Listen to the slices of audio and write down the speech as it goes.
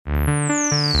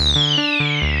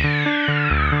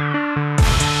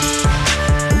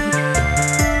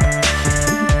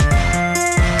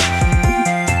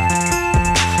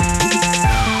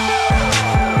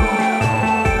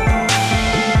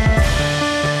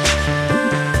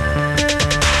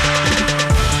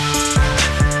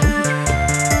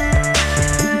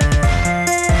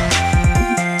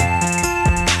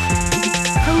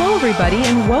everybody,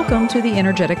 and welcome to the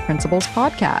Energetic Principles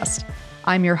Podcast.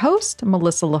 I'm your host,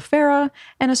 Melissa LaFera,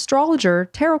 an astrologer,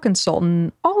 tarot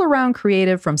consultant, all-around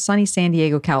creative from sunny San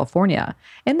Diego, California.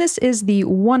 And this is the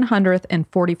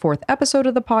 144th episode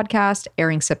of the podcast,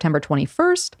 airing September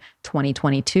 21st,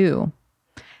 2022.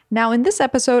 Now, in this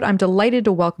episode, I'm delighted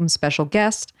to welcome special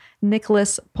guest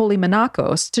Nicholas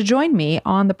Polymenakos to join me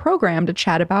on the program to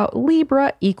chat about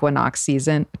Libra equinox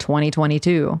season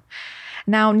 2022.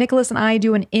 Now, Nicholas and I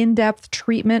do an in-depth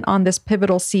treatment on this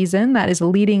pivotal season that is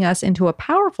leading us into a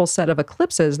powerful set of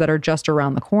eclipses that are just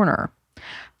around the corner.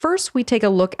 First, we take a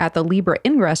look at the Libra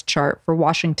ingress chart for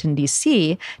Washington,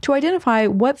 D.C. to identify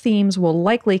what themes will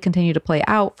likely continue to play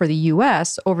out for the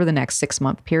U.S. over the next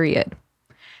 6-month period.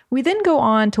 We then go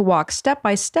on to walk step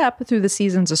by step through the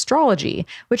season's astrology,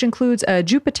 which includes a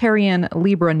Jupiterian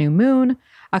Libra new moon,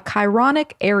 a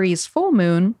Chironic Aries full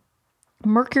moon,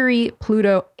 Mercury,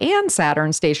 Pluto, and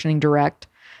Saturn stationing direct,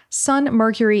 Sun,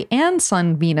 Mercury, and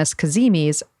Sun, Venus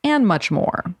Cazimis, and much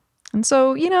more. And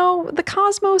so, the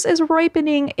cosmos is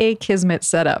ripening a Kismet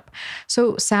setup.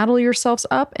 So saddle yourselves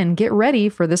up and get ready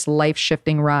for this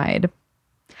life-shifting ride.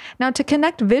 Now, to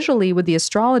connect visually with the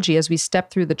astrology as we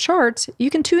step through the charts, you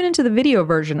can tune into the video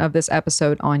version of this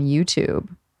episode on YouTube.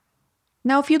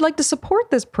 Now, if you'd like to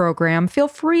support this program, feel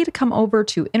free to come over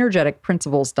to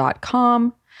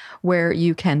energeticprinciples.com, where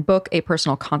you can book a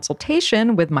personal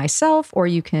consultation with myself, or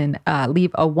you can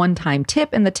leave a one-time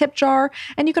tip in the tip jar.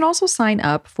 And you can also sign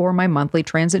up for my monthly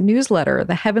transit newsletter,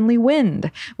 The Heavenly Wind,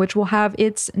 which will have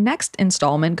its next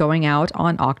installment going out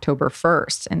on October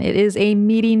 1st. And it is a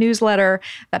meaty newsletter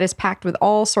that is packed with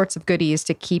all sorts of goodies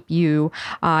to keep you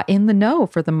in the know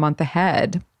for the month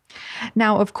ahead.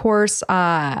 Now, of course,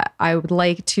 I would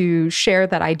like to share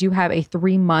that I do have a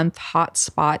 3-month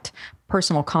hotspot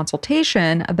personal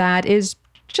consultation that is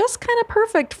just kind of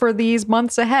perfect for these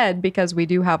months ahead, because we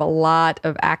do have a lot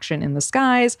of action in the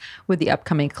skies with the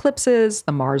upcoming eclipses,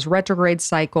 the Mars retrograde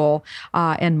cycle,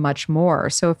 and much more.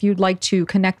 So if you'd like to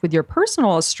connect with your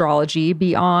personal astrology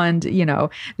beyond,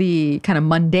 the kind of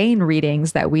mundane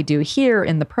readings that we do here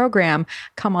in the program,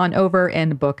 come on over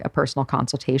and book a personal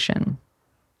consultation.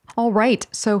 All right,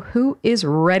 so who is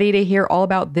ready to hear all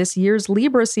about this year's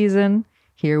Libra season?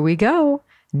 Here we go.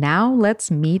 Now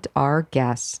let's meet our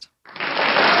guest.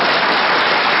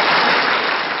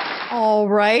 All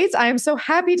right, I am so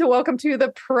happy to welcome to the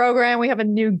program. We have a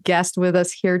new guest with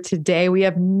us here today. We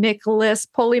have Nicholas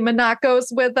Polymenakos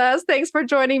with us. Thanks for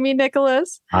joining me,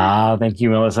 Nicholas. Thank you,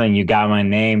 Melissa. And you got my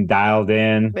name dialed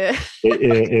in.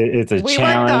 It's a challenge. We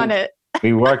worked on it.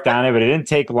 We worked on it, but it didn't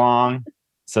take long.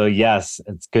 So yes,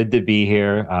 it's good to be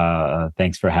here.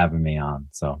 Thanks for having me on.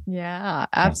 So yeah,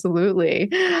 absolutely.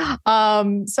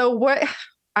 I'm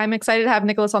excited to have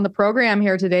Nicholas on the program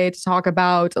here today to talk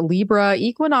about Libra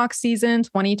equinox season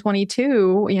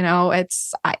 2022.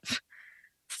 It's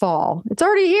fall. It's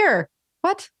already here.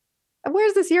 What?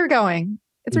 Where's this year going?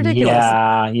 It's ridiculous.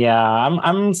 Yeah.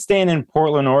 I'm staying in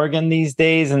Portland, Oregon these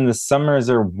days, and the summers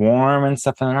are warm and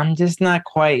stuff, and I'm just not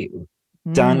quite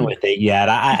done with it yet.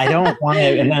 I don't want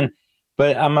to,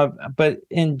 but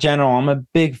in general, I'm a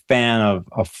big fan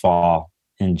of fall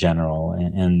in general,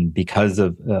 and because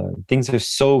of things are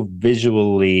so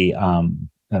visually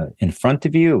in front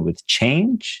of you with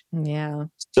change. Yeah.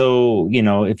 So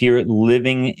if you're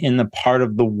living in the part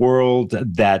of the world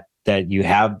that you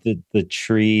have the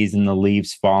trees and the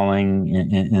leaves falling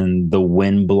and the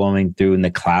wind blowing through and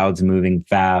the clouds moving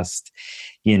fast,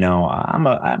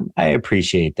 I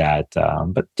appreciate that.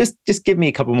 But just give me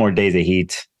a couple more days of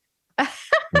heat.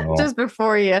 Just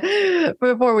before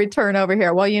we turn over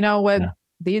here. Well, what? Yeah.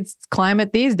 These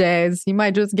climate these days, you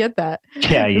might just get that.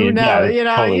 Yeah, who knows?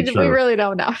 Totally we really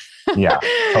don't know. Yeah,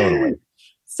 totally.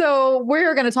 So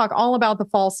we're going to talk all about the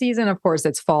fall season. Of course,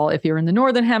 it's fall if you're in the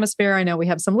Northern Hemisphere. I know we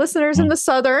have some listeners in the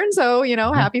Southern. So,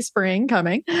 happy spring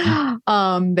coming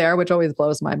there, which always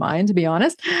blows my mind, to be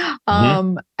honest.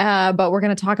 But we're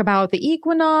going to talk about the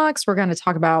equinox. We're going to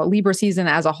talk about Libra season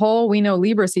as a whole. We know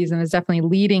Libra season is definitely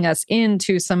leading us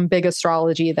into some big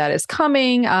astrology that is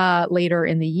coming later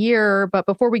in the year. But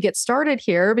before we get started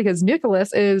here, because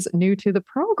Nicholas is new to the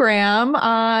program,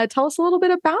 tell us a little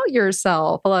bit about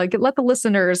yourself. Let the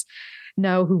listeners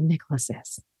know who Nicholas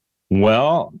is.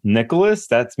 Well, Nicholas,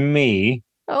 that's me,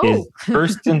 is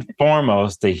first and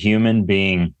foremost a human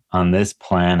being on this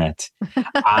planet.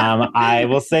 I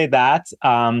will say that,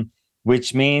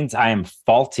 which means I am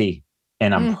faulty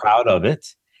and I'm proud of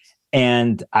it.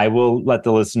 And I will let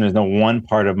the listeners know one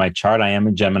part of my chart. I am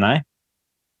a Gemini.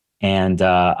 And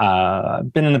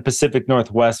I've been in the Pacific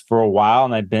Northwest for a while,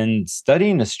 and I've been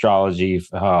studying astrology.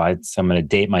 I'm going to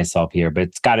date myself here, but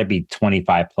it's got to be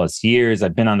 25 plus years.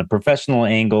 I've been on the professional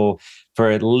angle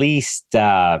for at least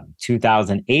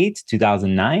 2008,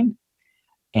 2009.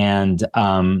 And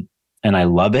I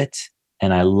love it.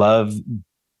 And I love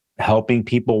helping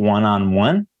people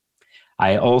one-on-one.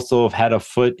 I also have had a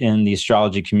foot in the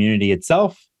astrology community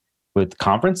itself with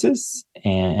conferences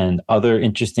and other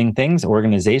interesting things,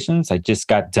 organizations. I just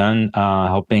got done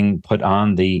helping put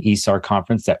on the ESAR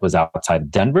conference that was outside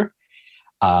of Denver.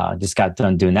 Just got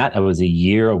done doing that. It was a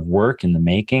year of work in the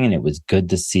making, and it was good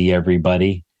to see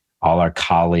everybody, all our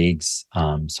colleagues,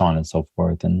 so on and so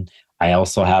forth. And I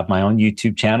also have my own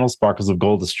YouTube channel, Sparkles of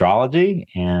Gold Astrology,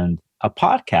 and a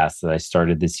podcast that I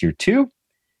started this year too,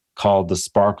 called the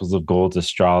Sparkles of Gold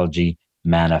Astrology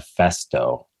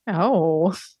Manifesto.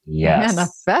 Oh, yes.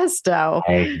 Manifesto.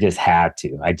 I just had to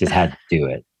do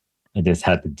it. I just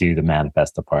had to do the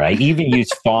manifesto part. I even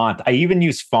used font. I even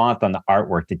used font on the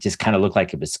artwork that just kind of looked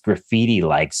like it was graffiti,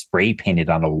 like spray painted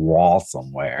on a wall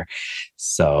somewhere.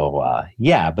 So,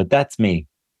 but that's me.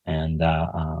 And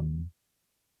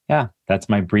that's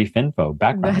my brief info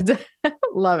background.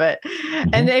 Love it. Mm-hmm.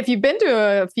 And if you've been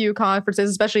to a few conferences,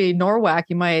 especially NORWAC,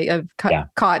 you might have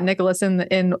caught Nicholas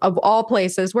in of all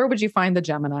places. Where would you find the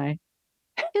Gemini?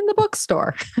 In the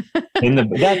bookstore.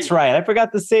 That's right. I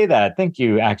forgot to say that. Thank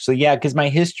you. Actually, yeah, because my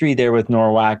history there with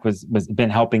NORWAC was been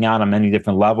helping out on many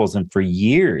different levels, and for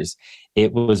years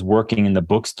it was working in the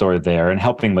bookstore there and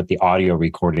helping with the audio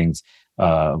recordings.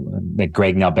 That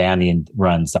Greg Nalbandian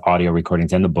runs the audio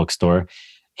recordings in the bookstore.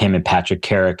 Him and Patrick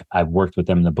Carrick, I've worked with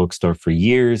them in the bookstore for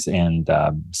years, and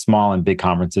small and big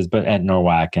conferences, but at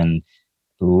NORWAC, and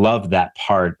love that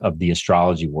part of the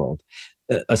astrology world,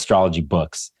 astrology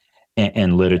books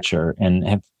and literature.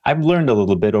 And I've learned a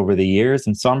little bit over the years.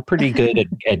 And so I'm pretty good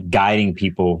at guiding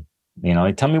people,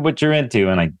 like, tell me what you're into.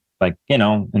 And I,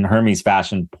 in Hermes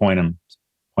fashion, point them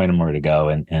where to go.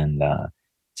 And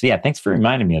so yeah, thanks for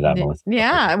reminding me of that, Melissa.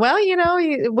 Yeah. Well,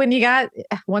 when you got,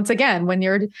 once again, when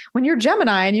you're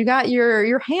Gemini and you got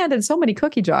your hand in so many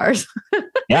cookie jars,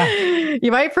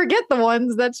 you might forget the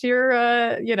ones that you're,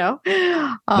 no,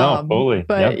 totally.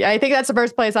 But I think that's the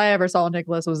first place I ever saw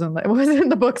Nicholas was in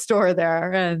the bookstore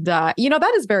there. And,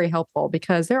 that is very helpful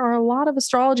because there are a lot of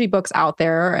astrology books out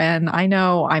there. And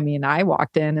I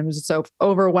walked in and was so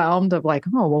overwhelmed of like,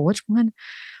 oh, well, which one?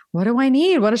 What do I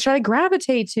need? What should I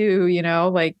gravitate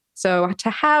to? So to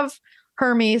have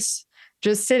Hermes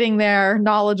just sitting there,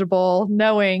 knowledgeable,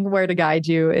 knowing where to guide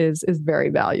you is very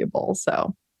valuable.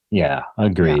 So yeah,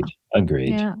 agreed.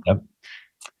 Yeah. Yep.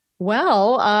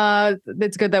 Well,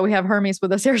 it's good that we have Hermes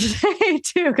with us here today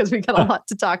too, because we got a lot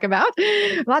to talk about,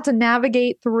 a lot to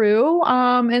navigate through.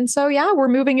 And so, we're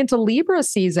moving into Libra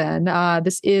season.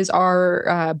 This is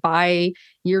our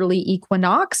bi-yearly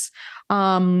equinox.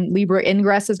 Libra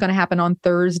ingress is going to happen on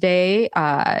Thursday,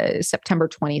 September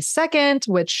 22nd,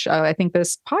 which I think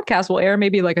this podcast will air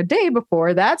maybe like a day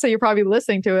before that. So you're probably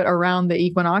listening to it around the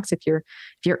equinox if you're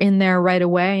in there right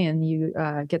away and you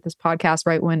get this podcast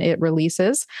right when it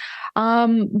releases.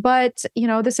 But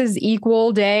this is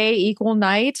equal day, equal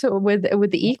night with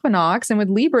the equinox, and with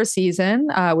Libra season,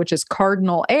 which is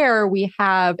cardinal air, we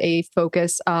have a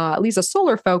focus, at least a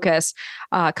solar focus,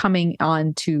 coming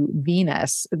onto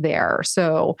Venus there.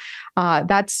 So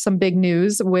that's some big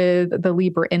news with the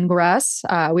Libra ingress.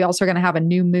 We also are going to have a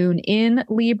new moon in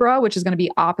Libra, which is going to be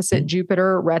opposite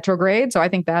Jupiter retrograde. So I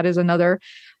think that is another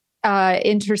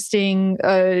interesting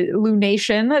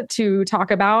lunation to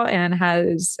talk about, and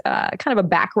has kind of a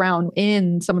background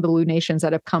in some of the lunations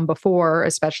that have come before,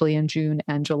 especially in June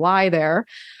and July there.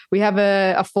 We have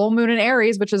a full moon in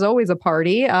Aries, which is always a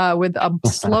party, with a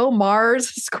slow Mars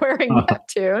squaring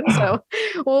Neptune. So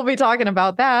we'll be talking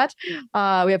about that.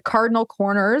 We have cardinal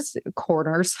cardinal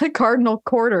quarters.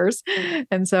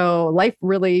 And so life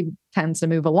really tends to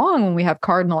move along when we have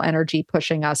cardinal energy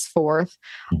pushing us forth.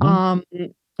 Mm-hmm.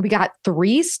 We got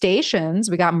 3 stations.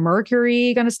 We got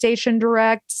Mercury going to station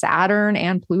direct, Saturn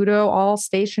and Pluto all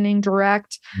stationing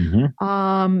direct.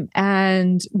 Mm-hmm.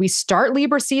 And we start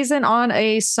Libra season on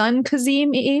a Sun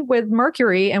cazimi with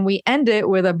Mercury, and we end it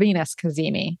with a Venus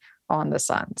cazimi on the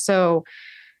Sun. So,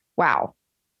 wow,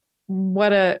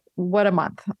 what a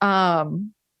month.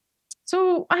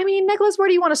 So, Nicholas, where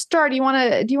do you want to start? Do you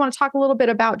want to talk a little bit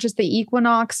about just the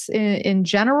equinox in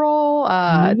general?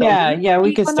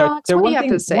 We could start. What do you have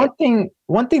to say?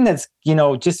 One thing that's,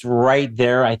 just right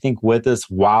there, I think, with us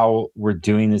while we're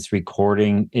doing this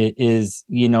recording is,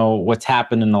 what's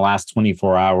happened in the last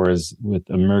 24 hours with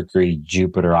a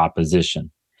Mercury-Jupiter opposition.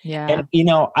 Yeah. And,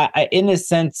 I in a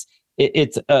sense,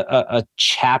 it's a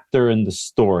chapter in the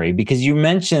story, because you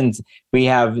mentioned we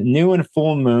have new and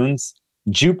full moons.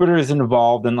 Jupiter is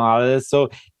involved in a lot of this. So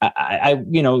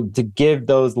to give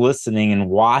those listening and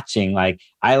watching, like,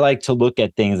 I like to look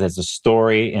at things as a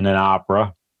story in an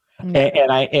opera.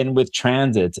 Yeah. And with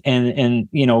transits, and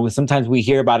sometimes we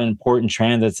hear about important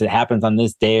transits that happens on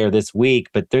this day or this week,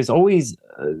 but there's always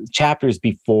chapters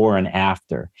before and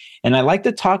after. And I like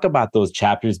to talk about those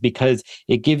chapters because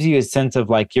it gives you a sense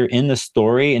of like you're in the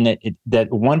story, and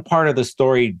that one part of the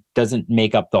story doesn't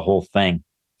make up the whole thing.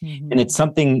 Mm-hmm. And it's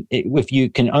something, if you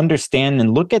can understand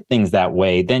and look at things that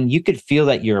way, then you could feel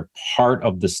that you're part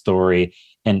of the story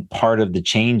and part of the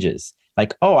changes.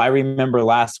 Like, oh, I remember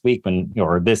last week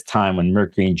or this time when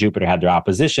Mercury and Jupiter had their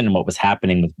opposition, and what was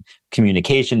happening with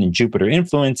communication and Jupiter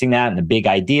influencing that and the big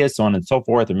ideas, so on and so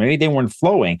forth. Or maybe they weren't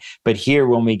flowing. But here,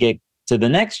 when we get to the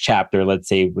next chapter, let's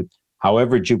say, with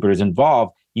however Jupiter is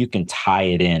involved, you can tie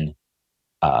it in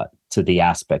to the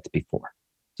aspect before.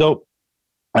 So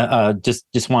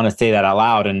just want to say that out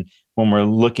loud. And when we're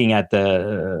looking at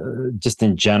just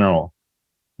in general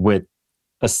with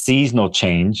a seasonal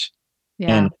change,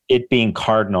 and it being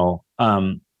cardinal,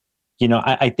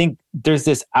 I think there's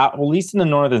this at least in the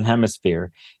northern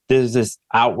hemisphere, there's this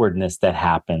outwardness that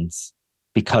happens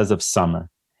because of summer,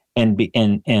 and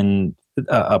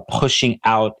pushing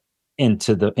out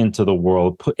into the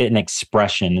world, put an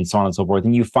expression, and so on and so forth.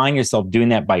 And you find yourself doing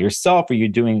that by yourself, or you're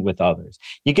doing it with others.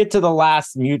 You get to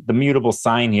the mutable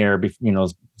sign here,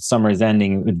 summer is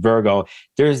ending with Virgo.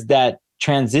 There's that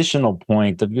transitional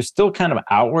point of you're still kind of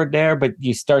outward there, but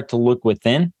you start to look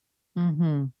within.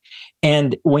 Mm-hmm.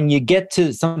 And when you get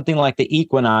to something like the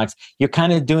equinox, you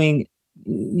kind of have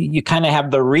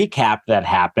the recap that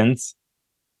happens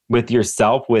with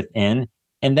yourself within,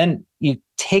 and then you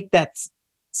take that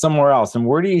somewhere else. And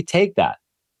where do you take that?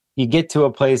 You get to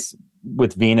a place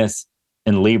with Venus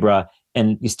and Libra,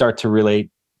 and you start to relate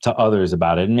to others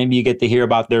about it. And maybe you get to hear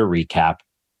about their recap,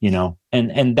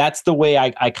 and that's the way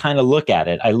I kind of look at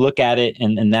it. I look at it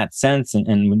in that sense.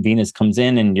 And when Venus comes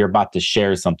in and you're about to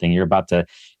share something, you're about to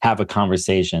have a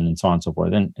conversation, and so on and so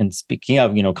forth. And speaking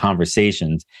of,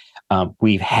 conversations,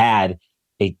 we've had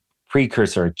a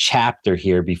precursor, a chapter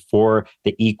here before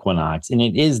the equinox, and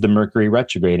it is the Mercury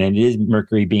retrograde, and it is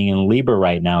Mercury being in Libra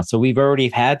right now. So we've already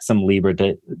had some Libra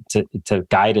to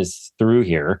guide us through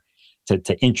here,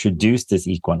 to introduce this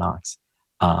equinox.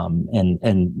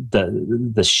 And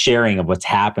the sharing of what's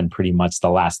happened pretty much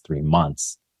the last 3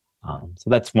 months. So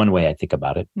that's one way I think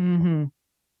about it. Mm-hmm.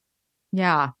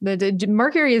 Yeah, the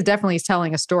Mercury is definitely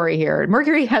telling a story here.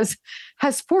 Mercury has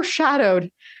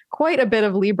foreshadowed quite a bit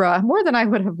of Libra, more than I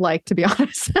would have liked, to be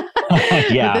honest.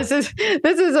 Yeah, this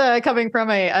is coming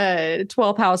from a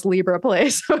 12th house Libra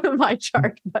place in my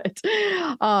chart, but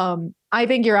I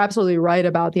think you're absolutely right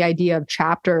about the idea of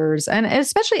chapters, and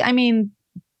especially,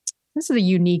 this is a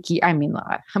unique year. I'm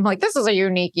like, this is a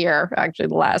unique year. Actually,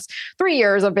 the last 3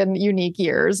 years have been unique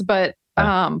years, but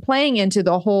playing into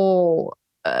the whole,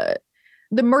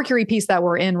 the Mercury piece that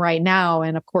we're in right now.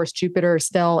 And of course, Jupiter is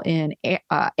still in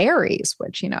Aries,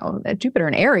 which, Jupiter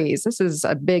in Aries, this is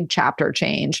a big chapter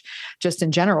change just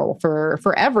in general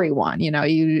for everyone.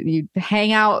 You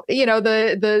hang out,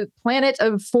 the planet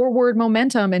of forward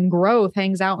momentum and growth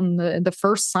hangs out in the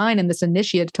first sign in this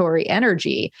initiatory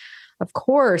energy. Of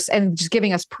course, and just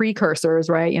giving us precursors,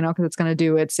 right? Because it's going to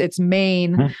do its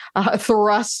main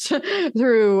thrust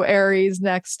through Aries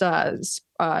next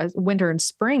winter and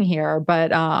spring here.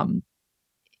 But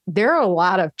there are a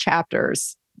lot of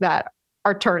chapters that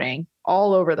are turning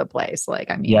all over the place.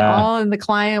 All in the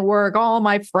client work, all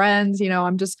my friends,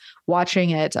 I'm just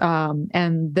watching it.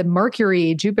 And the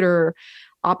Mercury Jupiter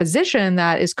opposition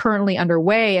that is currently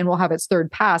underway and will have its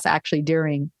third pass actually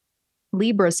during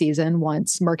Libra season,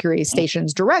 once Mercury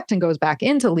stations direct and goes back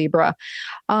into Libra,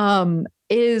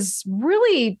 is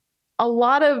really a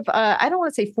lot of, I don't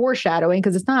want to say foreshadowing,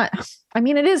 because it's not,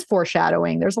 it is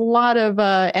foreshadowing. There's a lot of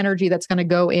energy that's going to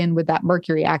go in with that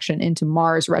Mercury action into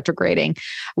Mars retrograding,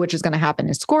 which is going to happen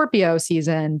in Scorpio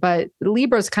season. But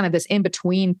Libra is kind of this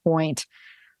in-between point,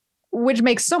 which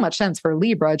makes so much sense for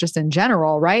Libra just in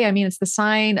general, right? It's the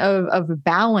sign of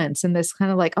balance, and this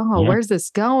kind of like, where's this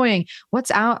going? What's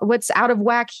out of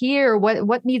whack here?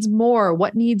 What needs more?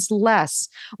 What needs less?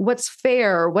 What's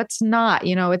fair? What's not?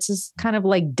 It's this kind of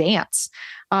like dance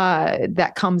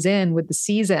that comes in with the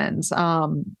seasons.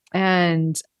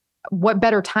 And what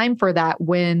better time for that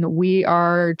when we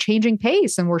are changing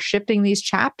pace and we're shifting these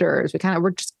chapters?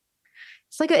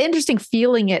 It's like an interesting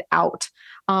feeling it out.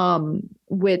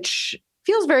 Which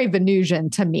feels very Venusian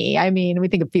to me. We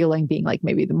think of feeling being like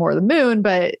maybe the more the moon,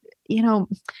 but there's a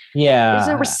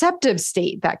Yeah. receptive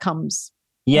state that comes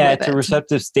Yeah, with it's a it.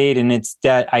 receptive state. And it's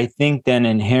that, I think, then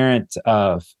inherent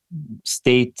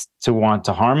state to want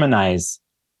to harmonize,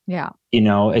 Yeah.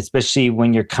 especially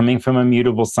when you're coming from a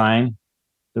mutable sign,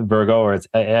 the Virgo, or it's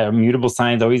a mutable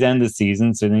signs always end the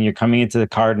season. So then you're coming into the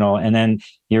cardinal, and then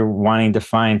you're wanting to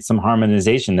find some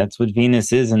harmonization. That's what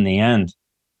Venus is in the end.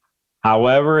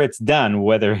 However it's done,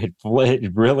 whether it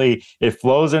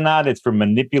flows or not, it's for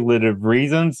manipulative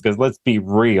reasons. Because let's be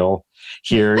real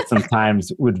here,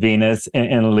 sometimes with Venus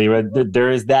and Libra,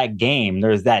 there is that game,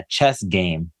 there's that chess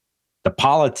game, the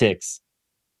politics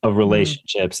of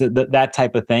relationships, that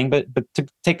type of thing. But to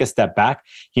take a step back,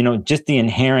 just the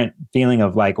inherent feeling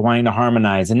of like wanting to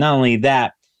harmonize, and not only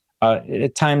that,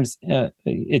 at times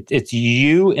it's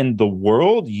you and the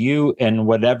world, you and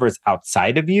whatever's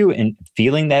outside of you, and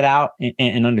feeling that out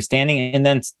and understanding. And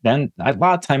then a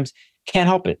lot of times can't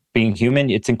help it. Being human,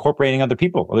 it's incorporating other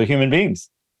people, other human beings.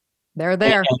 They're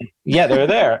there. Yeah, they're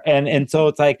there. And so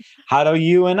it's like, how do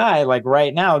you and I, like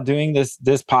right now doing this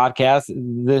podcast,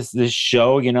 this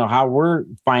show, how we're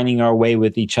finding our way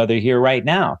with each other here right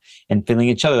now, and feeling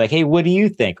each other like, hey, what do you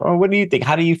think? Or what do you think?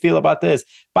 How do you feel about this?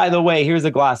 By the way, here's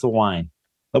a glass of wine.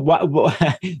 And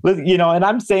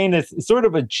I'm saying this sort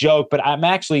of a joke, but I'm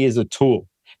actually as a tool.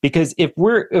 Because if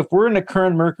we're in the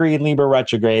current Mercury in Libra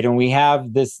retrograde, and we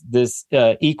have this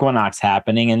equinox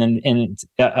happening, and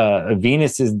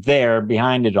Venus is there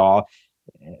behind it all,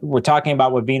 we're talking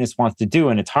about what Venus wants to do,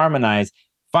 and it's harmonize.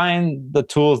 Find the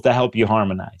tools to help you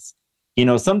harmonize.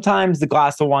 Sometimes the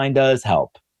glass of wine does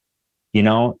help.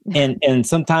 And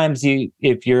sometimes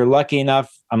if you're lucky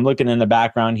enough, I'm looking in the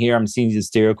background here, I'm seeing the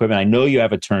stereo equipment. I know you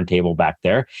have a turntable back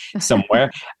there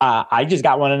somewhere. I just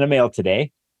got one in the mail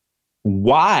today.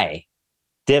 Why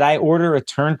did I order a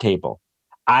turntable?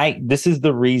 This is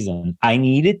the reason. I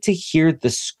needed to hear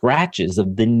the scratches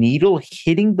of the needle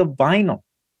hitting the vinyl,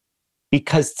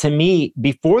 because to me,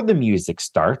 before the music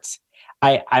starts,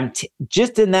 I'm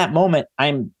just in that moment,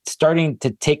 I'm starting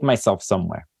to take myself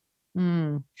somewhere.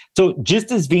 So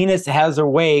just as Venus has her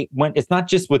way, when it's not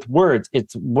just with words,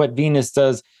 it's what Venus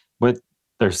does with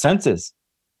their senses.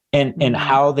 And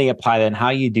how they apply that, and how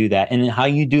you do that, and how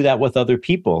you do that with other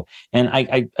people. And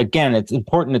I again, it's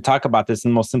important to talk about this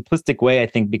in the most simplistic way, I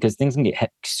think, because things can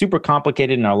get super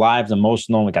complicated in our lives,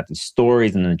 emotional. We got the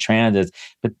stories and the transits.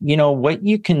 But what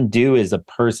you can do as a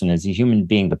person, as a human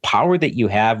being, the power that you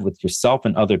have with yourself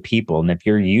and other people. And if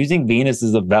you're using Venus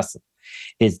as a vessel,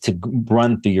 is to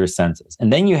run through your senses.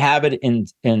 And then you have it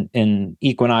in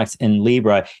equinox in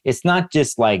Libra. It's not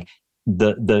just like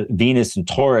the Venus and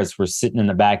Taurus were sitting in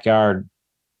the backyard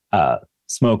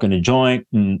smoking a joint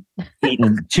and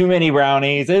eating too many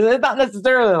brownies. It's not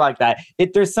necessarily like that.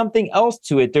 There's something else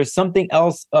to it. There's something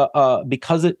else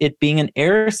because of it being an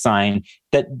air sign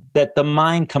that the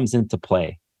mind comes into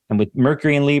play. And with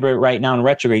Mercury and Libra right now in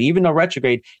retrograde, even though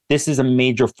retrograde, this is a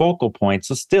major focal point.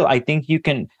 So still, I think you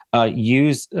can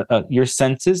use your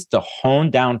senses to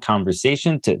hone down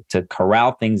conversation, to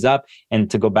corral things up,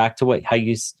 and to go back to how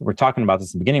you were talking about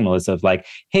this in the beginning, Melissa, of like,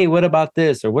 hey, what about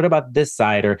this? Or what about this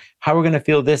side? Or how we're going to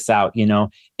feel this out, And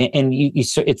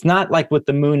it's not like what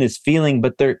the moon is feeling,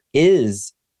 but there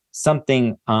is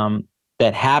something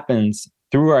that happens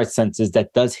through our senses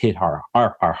that does hit our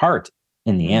heart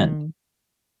in the end.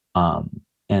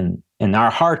 And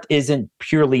our heart isn't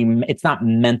purely, it's not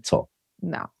mental.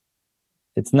 No,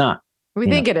 it's not. We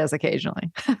think it is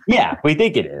occasionally. Yeah, we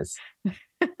think it is,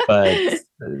 but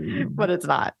it's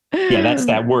not. Yeah, that's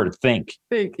that word, think.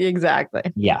 Exactly.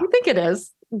 Yeah. We think it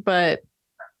is, but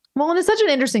and it's such an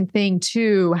interesting thing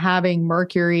too, having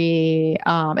Mercury,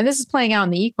 and this is playing out in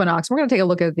the equinox. We're going to take a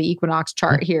look at the equinox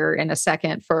chart here in a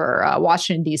second for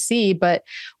Washington, D.C. But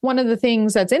one of the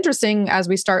things that's interesting as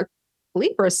we start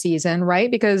Libra season,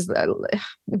 right? Because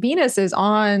Venus is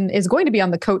going to be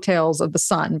on the coattails of the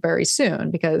sun very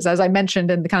soon, because as I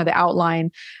mentioned in the kind of the outline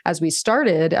as we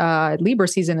started, Libra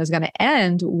season is going to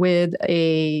end with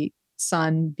a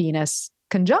Sun Venus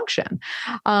conjunction.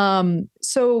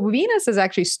 So Venus is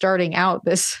actually starting out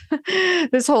this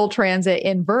whole transit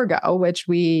in Virgo, which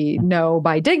we know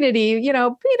by dignity,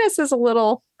 Venus is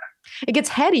it gets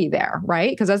heady there,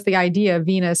 right? Because that's the idea of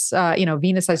Venus.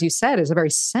 Venus, as you said, is a very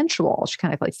sensual. She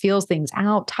kind of like feels things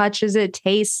out, touches it,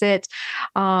 tastes it.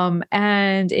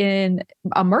 And in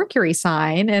a Mercury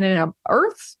sign and in an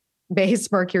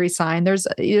Earth-based Mercury sign, there's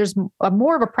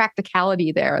more of a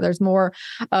practicality there. There's more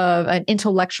of an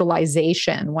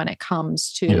intellectualization when it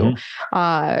comes to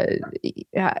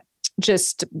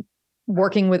just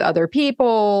working with other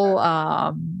people,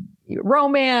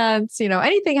 romance,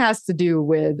 anything has to do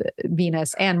with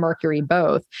Venus and Mercury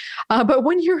both. But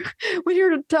when you're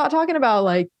talking about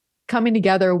like coming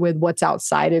together with what's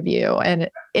outside of you, and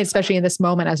especially in this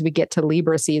moment as we get to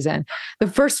Libra season, the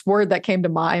first word that came to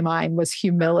my mind was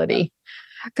humility.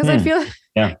 Because I feel,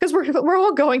 because we're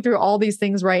all going through all these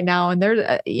things right now, and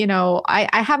there, I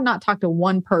have not talked to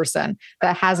one person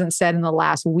that hasn't said in the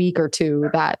last week or two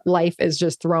that life is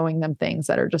just throwing them things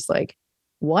that are just like,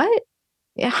 what?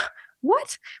 Yeah,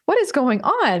 what is going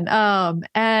on?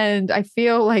 And I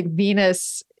feel like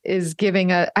Venus is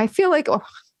giving I feel like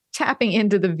tapping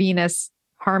into the Venus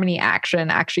harmony action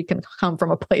actually can come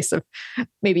from a place of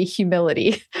maybe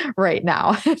humility right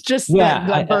now. Just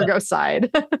the Virgo side.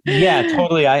 Yeah,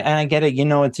 totally. I get it.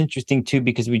 It's interesting too,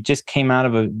 because we just came out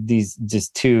of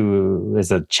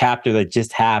there's a chapter that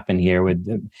just happened here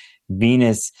with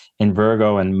Venus in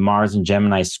Virgo and Mars and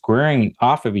Gemini squaring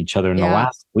off of each other in the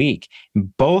last week.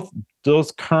 Both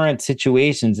those current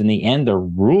situations in the end are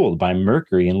ruled by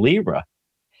Mercury in Libra.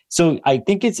 So I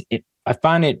think I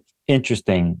find it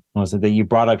interesting, Melissa, that you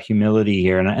brought up humility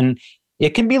here, and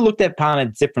it can be looked upon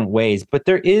in different ways, but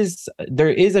there is a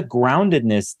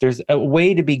groundedness. There's a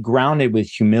way to be grounded with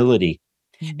humility,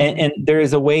 and there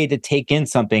is a way to take in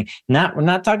something. We're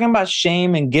not talking about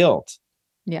shame and guilt.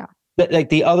 Yeah, but like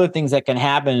the other things that can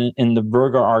happen in the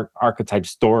Virgo archetype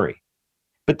story.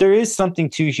 But there is something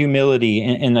to humility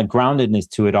and a groundedness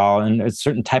to it all, and a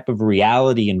certain type of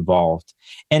reality involved.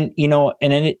 And, and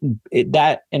then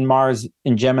that in Mars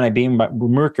and Gemini being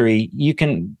Mercury, you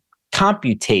can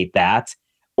computate that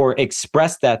or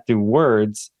express that through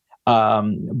words.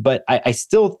 But I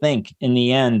still think in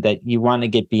the end that you want to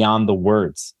get beyond the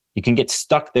words. You can get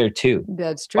stuck there too.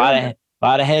 That's true. A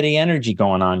lot of heady energy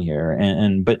going on here.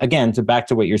 But again, back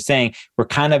to what you're saying, we're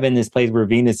kind of in this place where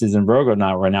Venus is in Virgo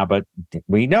right now, but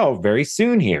we know very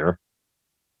soon here,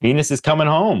 Venus is coming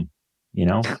home,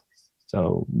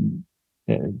 so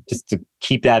just to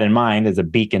keep that in mind as a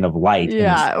beacon of light.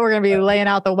 Yeah, we're going to be laying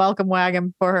out the welcome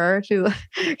wagon for her. She's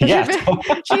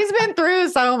been through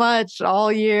so much all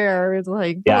year. It's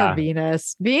like, poor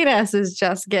Venus. Venus is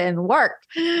just getting worked.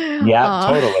 Yeah,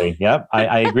 totally. Yep.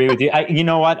 I agree with you. You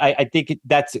know what? I think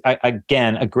that's,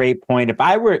 again, a great point. If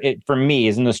I were, for me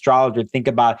as an astrologer, think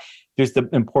about there's the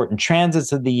important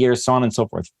transits of the year, so on and so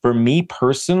forth. For me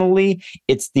personally,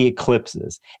 it's the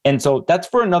eclipses. And so that's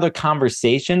for another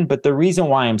conversation. But the reason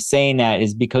why I'm saying that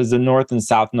is because the North and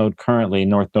South Node currently,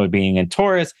 North Node being in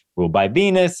Taurus, ruled by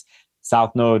Venus,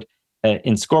 South Node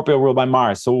in Scorpio, ruled by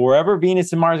Mars. So wherever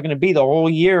Venus and Mars are going to be the whole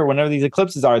year, whenever these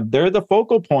eclipses are, they're the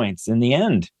focal points in the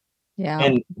end. Yeah.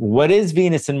 And what is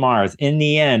Venus and Mars? In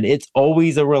the end, it's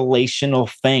always a relational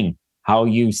thing. How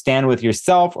you stand with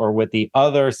yourself or with the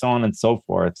other, so on and so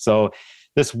forth. So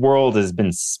this world has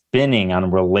been spinning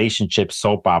on relationship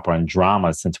soap opera and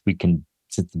drama since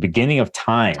the beginning of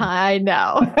time. I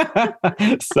know.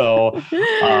 So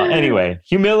anyway,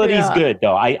 humility is good,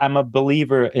 though. I'm a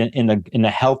believer in a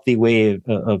healthy way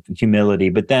of humility,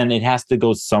 but then it has to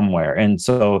go somewhere. And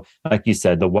so, like you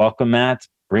said, the welcome mat,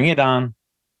 bring it on,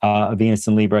 Venus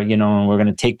and Libra, and we're going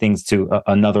to take things to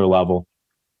another level.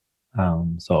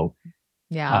 I'm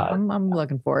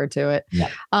looking forward to it. Yeah.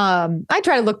 I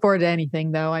try to look forward to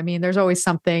anything though. I mean, there's always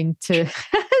something to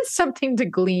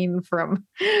glean from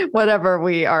whatever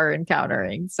we are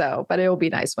encountering. So, but it will be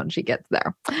nice when she gets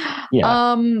there.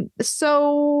 Yeah.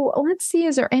 So let's see,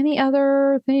 is there any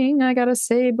other thing I got to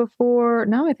say before?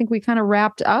 No, I think we kind of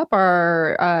wrapped up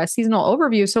our seasonal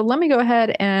overview. So let me go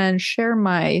ahead and share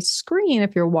my screen.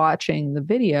 If you're watching the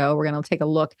video, we're going to take a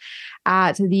look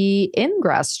at the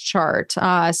ingress chart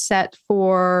set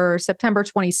for September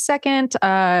 22nd,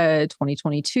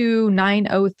 2022,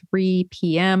 9:03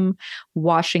 p.m.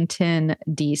 Washington,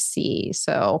 D.C.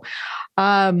 So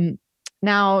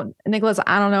now, Nicholas,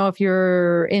 I don't know if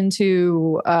you're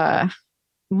into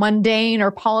mundane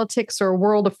or politics or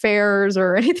world affairs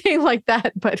or anything like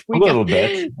that, but a little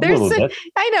bit.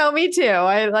 I know, me too.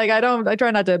 I try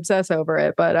not to obsess over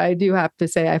it, but I do have to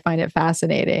say I find it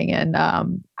fascinating. And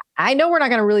I know we're not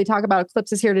going to really talk about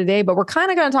eclipses here today, but we're kind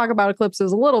of going to talk about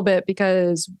eclipses a little bit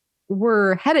because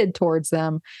we're headed towards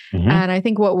them. Mm-hmm. And I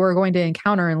think what we're going to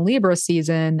encounter in Libra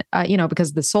season,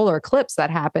 because the solar eclipse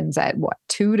that happens at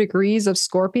 2 degrees of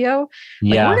Scorpio,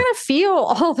 we're going to feel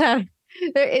all that.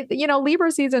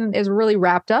 Libra season is really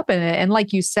wrapped up in it. And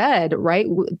like you said, right,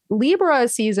 Libra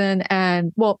season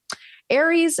and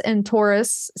Aries and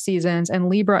Taurus seasons and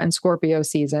Libra and Scorpio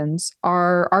seasons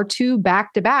are 2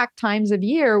 back-to-back times of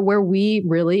year where we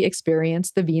really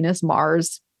experience the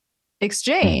Venus-Mars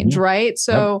exchange, mm-hmm. right?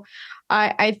 So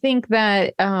I think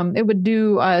that it would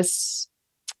do us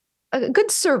a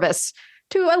good service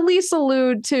to at least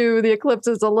allude to the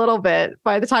eclipses a little bit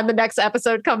by the time the next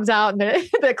episode comes out and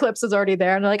the eclipse is already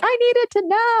there. And they're like, I needed to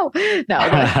know.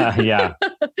 No. But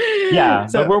yeah.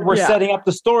 So, but we're setting up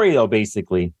the story though,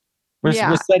 basically. We're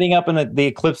setting up in the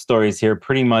eclipse stories here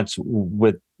pretty much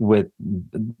with the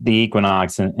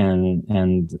equinox and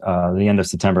the end of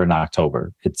September and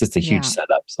October. It's just a huge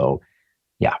setup. So,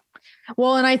 yeah.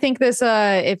 Well, and I think this,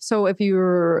 if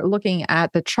you're looking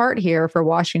at the chart here for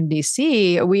Washington,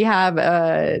 D.C., we have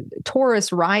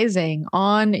Taurus rising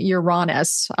on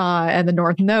Uranus and the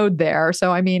North Node there.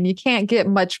 So, I mean, you can't get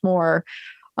much more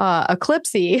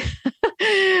eclipsy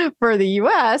for the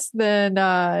U.S. than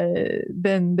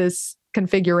this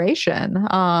configuration.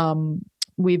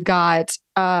 We've got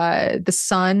the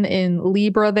sun in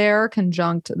Libra there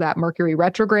conjunct that Mercury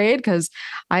retrograde, because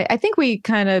I think we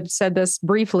kind of said this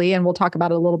briefly and we'll talk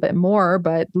about it a little bit more,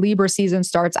 but Libra season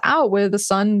starts out with the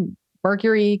sun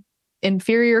Mercury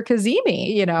inferior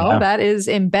cazimi, that is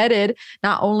embedded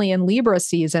not only in Libra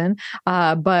season,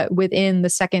 but within the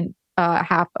second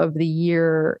half of the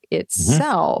year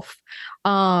itself.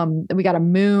 We got a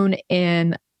moon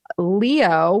in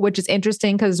Leo, which is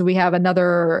interesting because we have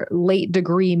another late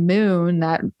degree moon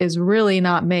that is really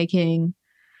not making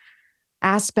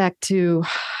aspect to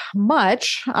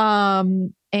much.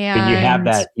 And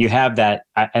you have that.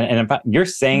 And if you're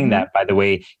saying that, by the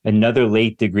way, another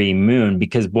late degree moon,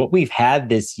 because what we've had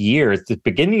this year, it's the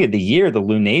beginning of the year, the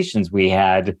lunations we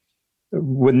had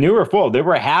with new or full, they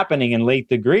were happening in late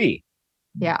degree.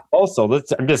 Yeah. Also,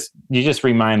 you just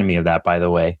reminded me of that, by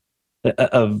the way.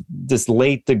 Of this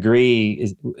late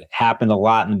degree happened a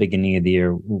lot in the beginning of the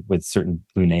year with certain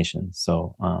lunations.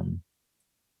 So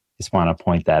just want to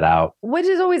point that out. Which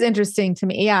is always interesting to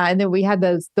me. Yeah. And then we had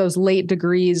those late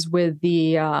degrees with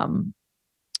the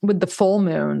full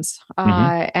moons.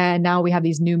 And now we have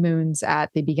these new moons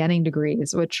at the beginning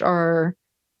degrees, which are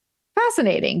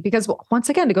fascinating because once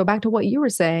again, to go back to what you were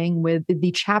saying with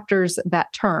the chapters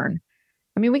that turn.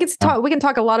 I mean, we can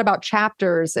talk a lot about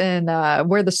chapters and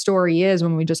where the story is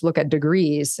when we just look at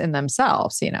degrees in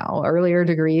themselves. Earlier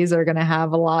degrees are going to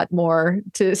have a lot more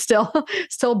to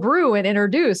still brew and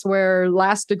introduce, where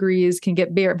last degrees can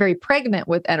get very pregnant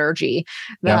with energy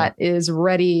that is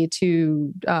ready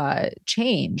to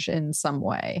change in some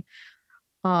way.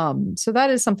 So that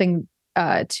is something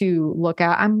to look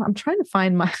at. I'm trying to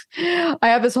find I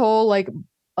have this whole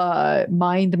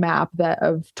mind map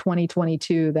of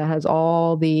 2022 that has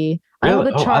all the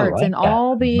charts and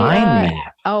all the mind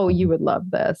map. Oh, you would love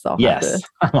this. I'm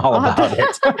all about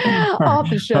it. I'll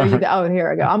have to show you.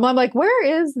 Here I go. I'm like, where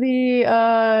is the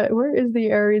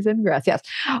Aries ingress? Yes.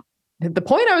 The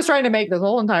point I was trying to make this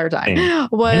whole entire time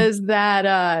was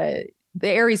that the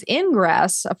Aries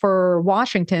ingress for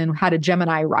Washington had a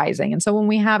Gemini rising. And so when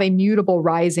we have a mutable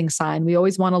rising sign, we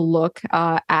always want to look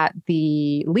at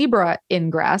the Libra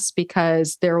ingress,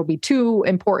 because there will be two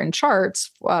important charts,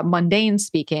 mundane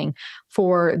speaking,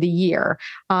 for the year.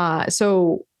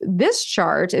 So this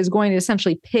chart is going to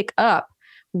essentially pick up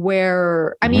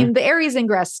where, I mean, the Aries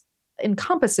ingress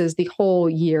encompasses the whole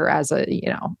year as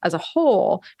a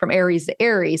whole, from Aries to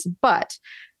Aries, but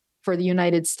for the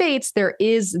United States, there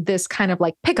is this kind of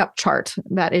pickup chart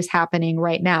that is happening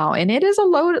right now. And it is a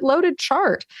loaded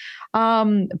chart.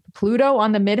 Pluto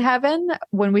on the midheaven,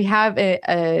 when we have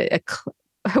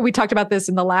we talked about this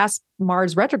in the last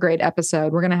Mars retrograde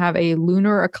episode, we're going to have a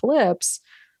lunar eclipse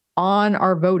on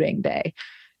our voting day.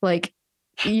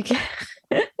 You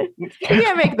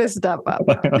can't make this stuff up.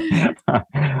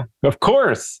 Of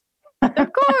course.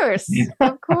 Of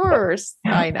course.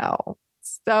 I know.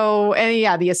 So,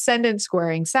 and the ascendant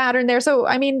squaring Saturn there. So,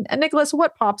 I mean, Nicholas,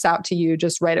 what pops out to you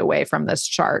just right away from this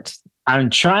chart? I'm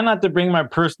trying not to bring my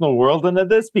personal world into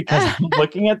this, because I'm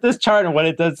looking at this chart and what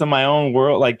it does to my own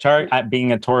world, chart,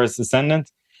 being a Taurus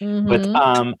ascendant. But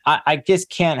I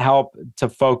just can't help to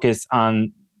focus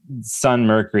on Sun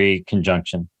Mercury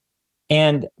conjunction.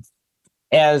 And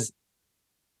as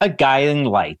a guiding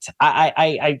light,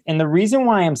 and the reason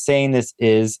why I'm saying this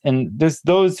is, and there's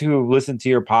those who listen to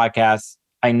your podcast,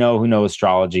 I know, who know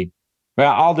astrology. We're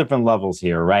at all different levels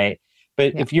here, right?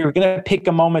 But if you're going to pick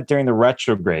a moment during the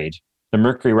retrograde, the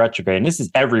Mercury retrograde, and this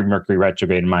is every Mercury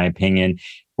retrograde, in my opinion,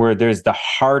 where there's the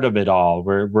heart of it all,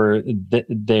 where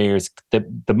there's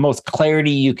the most clarity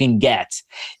you can get.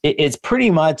 It's pretty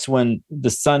much when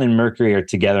the Sun and Mercury are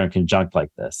together in conjunct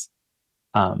like this.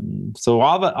 So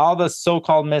all the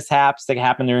so-called mishaps that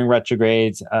happen during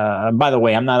retrogrades, by the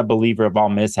way, I'm not a believer of all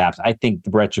mishaps. I think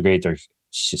the retrogrades are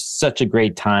just such a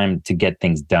great time to get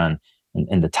things done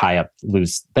and to tie up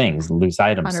loose items.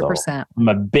 100%. So I'm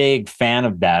a big fan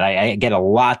of that. I get a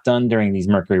lot done during these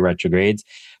Mercury retrogrades,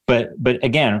 but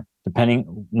again,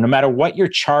 no matter what your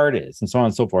chart is, and so on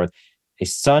and so forth, a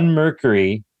Sun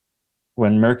Mercury,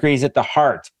 when Mercury is at the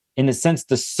heart, in a sense,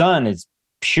 the sun is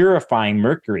purifying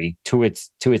Mercury to its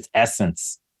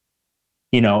essence,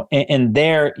 and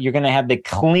there you're going to have the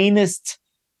cleanest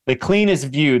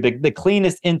view, the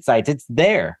cleanest insights. It's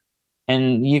there.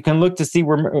 And you can look to see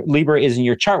where Libra is in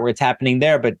your chart, where it's happening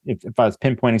there. But if I was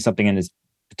pinpointing something in this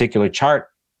particular chart,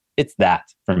 it's that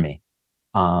for me.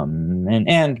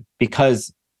 And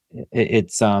because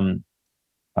it's in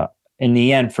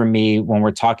the end for me, when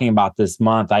we're talking about this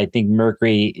month, I think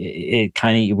Mercury,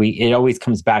 it always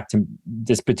comes back to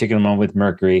this particular moment with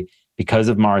Mercury because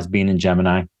of Mars being in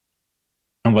Gemini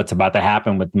and what's about to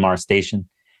happen with the Mars station,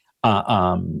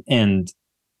 and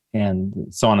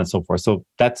so on and so forth. So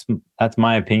that's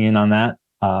my opinion on that.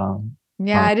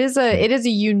 It is a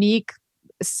unique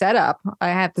setup, I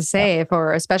have to say,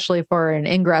 especially for an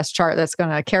ingress chart that's going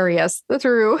to carry us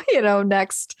through,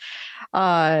 next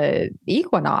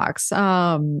equinox.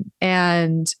 And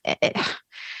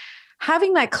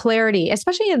having that clarity,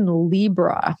 especially in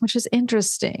Libra, which is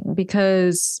interesting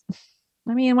because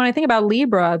when I think about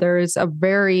Libra, there's a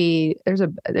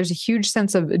huge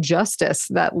sense of justice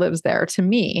that lives there to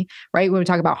me, right? When we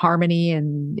talk about harmony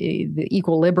and the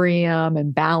equilibrium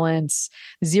and balance,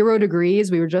 0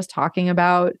 degrees, we were just talking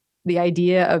about the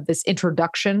idea of this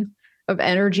introduction of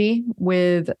energy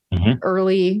with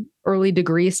early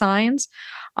degree signs.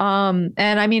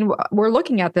 And we're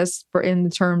looking at this in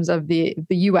terms of the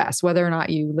U.S., whether or not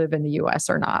you live in the U.S.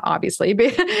 or not, obviously.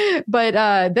 But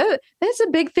that's a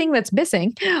big thing that's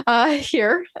missing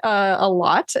here a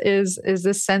lot is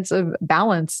this sense of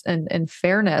balance and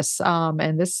fairness.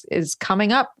 And this is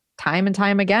coming up time and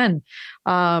time again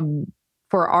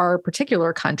for our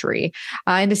particular country.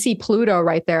 And to see Pluto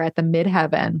right there at the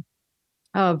midheaven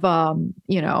of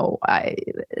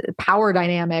power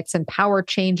dynamics and power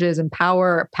changes and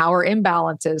power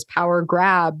imbalances, power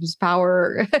grabs,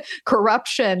 power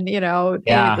corruption,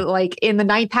 like in the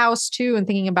 9th house too, and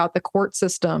thinking about the court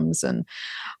systems and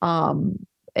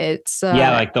it's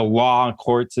like the law and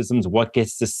court systems, what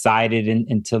gets decided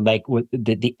into like what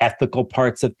the ethical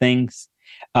parts of things.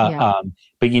 But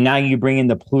now you bring in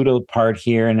the Pluto part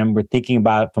here, and then we're thinking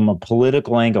about it from a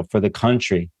political angle for the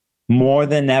country more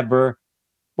than ever.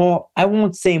 Well, I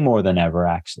won't say more than ever,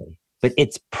 actually, but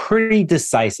it's pretty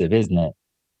decisive, isn't it?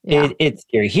 Yeah. It's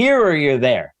you're here or you're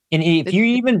there. And if you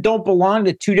even don't belong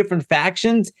to 2 different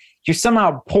factions, you're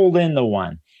somehow pulled into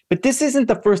one. But this isn't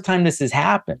the first time this has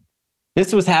happened.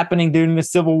 This was happening during the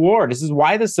Civil War. This is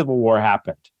why the Civil War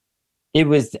happened. It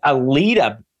was a lead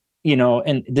up,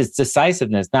 and this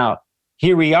decisiveness. Now,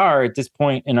 here we are at this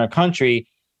point in our country.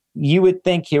 You would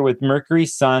think here with Mercury,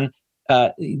 Sun,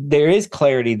 there is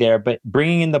clarity there, but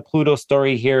bringing in the Pluto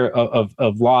story here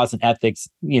of laws and ethics,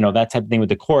 that type of thing with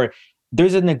the court,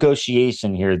 there's a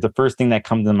negotiation here. The first thing that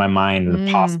comes to my mind, the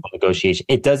possible negotiation.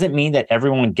 It doesn't mean that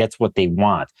everyone gets what they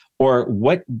want or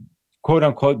what quote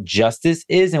unquote justice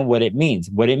is and what it means.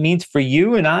 What it means for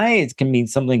you and I, it can mean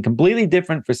something completely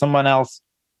different for someone else,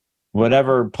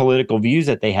 whatever political views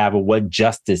that they have of what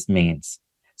justice means.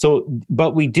 So,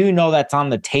 but we do know that's on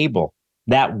the table,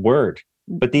 that word.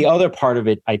 But the other part of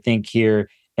it, I think here,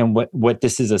 and what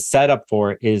this is a setup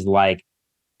for is like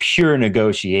pure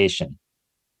negotiation.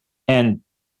 And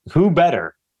who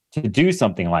better to do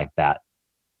something like that?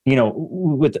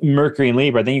 With Mercury and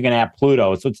Libra, then you're going to have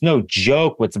Pluto. So it's no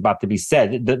joke what's about to be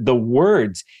said. The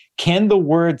words, can the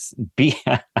words be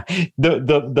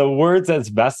the words as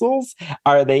vessels?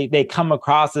 Are they come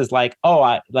across as like, oh,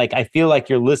 I feel like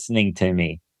you're listening to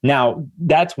me. Now,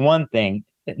 that's one thing.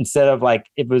 Instead of like,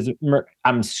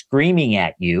 I'm screaming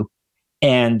at you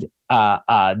and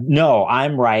no,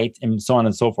 I'm right, and so on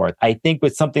and so forth. I think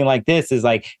with something like this is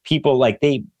like people like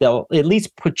they'll at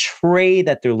least portray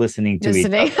that they're listening to each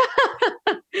other.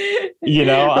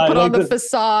 They'll put on the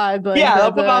facade.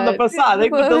 They'll put on the facade. They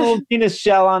put the little penis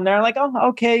shell on there. Like, oh,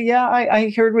 okay, yeah,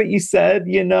 I heard what you said.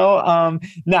 Now,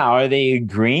 are they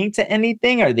agreeing to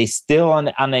anything? Are they still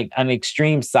on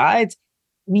extreme sides?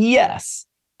 Yes.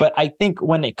 But I think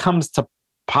when it comes to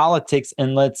politics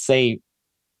and let's say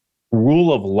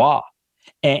rule of law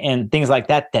and things like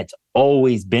that, that's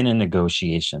always been a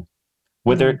negotiation.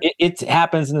 Whether it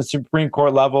happens in the Supreme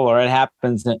Court level or it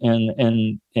happens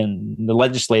in the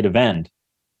legislative end,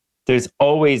 there's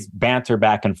always banter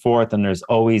back and forth, and there's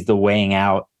always the weighing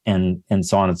out and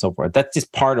so on and so forth. That's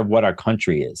just part of what our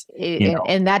country is.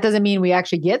 And that doesn't mean we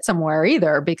actually get somewhere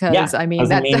either, because that's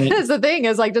the thing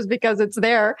is like, just because it's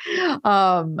there.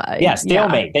 Stalemate.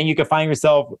 Yeah. Then you can find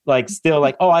yourself like still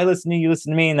like, oh, I listen to you,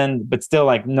 listen to me. And then, but still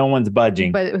like no one's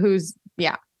budging. But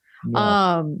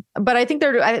Yeah. But I think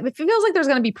it feels like there's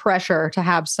going to be pressure to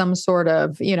have some sort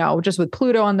of, just with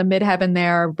Pluto on the midheaven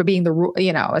there, but being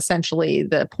essentially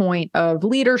the point of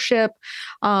leadership,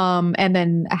 and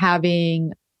then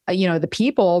having the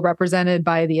people represented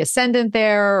by the ascendant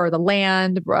there, or the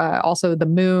land, also the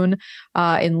moon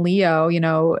in Leo,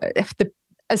 if the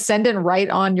ascendant right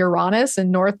on Uranus and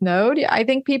North Node, I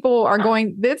think people are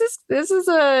going, this is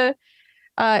a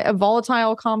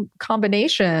volatile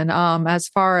combination, as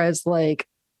far as like,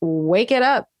 wake it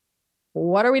up.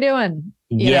 What are we doing?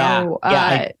 Yeah.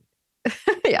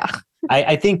 Yeah.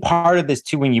 I think part of this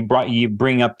too, when you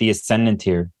bring up the ascendant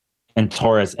here and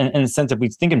Taurus, and in the sense of, we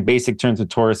think in basic terms of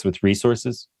Taurus with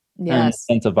resources, and the Yes.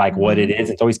 sense of like what it is,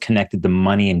 it's always connected to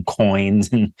money and coins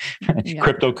and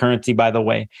cryptocurrency, by the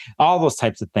way, all those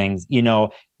types of things.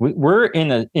 We're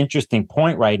in an interesting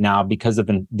point right now because of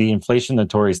the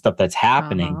inflationary stuff that's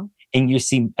happening.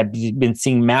 And I've been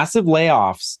seeing massive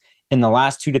layoffs in the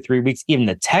last 2 to 3 weeks, even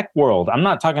the tech world. I'm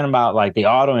not talking about like the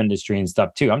auto industry and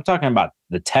stuff too. I'm talking about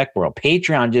the tech world.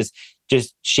 Patreon just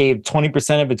shaved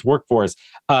 20% of its workforce.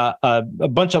 A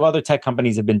bunch of other tech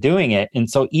companies have been doing it. And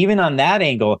so even on that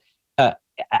angle,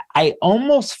 I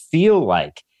almost feel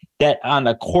like that on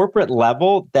a corporate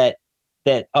level, that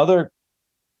other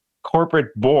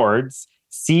corporate boards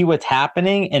see what's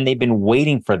happening, and they've been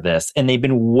waiting for this, and they've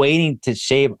been waiting to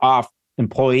shave off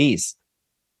employees.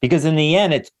 Because in the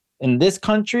end, it's in this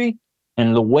country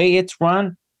and the way it's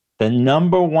run, the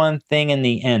number one thing in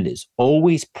the end is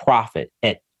always profit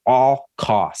at all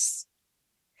costs.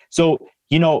 So,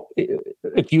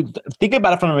 if you think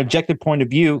about it from an objective point of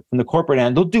view, from the corporate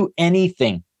end, they'll do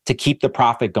anything to keep the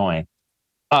profit going.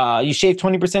 You shave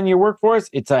 20% of your workforce,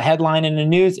 it's a headline in the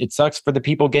news. It sucks for the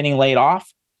people getting laid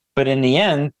off. But in the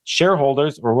end,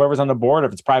 shareholders or whoever's on the board,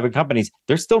 if it's private companies,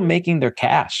 they're still making their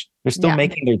cash. They're still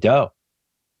making their dough,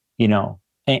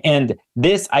 And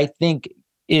this, I think,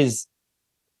 is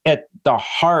at the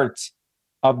heart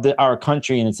of our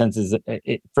country, in a sense.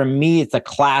 For me, it's a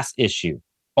class issue,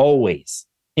 always,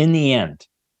 in the end.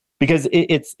 Because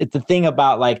it's the thing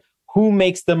about like, who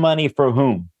makes the money for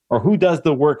whom, or who does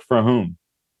the work for whom.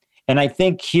 And I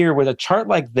think here with a chart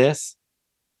like this,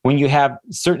 when you have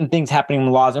certain things happening in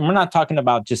laws, and we're not talking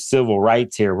about just civil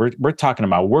rights here, we're talking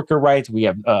about worker rights. We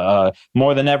have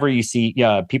more than ever, you see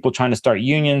people trying to start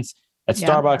unions at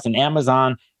Starbucks and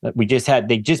Amazon. They just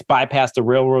bypassed the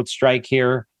railroad strike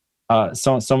here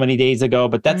so many days ago,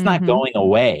 but that's not going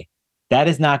away. That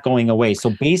is not going away.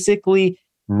 So basically,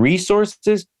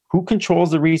 resources, who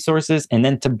controls the resources, and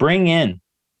then to bring in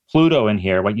Pluto in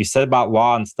here, what you said about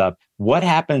law and stuff, what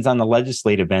happens on the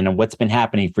legislative end, and what's been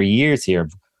happening for years here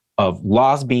of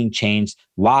laws being changed,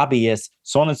 lobbyists,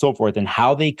 so on and so forth, and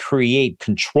how they create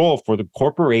control for the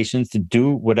corporations to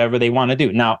do whatever they want to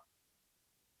do. Now,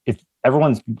 if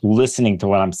everyone's listening to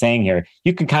what I'm saying here,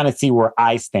 you can kind of see where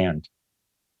I stand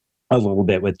a little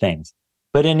bit with things.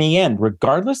 But in the end,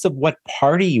 regardless of what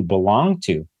party you belong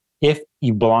to, if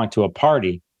you belong to a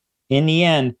party, in the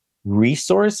end,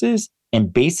 resources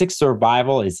and basic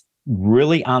survival is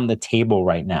really on the table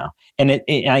right now. And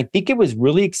I think it was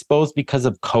really exposed because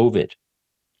of COVID.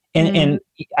 And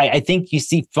I think you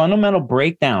see fundamental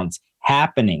breakdowns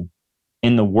happening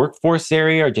in the workforce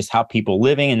area, or just how people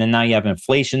living. And then now you have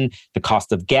inflation, the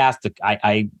cost of gas.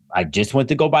 I just went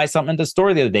to go buy something at the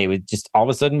store the other day. It just all of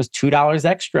a sudden was $2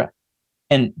 extra.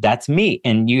 And that's me.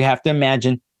 And you have to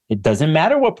imagine, it doesn't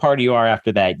matter what party you are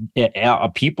after that.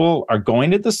 People are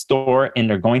going to the store and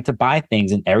they're going to buy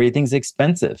things, and everything's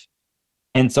expensive.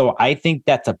 And so I think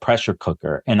that's a pressure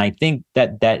cooker. And I think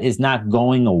that is not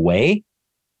going away.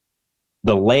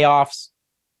 The layoffs,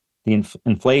 the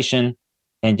inflation,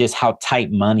 and just how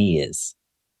tight money is.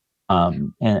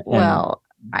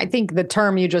 I think the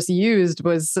term you just used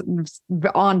was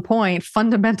on point.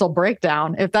 Fundamental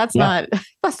breakdown. If that's not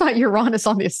Uranus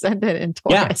on the ascendant in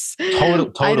Taurus,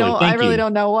 totally. I really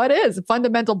don't know what is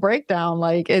fundamental breakdown.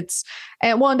 Like and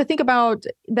to think about,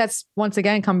 that's once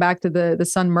again come back to the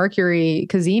Sun Mercury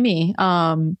cazimi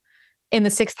in the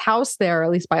 6th house there,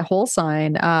 at least by whole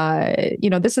sign.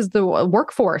 This is the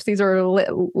workforce. These are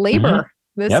labor.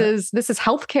 This is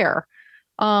healthcare.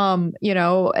 That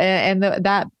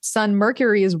Sun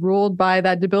Mercury is ruled by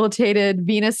that debilitated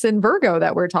Venus in Virgo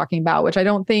that we're talking about, which I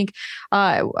don't think,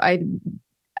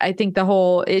 I think the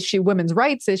whole issue, women's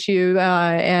rights issue,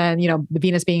 and, the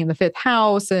Venus being in the 5th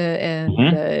house, and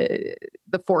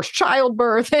the forced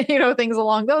childbirth, things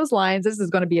along those lines. This is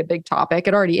going to be a big topic.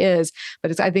 It already is,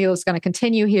 but I think it's going to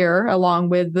continue here, along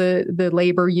with the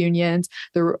labor unions,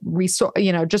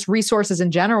 just resources in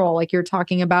general. Like you're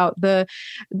talking about the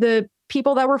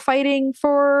people that were fighting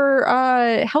for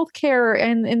healthcare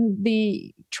and in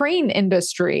the train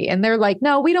industry. And they're like,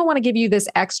 no, we don't want to give you this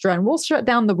extra, and we'll shut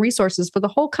down the resources for the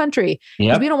whole country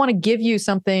because we don't want to give you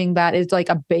something that is like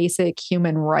a basic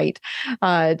human right,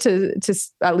 to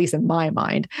at least in my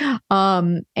mind.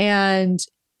 And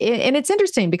it's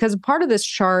interesting because part of this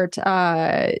chart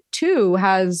too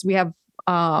we have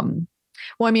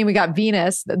well, I mean, we got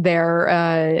Venus there.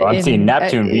 I'm seeing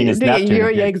Neptune, Venus,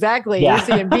 Neptune. Exactly. Yeah. You're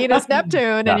seeing Venus,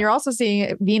 Neptune, and you're also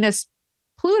seeing Venus,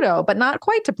 Pluto, but not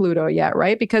quite to Pluto yet,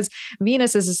 right? Because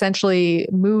Venus is essentially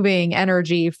moving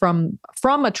energy from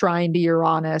a trine to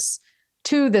Uranus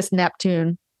to this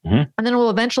Neptune. And then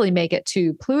we'll eventually make it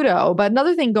to Pluto. But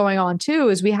another thing going on too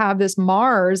is we have this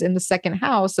Mars in the second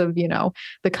house of,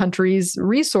 the country's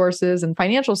resources and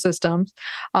financial systems.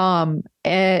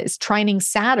 It's trining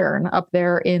Saturn up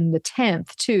there in the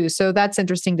 10th too. So that's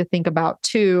interesting to think about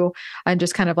too. And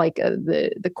just kind of like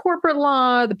the corporate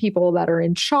law, the people that are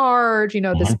in charge,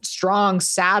 this strong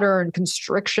Saturn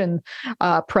constriction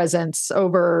presence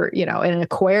over, in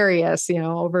Aquarius,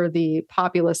 over the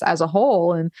populace as a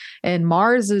whole. And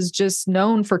Mars is just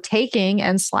known for taking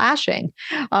and slashing.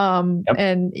 And,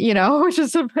 which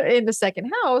is in the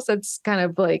second house, that's kind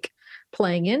of like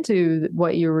playing into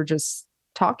what you were just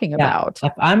talking about.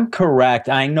 If I'm correct,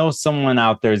 I know someone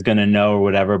out there is going to know or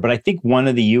whatever, but I think one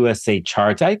of the USA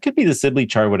charts, it could be the Sibley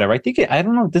chart, or whatever. I think I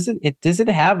don't know. Does it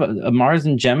have a Mars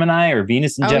in Gemini or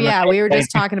Venus in Gemini? Yeah, we were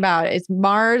just talking about it. It's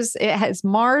Mars. It has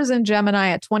Mars in Gemini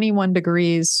at 21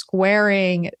 degrees,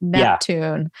 squaring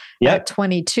Neptune at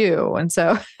 22, and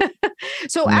so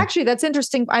actually that's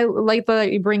interesting. I like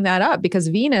that you bring that up because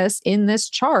Venus in this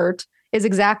chart is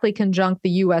exactly conjunct the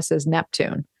US's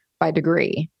Neptune by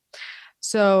degree.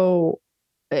 So,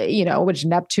 which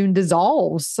Neptune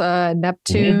dissolves,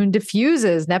 Neptune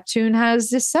diffuses, Neptune has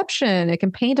deception. It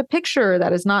can paint a picture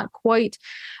that is not quite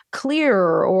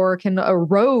clear or can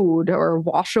erode or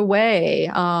wash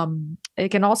away. It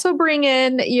can also bring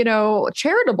in,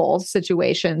 charitable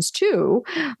situations too,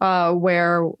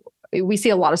 where we see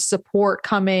a lot of support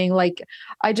coming. Like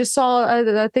I just saw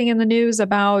a thing in the news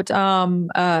about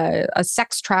a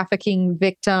sex trafficking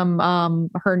victim.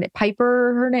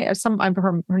 Piper,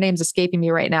 her name's escaping me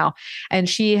right now, and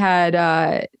she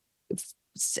had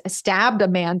stabbed a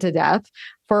man to death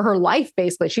for her life.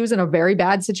 Basically, she was in a very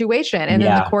bad situation, and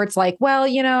then the court's like, "Well,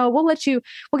 we'll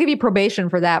give you probation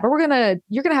for that, but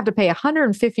you're gonna have to pay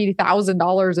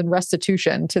 $150,000 in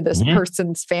restitution to this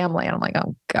person's family." And I'm like,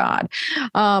 "Oh God!"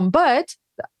 But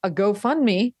a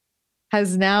GoFundMe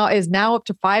is now up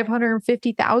to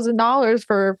 $550,000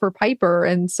 for Piper,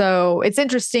 and so it's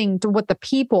interesting to what the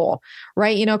people,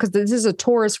 right? Because this is a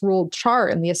Taurus ruled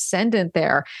chart, and the ascendant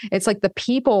there, it's like the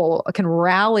people can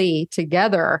rally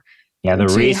together. Yeah, the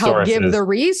resources. Help give the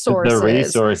resources. The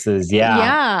resources, yeah.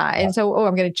 Yeah. And so,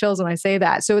 I'm getting chills when I say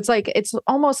that. So it's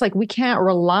almost like we can't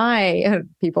rely,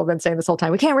 people have been saying this whole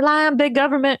time, we can't rely on big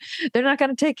government. They're not going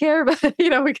to take care of it.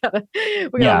 We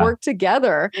gotta work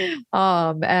together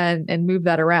and move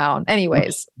that around.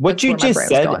 Anyways. What you just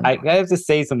said, I have to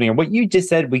say something. What you just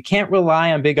said, we can't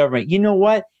rely on big government. You know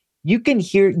what?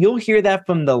 You'll hear that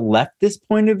from the leftist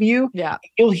point of view. Yeah.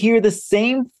 You'll hear the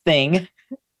same thing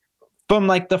from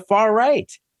like the far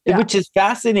right, which is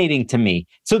fascinating to me.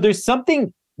 So there's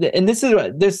something, and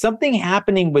there's something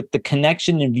happening with the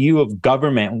connection and view of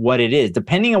government and what it is.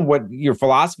 Depending on what your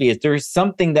philosophy is, there's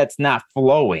something that's not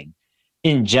flowing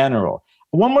in general.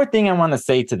 One more thing I want to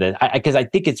say to this, because I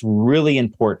think it's really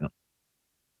important.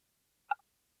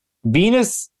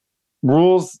 Venus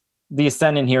rules the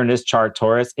ascendant here in this chart,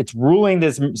 Taurus. It's ruling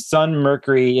this Sun,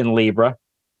 Mercury in Libra.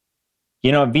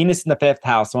 Venus in the 5th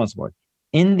house, so on and so forth.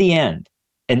 In the end,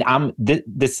 and I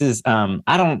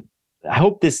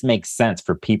hope this makes sense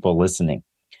for people listening.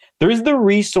 There's the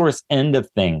resource end of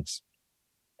things.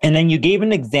 And then you gave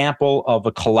an example of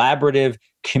a collaborative,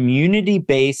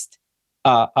 community-based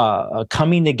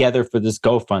coming together for this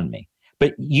GoFundMe.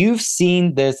 But you've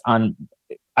seen this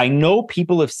I know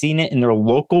people have seen it in their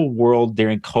local world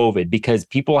during COVID because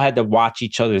people had to watch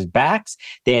each other's backs.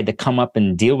 They had to come up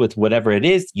and deal with whatever it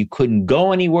is. You couldn't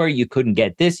go anywhere. You couldn't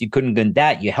get this. You couldn't get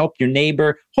that. You helped your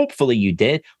neighbor. Hopefully you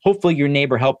did. Hopefully your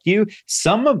neighbor helped you.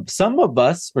 Some of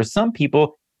us or some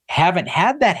people haven't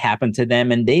had that happen to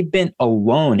them and they've been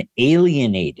alone,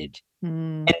 alienated.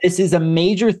 And this is a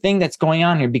major thing that's going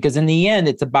on here because in the end,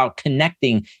 it's about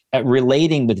connecting,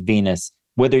 relating with Venus,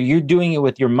 whether you're doing it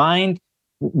with your mind,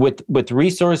 with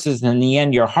resources, and in the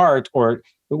end, your heart, or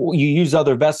you use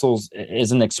other vessels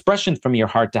as an expression from your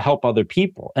heart to help other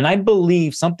people. And I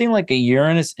believe something like a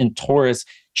Uranus and Taurus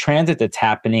transit that's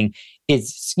happening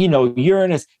is,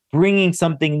 Uranus bringing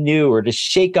something new or to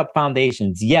shake up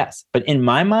foundations. Yes. But in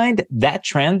my mind, that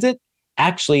transit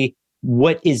actually,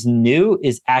 what is new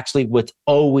is actually what's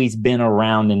always been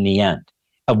around in the end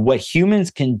of what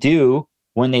humans can do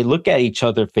when they look at each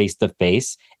other face to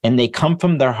face and they come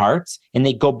from their hearts and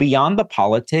they go beyond the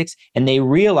politics and they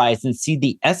realize and see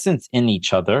the essence in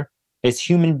each other as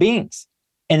human beings.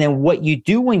 And then what you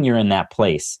do when you're in that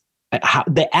place,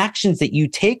 the actions that you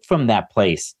take from that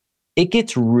place, it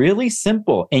gets really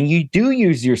simple. And you do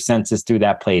use your senses through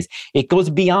that place. It goes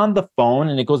beyond the phone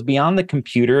and it goes beyond the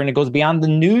computer and it goes beyond the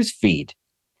news feed.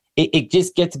 It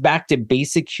just gets back to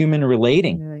basic human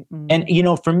relating. Mm-hmm. And, you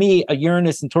know, for me, a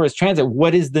Uranus and Taurus transit,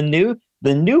 what is the new?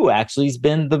 The new actually has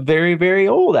been the very, very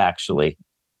old, actually.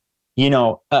 You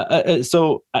know,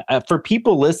 so for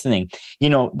people listening, you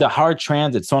know, the hard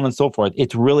transit, so on and so forth,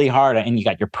 it's really hard. And you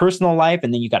got your personal life,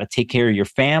 and then you got to take care of your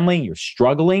family, you're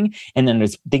struggling. And then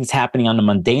there's things happening on the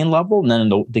mundane level, and then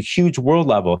the huge world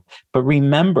level. But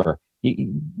remember,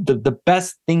 the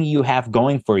best thing you have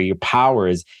going for you, your power,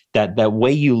 is that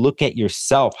way you look at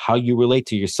yourself, how you relate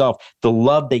to yourself, the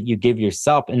love that you give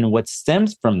yourself. And what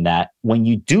stems from that, when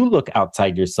you do look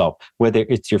outside yourself, whether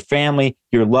it's your family,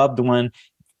 your loved one,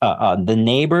 the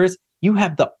neighbors, you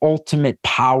have the ultimate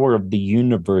power of the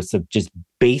universe of just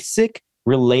basic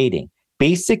relating,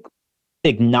 basic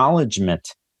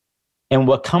acknowledgement. And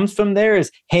what comes from there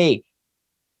is, hey,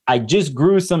 I just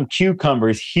grew some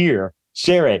cucumbers here.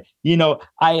 Share it. You know,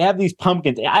 I have these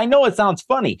pumpkins. I know it sounds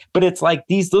funny, but it's like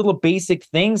these little basic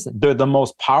things, they're the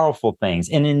most powerful things.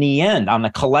 And in the end, on a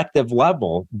collective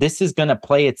level, this is going to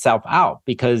play itself out,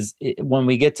 because when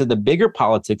we get to the bigger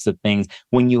politics of things,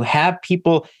 when you have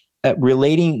people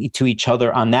relating to each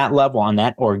other on that level, on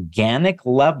that organic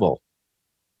level,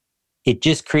 it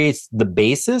just creates the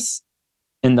basis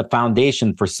and the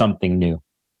foundation for something new.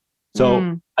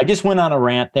 So I just went on a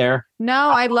rant there. No,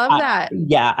 I love that.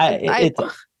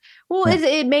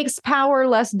 It makes power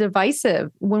less divisive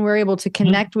when we're able to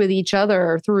connect with each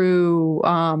other through,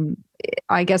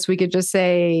 I guess we could just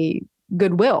say,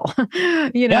 goodwill,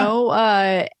 you know?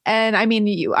 And I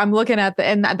mean, I'm looking at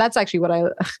and that's actually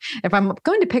what if I'm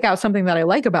going to pick out something that I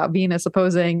like about Venus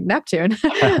opposing Neptune,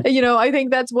 you know, I think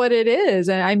that's what it is.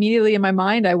 And I immediately in my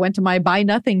mind, I went to my Buy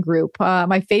Nothing group,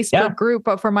 my Facebook group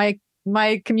for my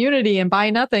community, and Buy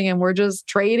Nothing, and we're just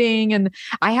trading, and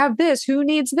I have this, who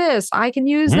needs this, I can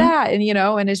use that, and you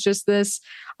know, and it's just this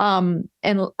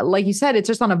and like you said, it's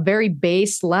just on a very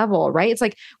base level, right? It's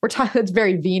like we're talking, it's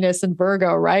very Venus and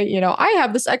Virgo, right? You know, I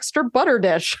have this extra butter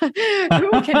dish. Who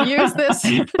can use this?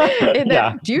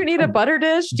 Do you need a butter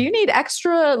dish? Do you need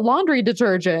extra laundry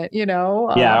detergent? You know?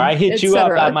 I hit you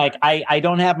up. I'm like, I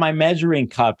don't have my measuring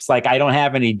cups. Like, I don't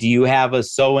have any. Do you have a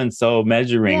so-and-so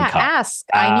measuring cup? Ask.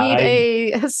 I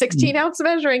need a 16 ounce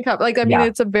measuring cup. Like, I mean,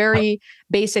 it's a very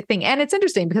basic thing. And it's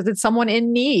interesting because it's someone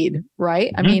in need,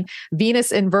 right? I mean,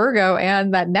 Venus in Virgo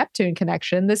and that Neptune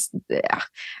connection,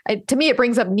 to me, it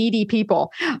brings up needy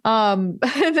people, but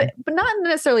not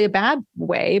necessarily a bad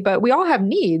way, but we all have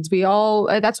needs. We all,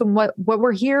 that's what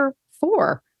we're here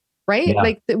for. Right? Yeah.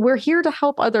 Like we're here to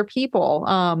help other people.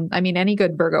 I mean, any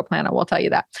good Virgo planet will tell you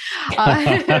that.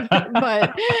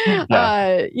 But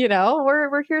you know,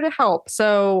 we're here to help.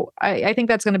 So I think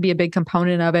that's going to be a big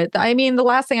component of it. I mean, the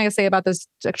last thing I say about this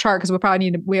chart, because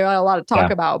we have a lot to talk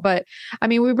about, but I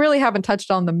mean, we really haven't touched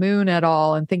on the moon at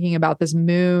all, and thinking about this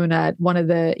moon at one of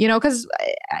the, you know, because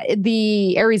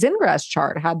the Aries ingress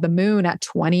chart had the moon at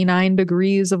 29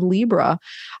 degrees of Libra,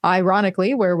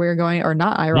 ironically, where we're going, or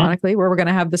not ironically, where we're going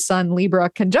to have the Sun Libra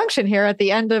conjunction here at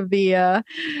the end of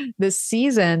this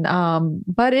season.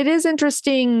 But it is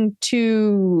interesting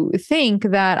to think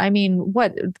that, I mean,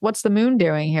 what's the moon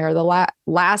doing here? The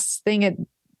last thing it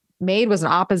made was an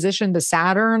opposition to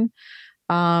Saturn.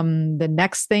 The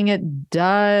next thing it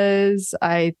does,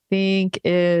 I think,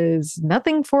 is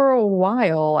nothing for a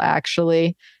while,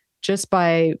 actually, it's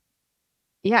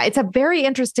a very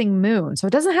interesting moon. So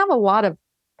it doesn't have a lot of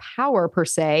power per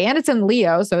se, and it's in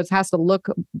Leo, so it has to look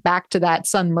back to that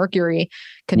Sun Mercury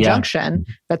conjunction.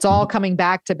 That's all coming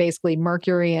back to basically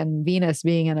Mercury and Venus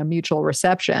being in a mutual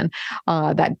reception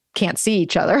that can't see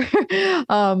each other.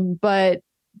 But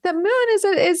the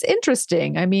moon is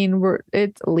interesting. I mean,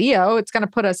 it's Leo. It's going to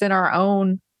put us in our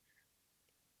own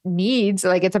needs.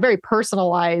 Like, it's a very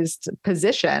personalized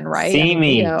position, right? See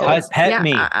me, pet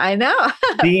me. I know.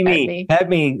 See me, pet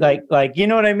me. Like, you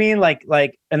know what I mean? Like,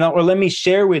 or let me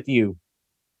share with you.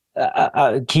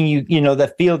 Can you, you know,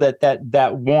 feel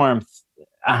that warmth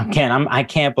I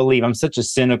can't believe I'm such a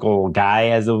cynical guy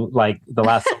as of like the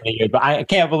last so many years, but I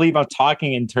can't believe I'm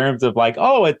talking in terms of like,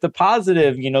 oh, it's the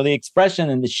positive, the expression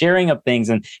and the sharing of things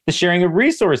and the sharing of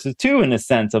resources too, in a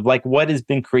sense of like what has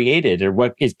been created or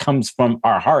what comes from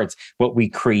our hearts, what we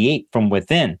create from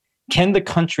within. Can the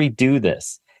country do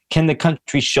this? Can the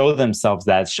country show themselves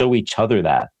that, show each other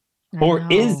that? Or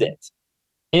is it?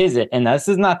 Is it? And this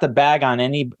is not to bag on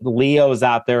any Leos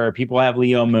out there or people who have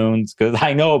Leo moons, because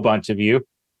I know a bunch of you,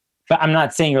 but I'm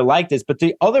not saying you're like this. But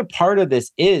the other part of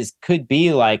this could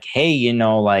be like, hey,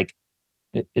 like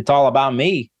it's all about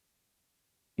me.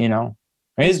 There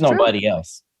is nobody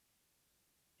else,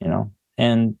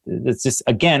 and it's just,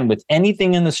 again, with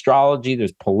anything in astrology,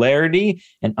 there's polarity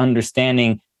and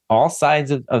understanding all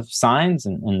sides of signs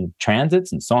and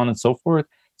transits and so on and so forth.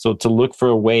 So to look for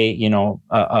a way,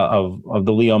 of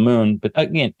the Leo moon. But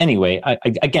again, anyway,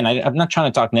 I'm not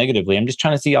trying to talk negatively. I'm just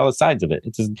trying to see all the sides of it.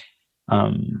 It's just,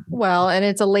 well, and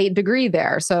it's a late degree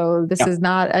there. So this is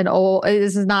not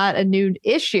a new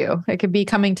issue. It could be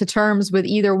coming to terms with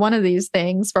either one of these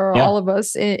things for all of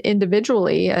us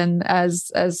individually and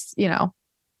as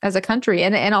a country,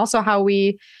 and also how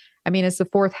it's the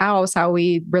fourth house, how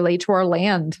we relate to our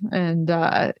land. And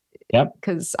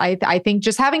because I think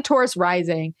just having Taurus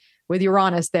rising with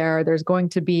Uranus there's going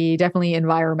to be definitely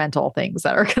environmental things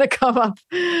that are going to come up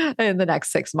in the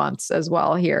next 6 months as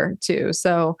well here too.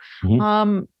 So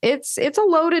it's a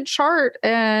loaded chart,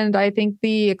 and I think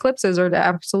the eclipses are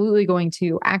absolutely going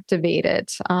to activate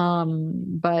it.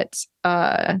 But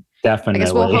definitely. I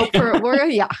guess we'll hope for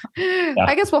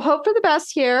I guess we'll hope for the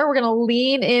best here. We're going to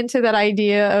lean into that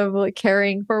idea of like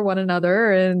caring for one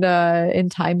another and in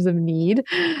times of need,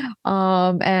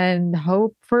 and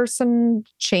hope for some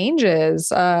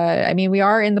changes. We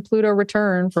are in the Pluto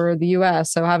return for the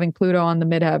US, so having Pluto on the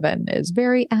midheaven is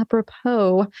very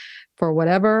apropos for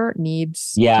whatever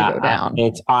needs to go down.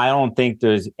 I don't think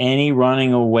there's any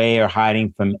running away or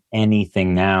hiding from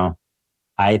anything now.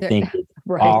 I think it's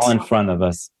all in front of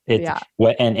us.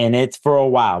 And it's for a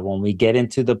while. When we get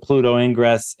into the Pluto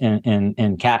ingress in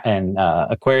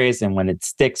Aquarius, and when it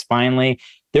sticks finally,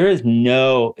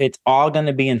 it's all going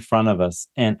to be in front of us,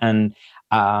 and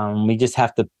we just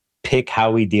have to pick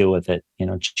how we deal with it.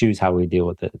 Choose how we deal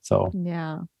with it. So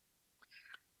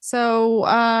So,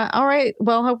 all right.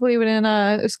 Well, hopefully we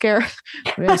didn't scare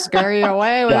you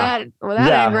away with that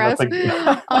ingress. But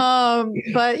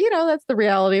that's the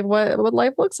reality of what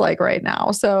life looks like right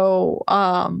now. So,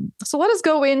 so let us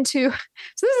go into.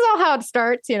 So this is all how it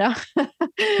starts,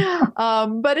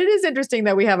 But it is interesting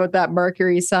that we have that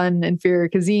Mercury, Sun, inferior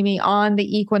cazimi on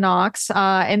the equinox,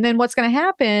 and then what's going to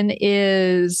happen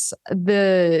is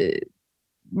the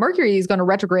Mercury is going to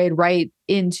retrograde right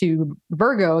into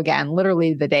Virgo again,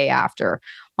 literally the day after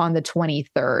on the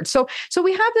 23rd. So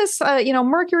we have this,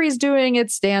 Mercury is doing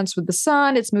its dance with the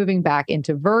sun. It's moving back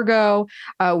into Virgo.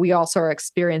 We also are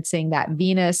experiencing that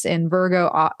Venus in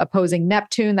Virgo opposing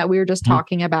Neptune that we were just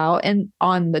talking about. And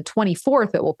on the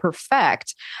 24th, it will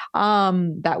perfect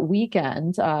that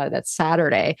weekend, that's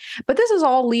Saturday. But this is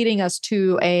all leading us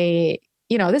to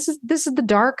this is the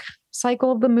dark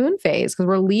cycle of the moon phase, because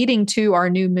we're leading to our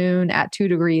new moon at 2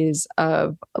 degrees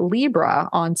of Libra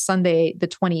on Sunday, the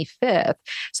 25th.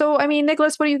 So,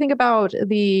 Nicholas, what do you think about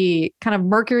the kind of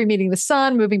Mercury meeting the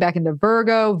sun, moving back into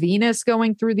Virgo, Venus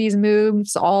going through these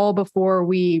moves all before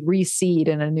we reseed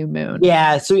in a new moon?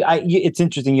 Yeah. So it's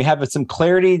interesting. You have some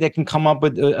clarity that can come up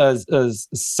with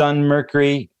Sun,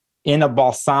 Mercury in a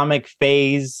balsamic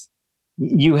phase.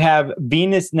 You have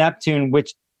Venus, Neptune,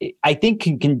 which I think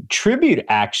can contribute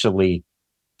actually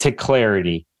to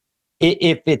clarity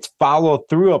if it's followed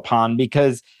through upon,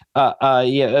 because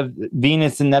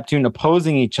Venus and Neptune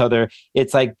opposing each other.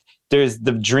 It's like there's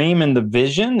the dream and the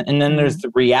vision, and then there's the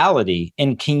reality.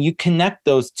 And can you connect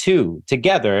those two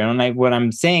together? And what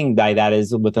I'm saying by that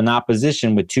is, with an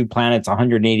opposition with two planets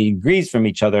 180 degrees from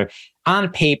each other,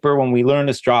 on paper, when we learn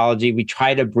astrology, we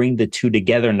try to bring the two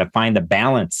together and to find the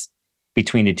balance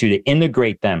between the two, to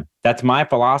integrate them. That's my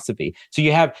philosophy. So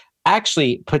you have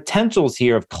actually potentials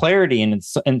here of clarity in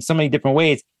so many different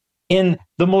ways in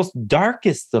the most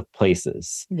darkest of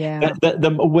places. Yeah.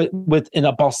 Within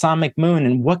a balsamic moon,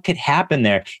 and what could happen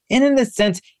there. And in a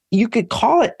sense, you could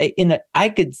call it I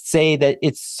could say that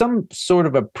it's some sort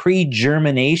of a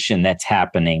pre-germination that's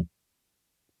happening,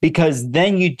 because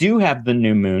then you do have the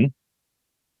new moon,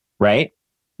 right?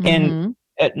 And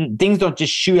things don't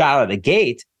just shoot out of the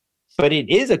gate. But it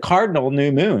is a cardinal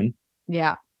new moon.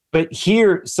 Yeah. But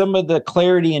here, some of the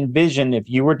clarity and vision, if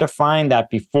you were to find that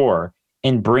before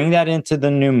and bring that into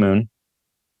the new moon,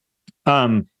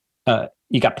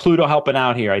 you got Pluto helping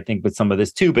out here, I think, with some of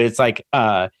this too. But it's like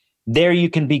there you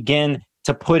can begin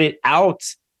to put it out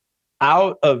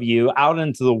of you, out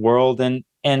into the world. And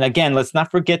again, let's not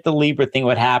forget the Libra thing.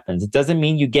 What happens? It doesn't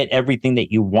mean you get everything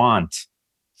that you want,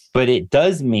 but it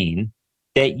does mean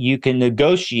that you can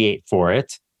negotiate for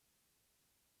it.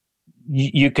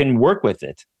 You can work with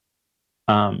it.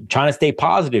 Trying to stay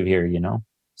positive here,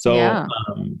 So Yeah.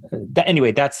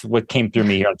 Anyway, that's what came through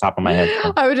me here on top of my head.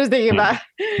 I was just thinking about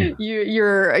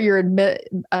your admittal.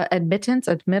 I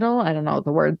don't know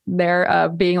the word there.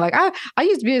 Being like, I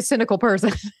used to be a cynical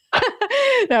person.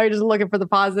 Now you're just looking for the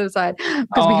positive side.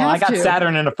 Oh, I got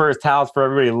Saturn in the first house for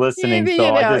everybody listening.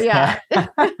 Yeah.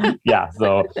 Yeah.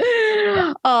 So,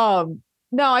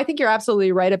 no, I think you're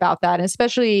absolutely right about that, and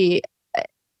especially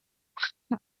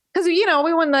because,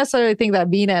 we wouldn't necessarily think that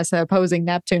Venus opposing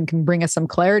Neptune can bring us some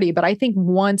clarity. But I think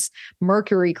once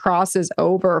Mercury crosses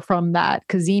over from that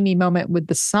Cazimi moment with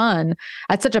the sun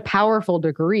at such a powerful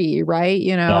degree, right?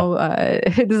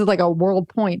 This is like a world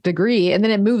point degree. And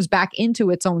then it moves back into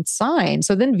its own sign.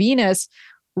 So then Venus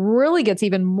really gets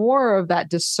even more of that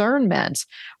discernment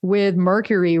with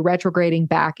Mercury retrograding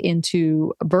back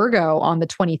into Virgo on the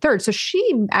 23rd. So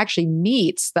she actually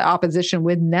meets the opposition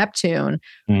with Neptune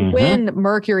when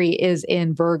Mercury is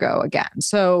in Virgo again.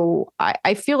 So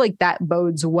I feel like that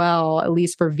bodes well, at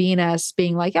least for Venus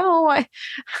being like, I'm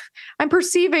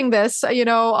perceiving this,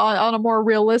 on a more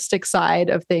realistic side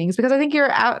of things, because I think you're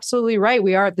absolutely right.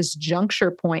 We are at this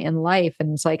juncture point in life.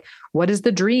 And it's like, what is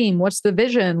the dream? What's the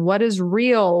vision? What is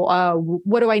real?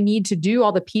 What do I need to do?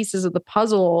 All the pieces of the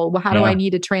puzzle. How do I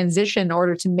need to transition in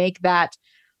order to make that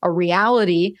a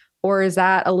reality? Or is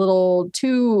that a little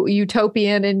too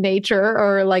utopian in nature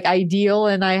or like ideal?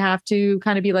 And I have to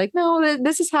kind of be like, no,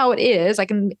 this is how it is. I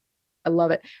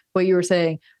love it. What you were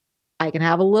saying. I can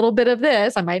have a little bit of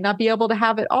this. I might not be able to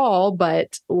have it all,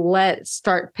 but let's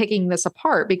start picking this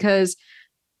apart, because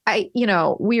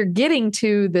we're getting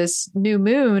to this new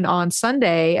moon on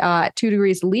Sunday at 2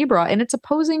 degrees Libra, and it's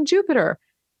opposing Jupiter.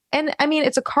 And I mean,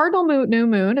 it's a cardinal new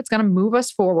moon. It's going to move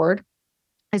us forward.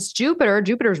 It's Jupiter.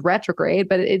 Jupiter's retrograde,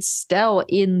 but it's still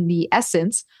in the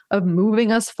essence of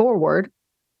moving us forward.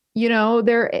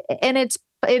 It's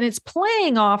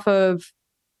playing off of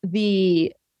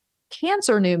the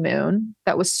Cancer new moon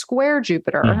that was square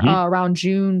Jupiter around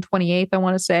June 28th, I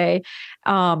want to say,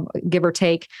 give or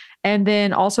take. And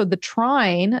then also the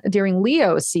trine during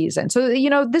Leo season. So,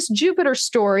 this Jupiter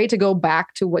story, to go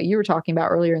back to what you were talking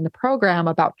about earlier in the program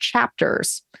about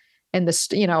chapters and this,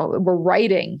 we're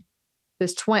writing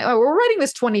this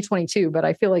 2022, but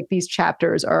I feel like these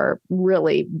chapters are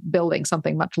really building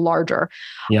something much larger.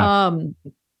 Yeah.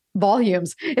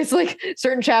 Volumes. It's like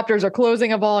certain chapters are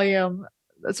closing a volume.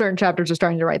 Certain chapters are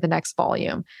starting to write the next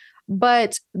volume.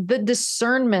 But the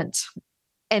discernment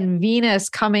and Venus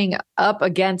coming up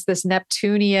against this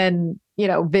Neptunian,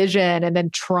 vision, and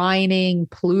then trining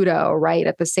Pluto right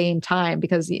at the same time,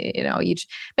 because, you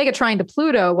make a trine to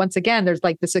Pluto. Once again, there's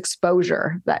like this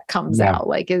exposure that comes out,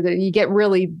 like you get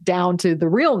really down to the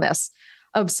realness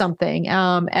of something.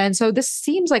 And so this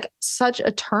seems like such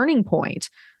a turning point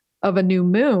of a new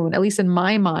moon, at least in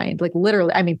my mind, like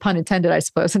literally, I mean, pun intended, I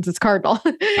suppose, since it's cardinal,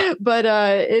 but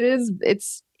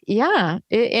it's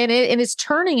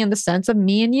turning in the sense of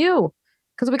me and you,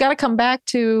 because we got to come back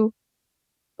to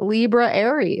Libra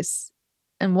Aries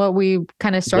and what we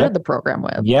kind of started the program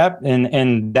with. Yep.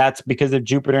 And that's because of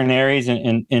Jupiter and Aries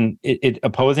and it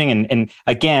opposing. And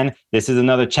again, this is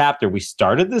another chapter. We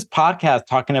started this podcast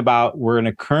talking about we're in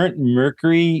a current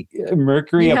Mercury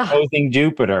opposing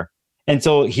Jupiter. And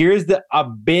so here's a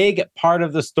big part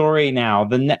of the story now,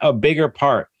 a bigger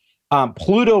part.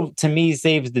 Pluto, to me,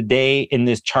 saves the day in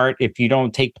this chart. If you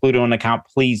don't take Pluto into account,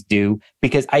 please do,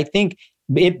 because I think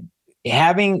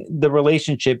having the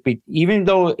relationship, even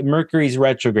though Mercury's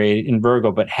retrograde in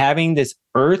Virgo, but having this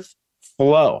Earth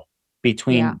flow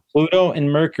between Pluto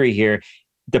and Mercury here,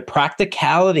 the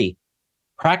practicality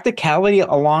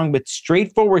along with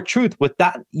straightforward truth, with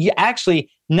that, actually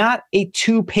not a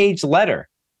 2-page letter.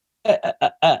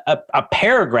 A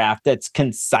paragraph that's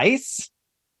concise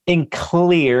and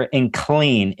clear and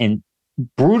clean and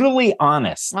brutally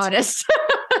honest.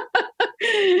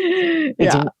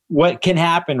 It's what can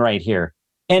happen right here.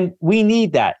 And we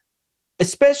need that,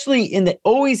 especially in the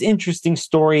always interesting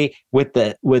story with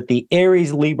the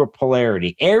Aries Libra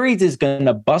polarity. Aries is going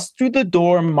to bust through the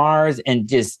door Mars and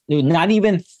just not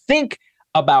even think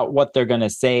about what they're going to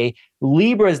say.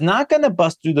 Libra is not going to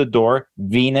bust through the door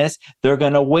Venus. They're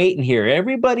going to wait and hear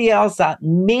everybody else out.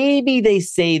 Maybe they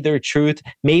say their truth.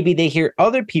 Maybe they hear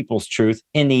other people's truth.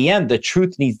 In the end, the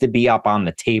truth needs to be up on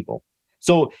the table.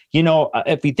 So,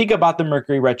 if you think about the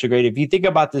Mercury retrograde, if you think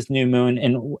about this new moon,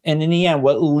 and in the end,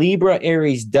 what Libra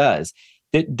Aries does,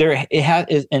 and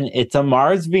it's a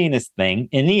Mars Venus thing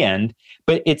in the end,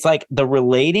 but it's like the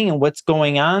relating and what's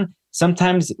going on.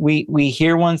 Sometimes we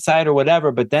hear one side or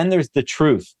whatever, but then there's the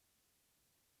truth.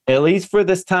 At least for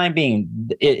this time being,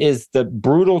 it is the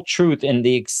brutal truth and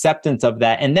the acceptance of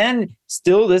that. And then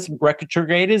still this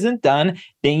retrograde isn't done.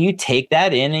 Then you take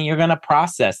that in and you're going to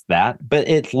process that. But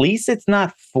at least it's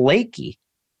not flaky.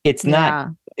 It's not,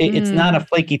 it's not a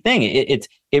flaky thing.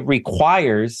 It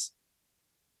requires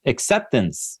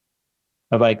acceptance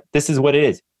of like, this is what it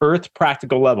is. Earth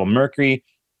practical level, Mercury,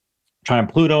 trine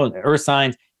Pluto, Earth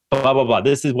signs, blah, blah, blah.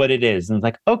 This is what it is. And it's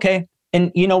like, okay. And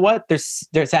you know what?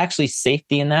 There's actually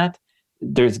safety in that.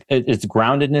 It's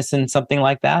groundedness in something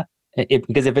like that.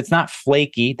 Because if it's not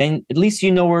flaky, then at least you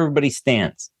know where everybody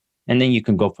stands, and then you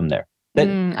can go from there.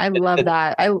 I love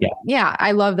that.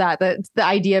 I love that. The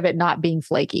idea of it not being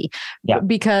flaky. Yeah.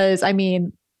 Because I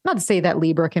mean, not to say that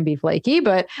Libra can be flaky,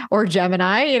 or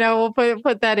Gemini, we'll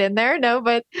put that in there. No,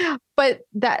 but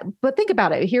think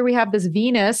about it. Here we have this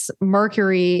Venus,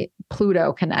 Mercury,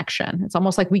 Pluto connection. It's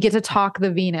almost like we get to talk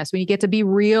the Venus. We get to be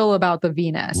real about the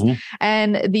Venus. Mm-hmm.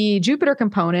 And the Jupiter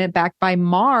component backed by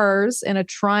Mars in a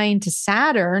trine to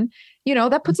Saturn,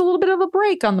 that puts a little bit of a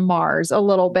break on the Mars a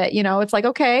little bit. It's like,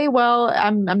 okay, well,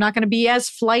 I'm not going to be as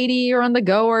flighty or on the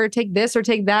go or take this or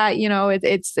take that.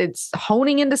 It's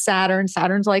honing into Saturn.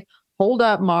 Saturn's like, hold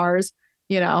up, Mars.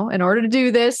 In order to do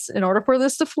this, in order for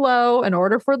this to flow, in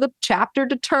order for the chapter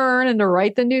to turn and to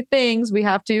write the new things, we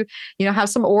have to, have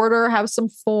some order, have some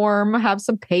form, have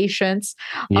some patience,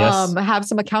 have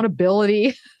some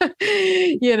accountability.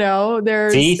 Saturn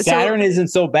isn't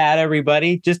so bad,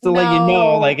 everybody. Just to let you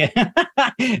know,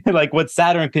 like what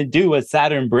Saturn could do, what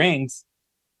Saturn brings,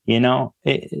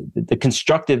 the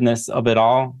constructiveness of it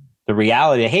all. The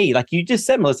reality, hey, like you just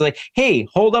said, Melissa, like, hey,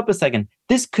 hold up a second.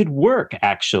 This could work,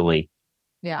 actually.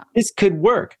 Yeah. This could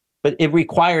work, but it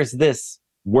requires this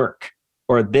work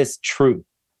or this truth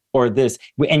or this.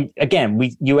 And again,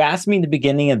 you asked me in the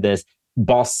beginning of this,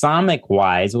 balsamic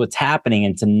wise, what's happening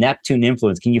into Neptune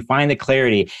influence. Can you find the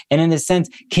clarity? And in a sense,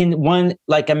 can one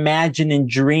like imagine and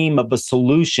dream of a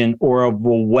solution or of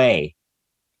a way?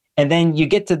 And then you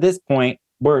get to this point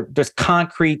where there's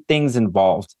concrete things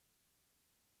involved,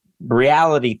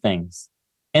 reality things,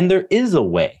 and there is a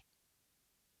way.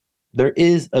 There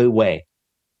is a way.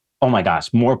 Oh my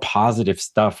gosh, more positive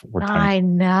stuff. I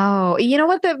know. You know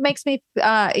what that makes me,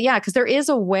 because there is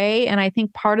a way. And I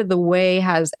think part of the way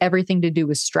has everything to do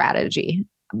with strategy,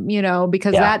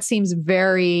 because that seems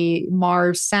very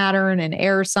Mars, Saturn and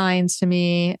air signs to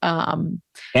me. And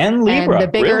Libra,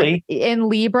 really. In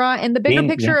Libra, and the bigger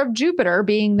picture of Jupiter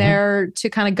being there to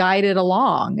kind of guide it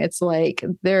along. It's like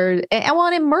and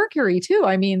in Mercury too.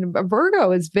 I mean,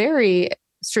 Virgo is very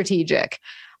strategic.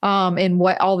 In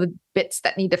what all the bits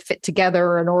that need to fit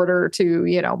together in order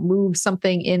to, move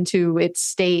something into its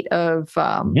state of,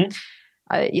 I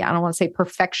don't want to say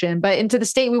perfection, but into the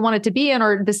state we want it to be in,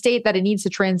 or the state that it needs to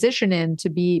transition in to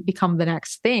become the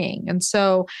next thing. And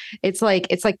so it's like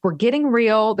we're getting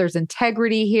real. There's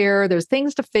integrity here. There's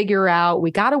things to figure out. We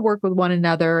got to work with one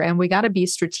another, and we got to be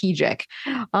strategic.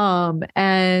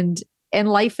 And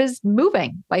life is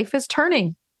moving. Life is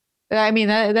turning. I mean,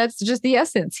 that's just the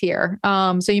essence here.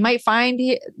 So you might find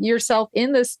yourself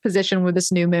in this position with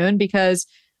this new moon because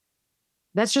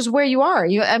that's just where you are.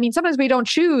 Sometimes we don't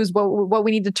choose what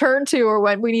we need to turn to or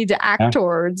what we need to act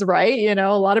towards, right?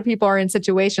 A lot of people are in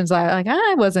situations like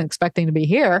I wasn't expecting to be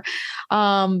here.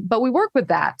 But we work with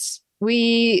that.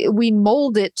 We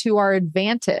mold it to our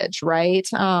advantage, right?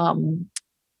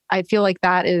 I feel like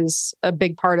that is a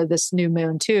big part of this new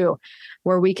moon too,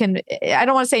 where we can, I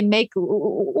don't want to say make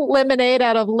lemonade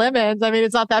out of lemons. I mean,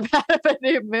 it's not that bad of a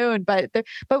new moon, but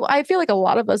I feel like a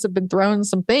lot of us have been thrown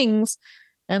some things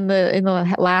in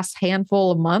the last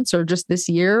handful of months, or just this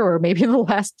year, or maybe in the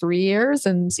last 3 years.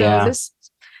 And so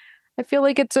I feel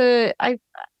like it's I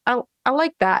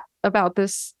like that about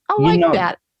this. I like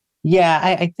that. Yeah.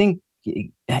 I think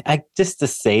just to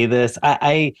say this,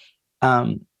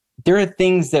 there are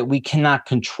things that we cannot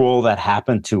control that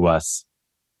happen to us.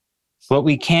 What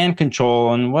we can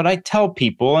control, and what I tell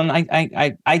people, and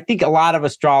I think a lot of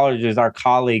astrologers, our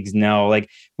colleagues, know, like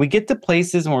we get to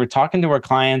places when we're talking to our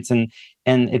clients and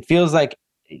it feels like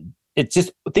it's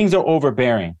just things are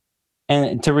overbearing.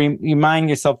 And to remind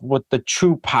yourself what the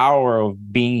true power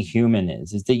of being human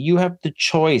is that you have the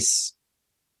choice.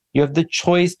 You have the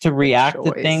choice to react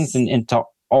to things and to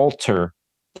alter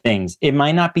things. It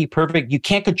might not be perfect. You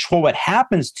can't control what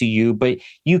happens to you, but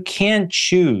you can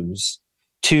choose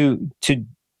to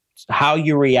how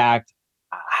you react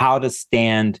how to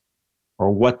stand or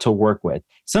what to work with.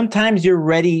 Sometimes you're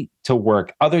ready to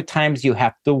work. Other times you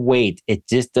have to wait. It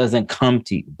just doesn't come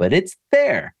to you, but it's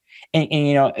there. And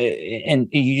you know, and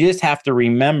you just have to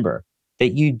remember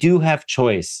that you do have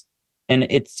choice. And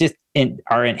it's just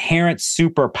our inherent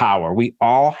superpower. We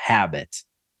all have it.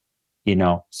 You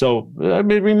know, so I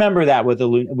mean, remember that with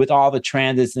all the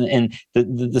transits and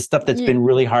the stuff that's been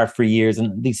really hard for years,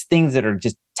 and these things that are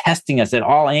just testing us at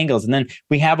all angles. And then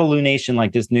we have a lunation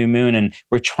like this new moon, and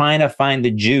we're trying to find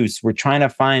the juice. We're trying to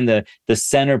find the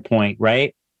center point,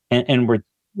 right? And we're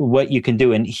what you can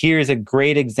do. And here's a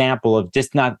great example of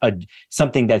just not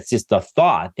something that's just a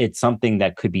thought. It's something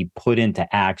that could be put into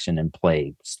action and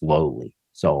play slowly.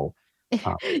 So,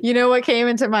 you know what came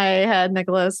into my head,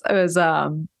 Nicholas? It was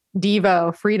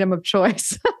Devo, freedom of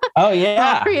choice. Oh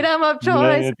yeah, freedom of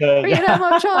choice, freedom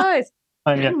of choice.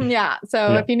 Yeah.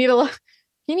 So if you need a little,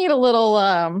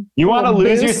 you want to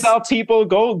lose yourself, people,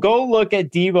 go look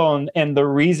at Devo and the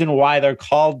reason why they're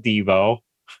called Devo.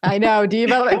 I know,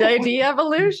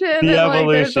 de-evolution.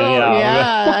 De-evolution,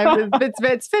 yeah.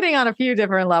 It's fitting on a few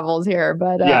different levels here,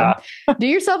 but do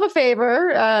yourself a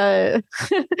favor,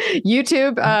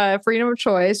 YouTube freedom of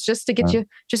choice, just to get your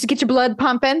blood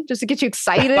pumping, just to get you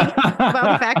excited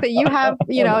about the fact that you have,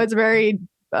 you know, it's very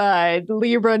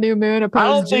Libra new moon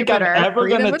opposed Jupiter. I don't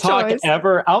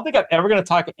think I'm ever going to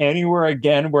talk anywhere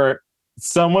again where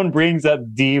someone brings up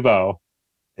Devo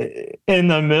in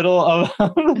the middle of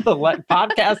the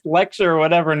podcast lecture or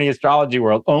whatever in the astrology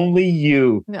world. Only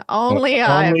you. Only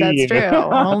I. That's you. True.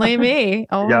 Only me.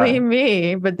 Only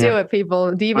me. But do it,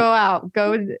 people. Devo out.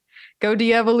 Go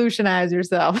de-evolutionize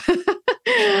yourself.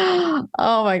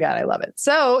 Oh my God, I love it.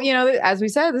 So, you know, as we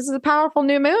said, this is a powerful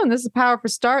new moon. This is a powerful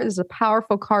start. This is a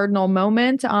powerful cardinal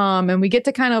moment. And we get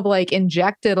to kind of like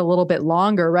inject it a little bit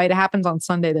longer, right? It happens on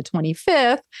Sunday, the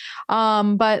 25th.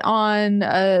 But on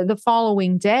the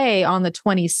following day, on the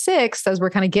 26th, as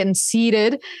we're kind of getting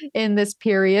seated in this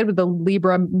period with the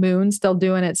Libra moon still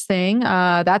doing its thing,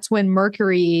 that's when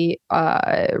Mercury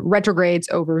retrogrades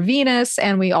over Venus.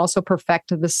 And we also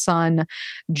perfect the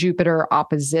Sun-Jupiter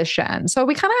opposition. So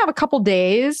we kind of have a couple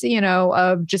days, you know,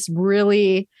 of just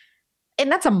really, and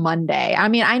that's a Monday. I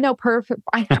mean, I know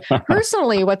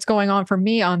personally what's going on for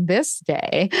me on this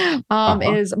day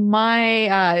is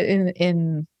my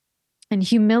in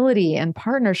humility and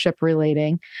partnership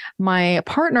relating, my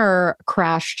partner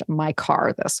crashed my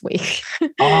car this week.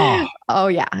 Oh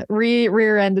yeah.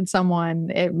 Rear-ended someone.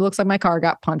 It looks like my car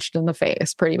got punched in the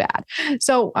face pretty bad.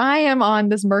 So I am on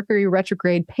this Mercury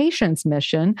retrograde patience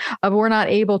mission of we're not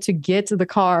able to get the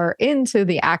car into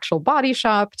the actual body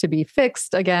shop to be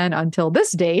fixed again until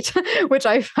this date, which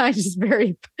I find is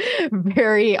very,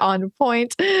 very on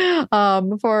point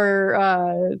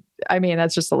I mean,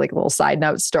 that's just a little side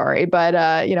note story,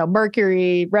 but, you know,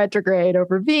 Mercury retrograde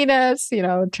over Venus, you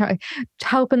know,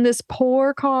 helping this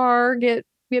poor car get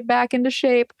back into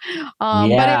shape. I'm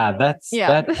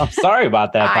sorry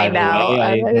about that. I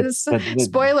know.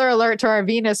 Spoiler alert to our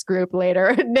Venus group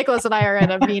later. Nicholas and I are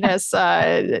in a Venus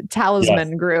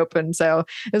talisman group. And so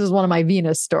this is one of my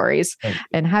Venus stories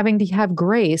and having to have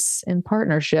grace in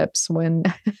partnerships when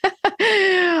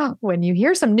you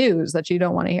hear some news that you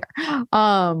don't want to hear.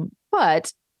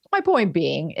 But my point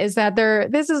being is that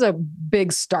this is a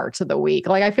big start to the week.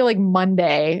 Like, I feel like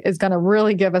Monday is going to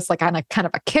really give us like kind of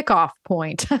a kickoff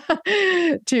point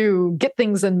to get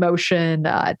things in motion,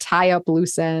 tie up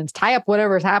loose ends, tie up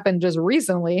whatever's happened just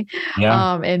recently,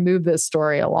 and move this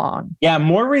story along. Yeah.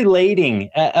 More relating,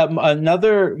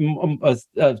 another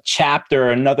chapter,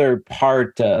 another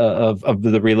part of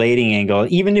the relating angle,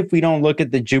 even if we don't look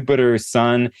at the Jupiter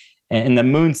Sun and the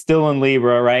moon's still in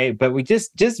Libra, right? But we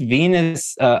just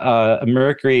Venus,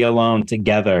 Mercury alone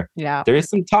together. Yeah, there is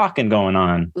some talking going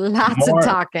on. Lots of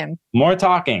talking. More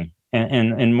talking,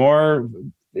 and more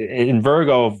in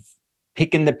Virgo,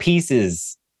 picking the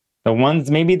pieces,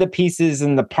 maybe the pieces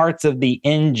and the parts of the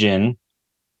engine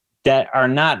that are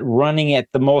not running at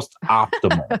the most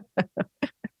optimal.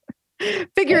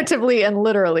 Figuratively and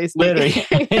literally speaking.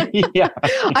 Yeah.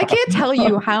 I can't tell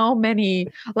you how many,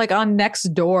 like on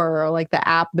Nextdoor or like the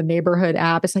app, the neighborhood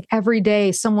app, it's like every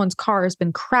day someone's car has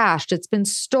been crashed. It's been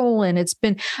stolen.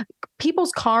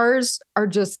 People's cars are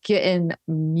just getting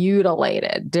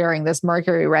mutilated during this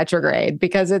Mercury retrograde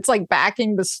because it's like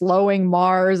backing the slowing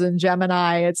Mars and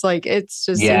Gemini. It's like, it's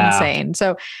just insane.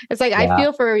 So it's like, I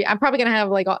feel I'm probably going to have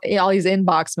like all these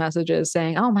inbox messages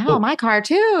saying, oh, wow, my car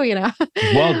too, you know?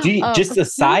 Well, just a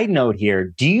side note here.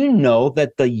 Do you know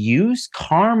that the used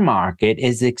car market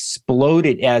is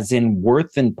exploded as in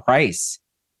worth and price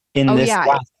in this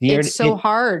last year? It's so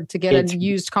hard to get a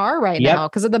used car right now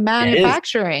because of the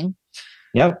manufacturing.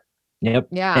 Yep. Yep.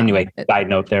 Yeah. Anyway, side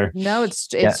note there. No, it's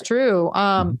Yeah. true.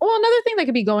 Mhm. Well, another thing that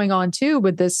could be going on too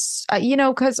with this,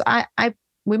 because I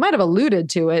we might have alluded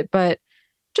to it, but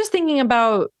just thinking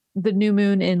about the new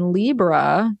moon in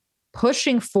Libra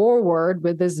pushing forward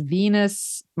with this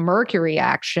Venus Mercury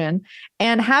action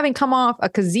and having come off a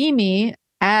Cazimi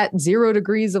at 0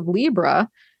 degrees of Libra,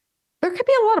 there could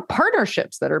be a lot of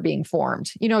partnerships that are being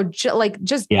formed,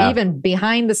 just Yeah. even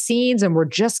behind the scenes. And we're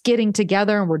just getting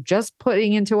together and we're just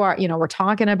putting into we're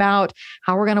talking about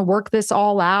how we're going to work this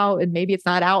all out. And maybe it's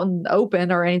not out in the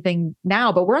open or anything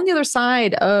now, but we're on the other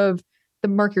side of the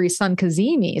Mercury Sun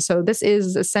Cazimi. So this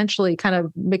is essentially kind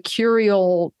of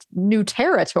mercurial new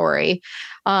territory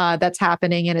that's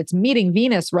happening, and it's meeting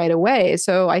Venus right away.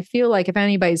 So I feel like if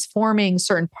anybody's forming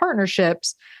certain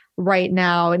partnerships right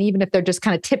now, and even if they're just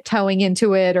kind of tiptoeing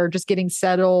into it or just getting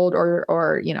settled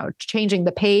or changing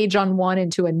the page on one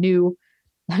into a new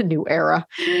era.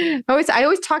 I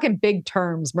always talk in big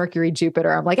terms, Mercury,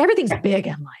 Jupiter. I'm like, everything's big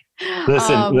in life.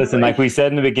 Listen, like we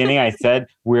said in the beginning, I said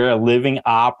we're a living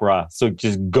opera. So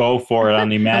just go for it on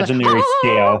the imaginary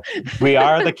scale. We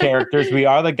are the characters, we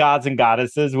are the gods and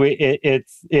goddesses. It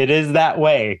is that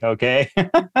way, okay?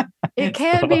 It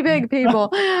can be big, people.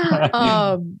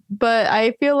 But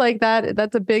I feel like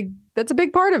that's a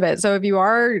big part of it. So if you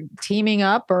are teaming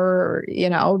up or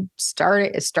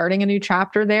starting a new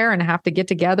chapter there and have to get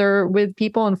together with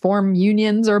people and form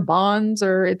unions or bonds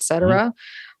or etc.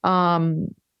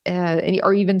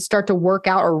 Or even start to work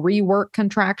out or rework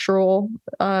contractual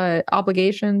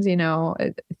obligations.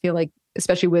 I feel like,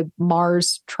 especially with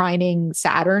Mars trining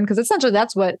Saturn, because essentially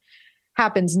that's what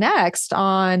happens next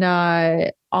on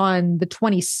the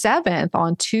 27th,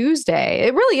 on Tuesday.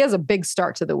 It really is a big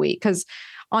start to the week, because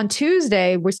on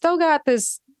Tuesday we still got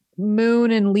this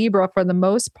moon in Libra for the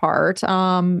most part,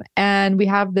 and we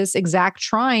have this exact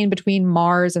trine between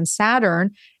Mars and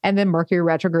Saturn, and then Mercury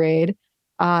retrograde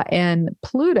and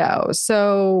Pluto.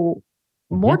 So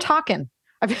more talking.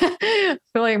 I feel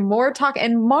like more talk.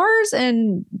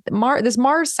 And this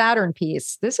Mars Saturn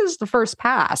piece, this is the first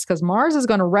pass, because Mars is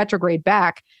going to retrograde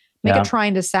back, make a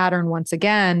trine to Saturn once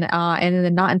again. And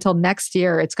then not until next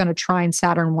year, it's going to trine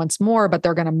Saturn once more, but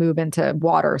they're going to move into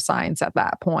water signs at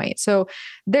that point. So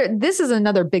this is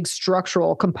another big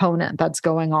structural component that's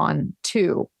going on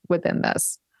too within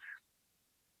this.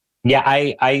 Yeah,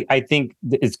 I think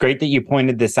it's great that you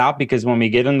pointed this out, because when we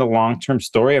get in the long-term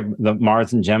story of the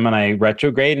Mars and Gemini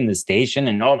retrograde in the station,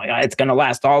 and oh my God, it's going to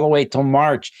last all the way till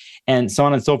March, and so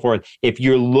on and so forth. If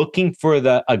you're looking for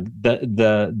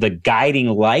the guiding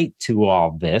light to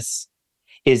all this,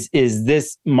 is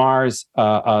this Mars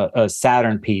a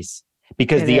Saturn piece?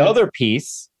 Because the other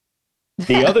piece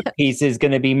is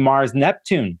going to be Mars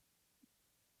Neptune,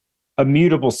 a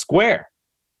mutable square.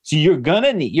 So you're going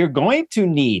to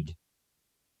need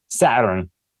Saturn.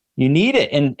 You need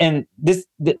it. And this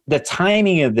the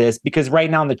timing of this, because right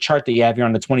now on the chart that you have here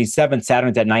on the 27th,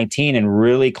 Saturn's at 19 and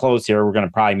really close here. We're going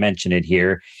to probably mention it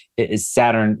here. Is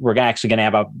Saturn. We're actually going to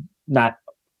have not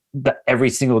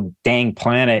every single dang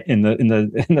planet in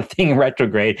the thing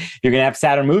retrograde. You're going to have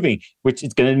Saturn moving, which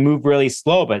is going to move really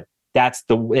slow. But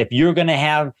if you're going to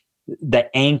have the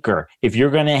anchor, if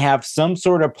you're going to have some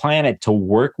sort of planet to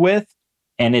work with,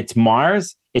 and it's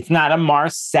Mars. It's not a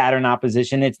Mars-Saturn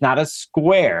opposition. It's not a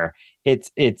square.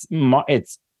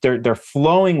 They're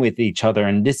flowing with each other,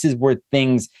 and this is where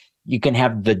you can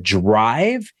have the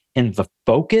drive and the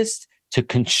focus to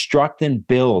construct and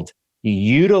build. You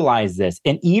utilize this,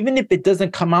 and even if it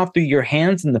doesn't come out through your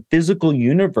hands in the physical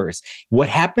universe, what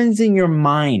happens in your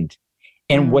mind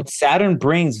and what Saturn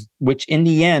brings, which in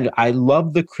the end, I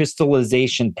love the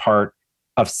crystallization part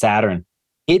of Saturn.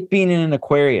 It being in an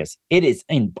Aquarius, it is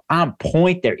on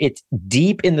point there. It's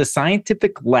deep in the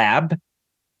scientific lab,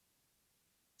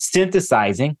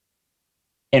 synthesizing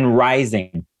and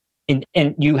rising.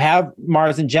 And you have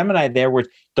Mars and Gemini there, where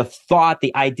the thought,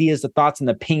 the ideas, the thoughts and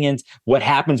opinions, what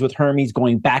happens with Hermes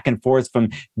going back and forth from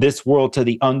this world to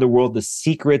the underworld, the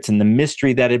secrets and the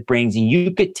mystery that it brings. And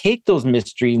you could take those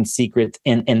mystery and secrets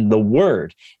and the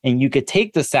word, and you could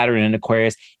take the Saturn and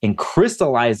Aquarius and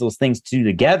crystallize those things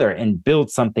together and build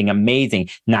something amazing,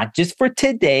 not just for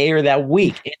today or that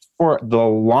week. It's for the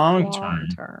long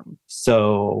term.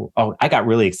 So, I got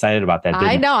really excited about that.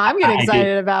 I know. I'm getting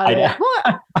excited about it.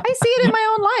 Well, I see it in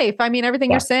my own life. I mean,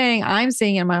 everything you're saying, I'm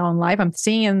seeing in my own life. I'm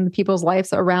seeing in people's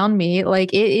lives around me. Like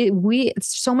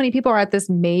so many people are at this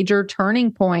major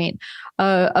turning point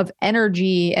of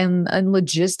energy and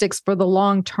logistics for the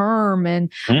long term,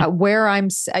 and where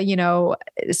I'm,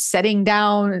 setting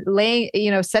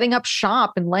up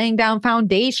shop and laying down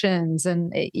foundations,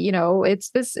 and it's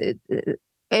this.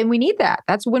 And we need that.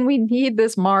 That's when we need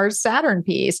this Mars Saturn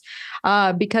piece,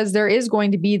 because there is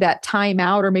going to be that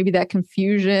timeout, or maybe that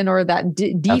confusion, or that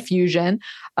diffusion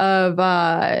of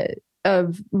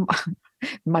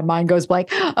my mind goes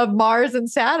blank, of Mars and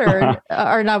Saturn,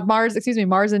 or not Mars, excuse me,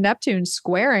 Mars and Neptune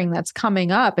squaring that's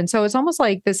coming up. And so it's almost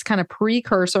like this kind of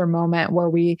precursor moment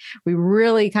where we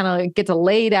really kind of get to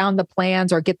lay down the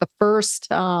plans, or get the first,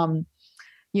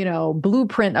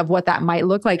 blueprint of what that might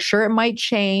look like. Sure, it might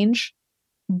change,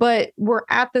 but we're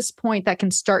at this point that can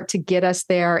start to get us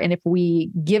there. And if we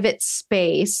give it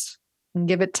space and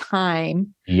give it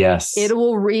time, yes, it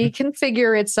will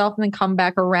reconfigure itself and then come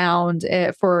back around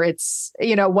for its,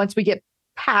 once we get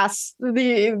past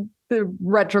the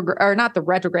retrograde, or not the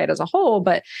retrograde as a whole,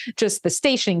 but just the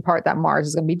stationing part that Mars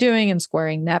is going to be doing and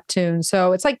squaring Neptune.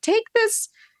 So it's like,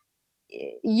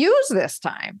 use this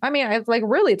time. I mean, it's like,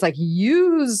 really, it's like,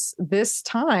 use this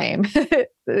time.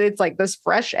 It's like this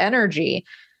fresh energy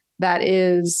that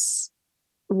is,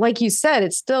 like you said,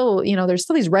 it's still, there's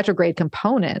still these retrograde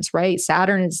components, right?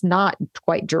 Saturn is not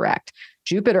quite direct.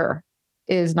 Jupiter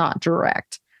is not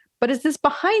direct, but it's this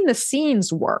behind the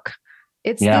scenes work.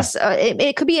 It's this,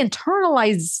 it could be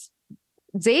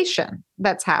internalization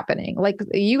that's happening. Like,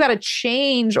 you got to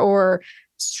change or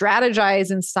strategize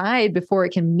inside before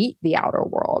it can meet the outer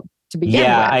world to begin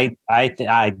with.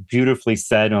 I beautifully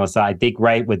said, Melissa. I think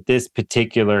right with this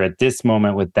particular, at this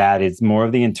moment with that, it's more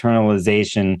of the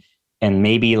internalization, and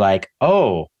maybe like,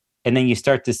 and then you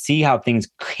start to see how things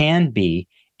can be.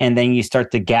 And then you start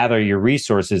to gather your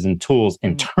resources and tools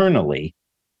internally.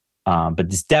 But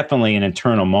it's definitely an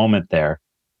internal moment there.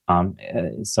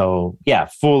 So yeah,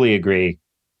 fully agree.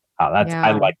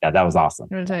 I like that. That was awesome.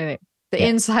 The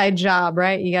inside job,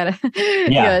 right? You gotta,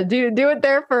 you gotta do it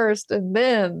there first, and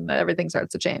then everything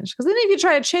starts to change. Because then if you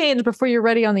try to change before you're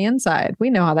ready on the inside, we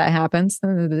know how that happens.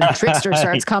 The trickster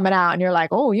starts coming out, and you're like,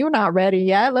 "Oh, you're not ready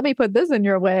yet. Let me put this in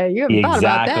your way. You haven't thought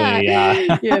about that."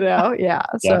 Yeah.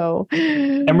 So,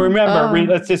 and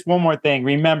remember, let's just one more thing.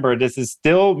 Remember, this is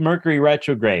still Mercury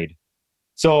retrograde.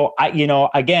 So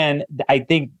again, I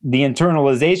think the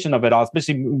internalization of it all,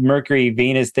 especially Mercury,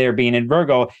 Venus there being in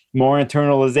Virgo, more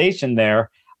internalization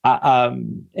there.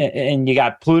 And you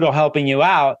got Pluto helping you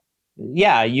out.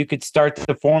 Yeah, you could start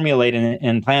to formulate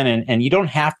and plan, and you don't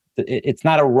have to, it's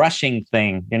not a rushing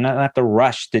thing. You're not have to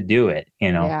rush to do it,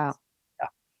 Yeah.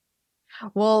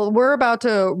 Well, we're about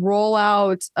to roll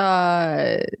out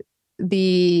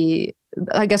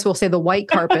I guess we'll say the white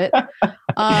carpet.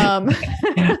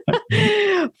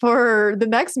 For the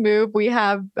next move, we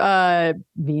have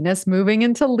Venus moving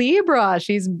into Libra.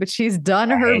 She's done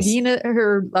her Venus,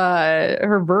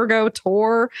 her Virgo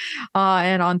tour,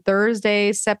 and on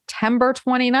Thursday, September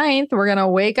 29th, we're gonna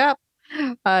wake up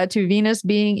to Venus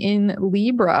being in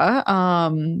Libra.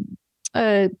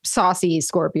 Saucy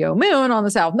Scorpio moon on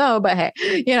the south node, but hey,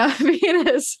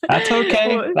 Venus. That's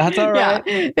okay. That's all right.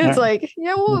 It's like,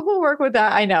 we'll work with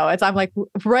that. I know. I'm like,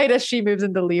 right as she moves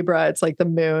into Libra, it's like the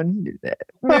moon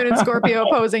in Scorpio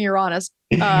opposing Uranus.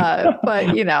 But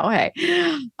hey.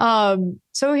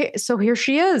 So here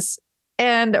she is.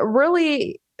 And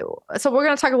really, so we're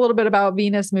going to talk a little bit about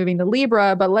Venus moving to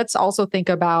Libra, but let's also think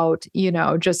about,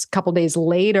 just a couple days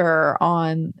later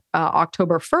on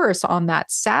October 1st, on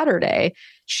that Saturday,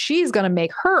 she's going to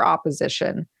make her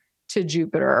opposition to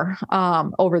Jupiter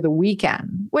over the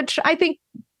weekend, which I think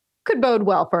could bode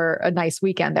well for a nice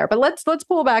weekend there. But let's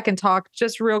pull back and talk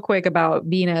just real quick about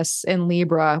Venus in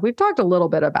Libra. We've talked a little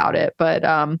bit about it, but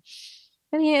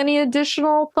any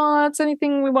additional thoughts?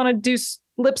 Anything we want to do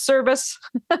lip service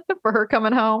for her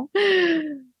coming home?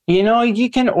 You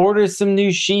can order some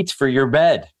new sheets for your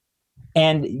bed,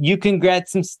 and you can get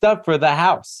some stuff for the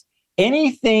house.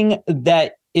 Anything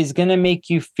that is going to make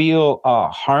you feel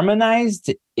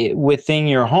harmonized within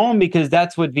your home, because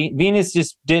that's what Venus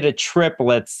just did a trip,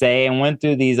 let's say, and went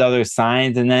through these other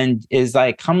signs, and then is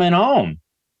like coming home,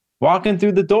 walking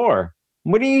through the door.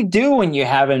 What do you do when you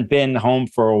haven't been home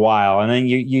for a while, and then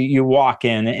you walk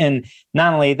in? And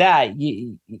not only that,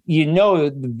 the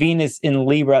Venus in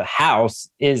Libra house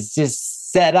is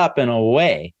just set up in a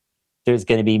way. There's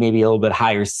going to be maybe a little bit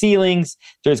higher ceilings.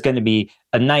 There's going to be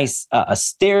a nice a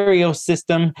stereo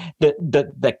system.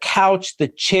 The couch, the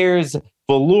chairs,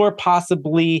 velour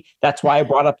possibly. That's why I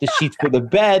brought up the sheets for the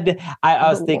bed. I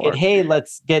was thinking, hey,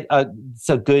 let's get a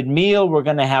good meal. We're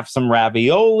going to have some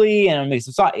ravioli and make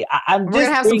some sauce. We're going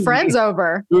to have some friends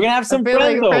over. We're going to have some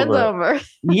friends over.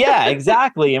 Yeah,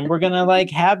 exactly. And we're going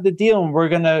to have the deal, and we're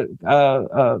going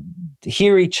to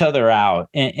hear each other out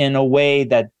in a way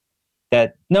that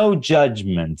no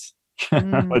judgment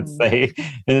let's say.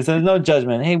 And it says, no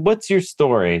judgment. Hey, what's your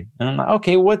story? And I'm like,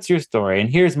 okay, what's your story? And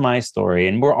here's my story.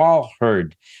 And we're all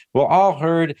heard. We're all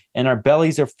heard, and our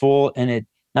bellies are full. And it,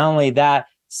 not only that,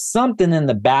 something in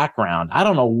the background. I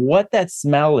don't know what that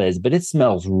smell is, but it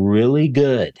smells really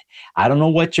good. I don't know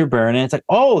what you're burning. It's like,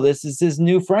 oh, this is this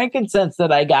new frankincense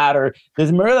that I got, or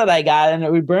this myrrh that I got,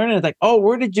 and we burn it. It's like, oh,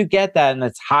 where did you get that? And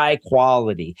it's high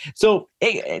quality. So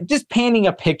just painting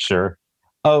a picture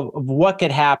of what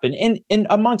could happen. And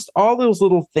amongst all those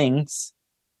little things,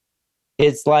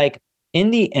 it's like,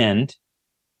 in the end,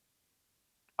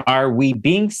 are we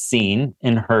being seen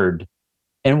and heard?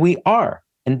 And we are.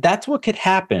 And that's what could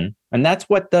happen. And that's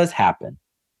what does happen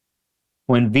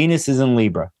when Venus is in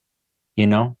Libra, you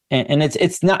know? And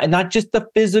it's not just the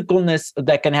physicalness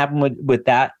that can happen with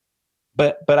that,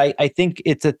 but I think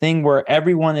it's a thing where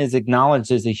everyone is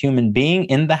acknowledged as a human being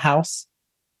in the house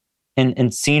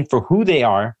and seen for who they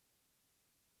are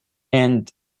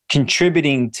and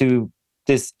contributing to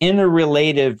this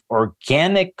interrelative,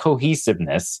 organic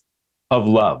cohesiveness of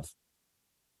love.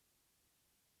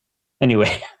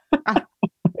 Anyway.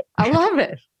 I love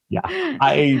it. Yeah,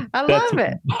 I love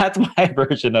it. That's my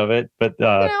version of it. But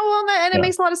and it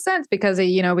makes a lot of sense because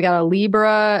we got a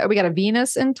Libra, we got a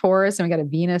Venus in Taurus, and we got a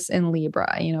Venus in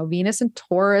Libra. Venus in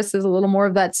Taurus is a little more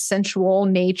of that sensual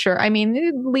nature. I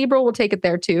mean, Libra will take it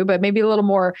there too, but maybe a little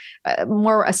more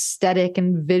aesthetic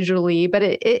and visually. But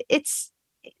it's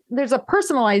there's a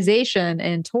personalization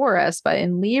in Taurus, but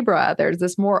in Libra, there's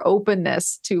this more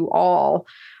openness to all.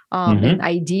 And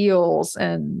ideals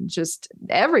and just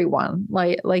everyone,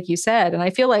 like you said. And I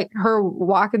feel like her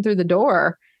walking through the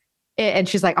door and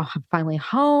she's like, oh, I'm finally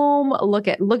home. Look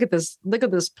at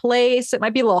this place. It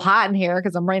might be a little hot in here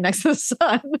because I'm right next to the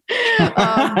sun.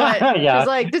 But she's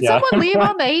like, did someone leave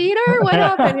on the heater? What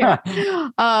happened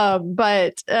here?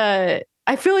 But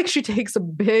I feel like she takes a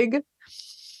big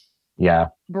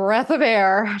breath of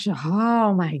air.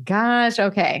 Oh my gosh.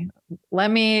 Okay.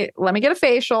 Let me get a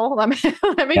facial. Let me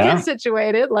get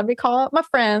situated. Let me call up my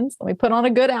friends. Let me put on a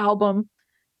good album.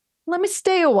 Let me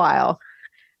stay a while,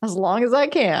 as long as I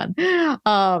can.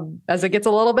 As it gets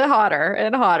a little bit hotter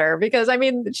and hotter, because I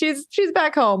mean, she's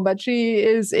back home, but she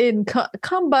is in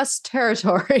combust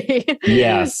territory.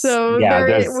 Yes. So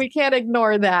we can't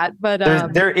ignore that. But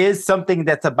there is something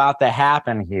that's about to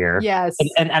happen here. Yes.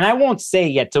 And I won't say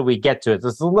yet till we get to it.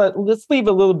 Let's leave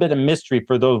a little bit of mystery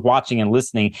for those watching and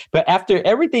listening. But after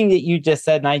everything that you just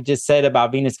said and I just said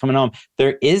about Venus coming home,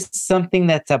 there is something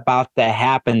that's about to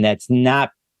happen that's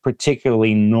not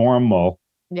particularly normal.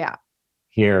 Yeah.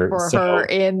 Here for her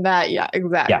in that. Yeah,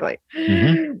 exactly.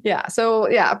 Yeah. So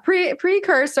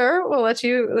precursor. Let's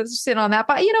sit on that.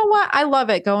 But you know what? I love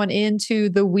it going into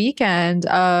the weekend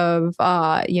of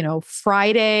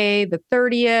Friday the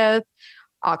 30th,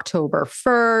 October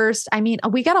 1st. I mean,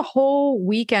 we got a whole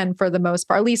weekend for the most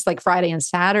part, at least like Friday and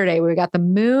Saturday. We got the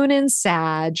moon in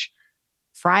Sag.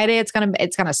 Friday, it's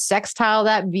gonna sextile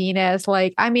that Venus.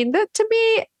 Like, I mean, that to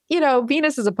me,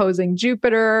 Venus is opposing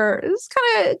Jupiter. It's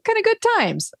kind of good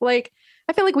times. Like,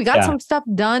 I feel like we got some stuff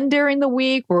done during the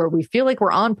week where we feel like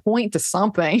we're on point to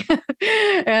something.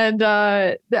 And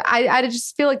I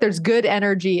just feel like there's good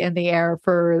energy in the air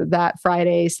for that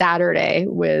Friday, Saturday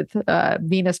with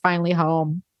Venus finally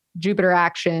home, Jupiter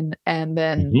action, and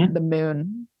then the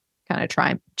moon kind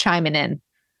of chiming in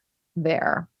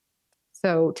there.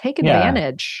 So take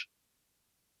advantage.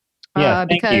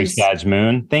 Thank you, Sag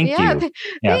Moon. Thank you.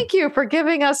 Thank you for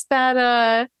giving us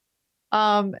that.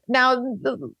 And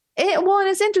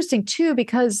it's interesting too,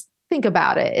 because think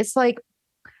about it. It's like,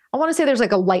 I want to say there's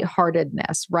like a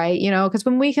lightheartedness, right? Because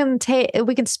when we can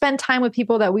spend time with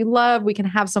people that we love, we can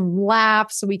have some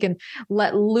laughs, we can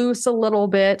let loose a little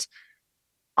bit.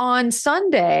 On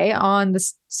Sunday, on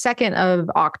the 2nd of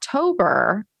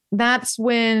October, that's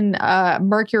when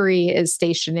Mercury is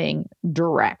stationing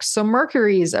direct. So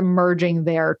Mercury is emerging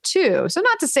there too. So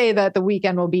not to say that the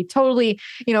weekend will be totally,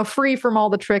 free from all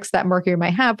the tricks that Mercury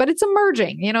might have, but it's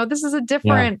emerging. This is a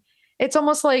different, it's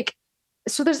almost like,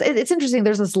 so it's interesting.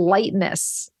 There's this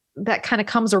lightness that kind of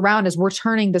comes around as we're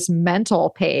turning this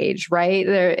mental page, right?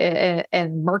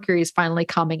 And Mercury is finally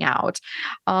coming out.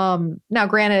 Now,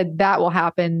 granted, that will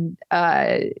happen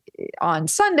on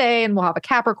Sunday, and we'll have a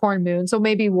Capricorn moon. So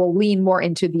maybe we'll lean more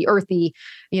into the earthy,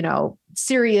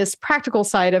 serious, practical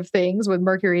side of things with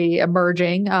Mercury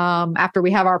emerging after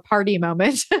we have our party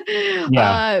moment.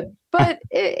 But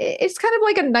it's kind of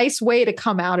like a nice way to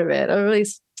come out of it. Or at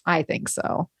least I think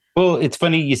so. Well, it's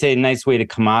funny you say a nice way to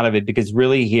come out of it, because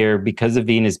really here, because of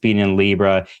Venus being in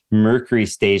Libra, Mercury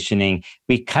stationing,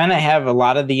 we kind of have a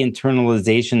lot of the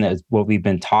internalization that's what we've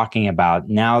been talking about.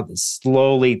 Now,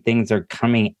 slowly things are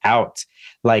coming out,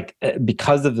 like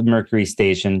because of the Mercury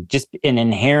station, just and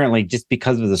inherently just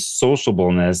because of the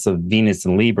sociableness of Venus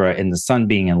in Libra and the Sun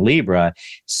being in Libra,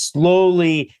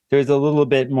 slowly there's a little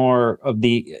bit more of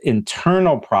the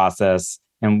internal process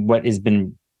and what has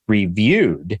been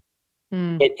reviewed,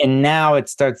 and now it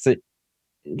starts to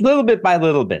little bit by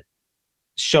little bit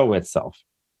show itself.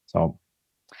 So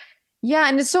Yeah,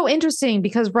 and it's so interesting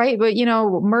because, right, but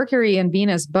Mercury and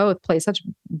Venus both play such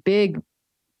big,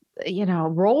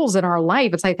 roles in our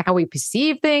life. It's like how we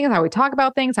perceive things, how we talk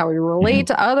about things, how we relate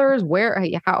to others,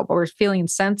 how we're feeling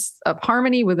sense of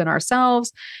harmony within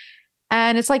ourselves.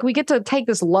 And it's like we get to take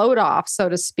this load off, so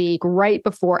to speak, right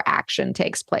before action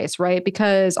takes place, right?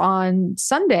 Because on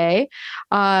Sunday,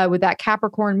 with that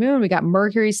Capricorn moon, we got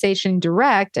Mercury stationing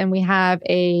direct, and we have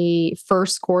a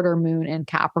first quarter moon in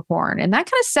Capricorn. And that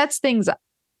kind of sets things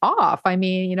off. I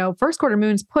mean, first quarter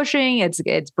moon's pushing,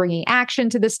 it's bringing action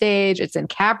to the stage. It's in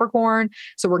Capricorn.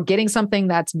 So we're getting something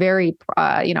that's very,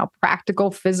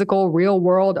 practical, physical, real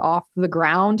world off the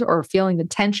ground, or feeling the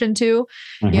tension to,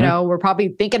 we're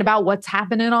probably thinking about what's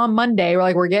happening on Monday.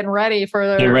 We're getting ready for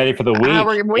the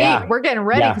week. We're getting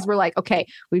ready because we're like, okay,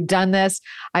 we've done this.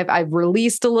 I've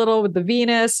released a little with the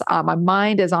Venus. My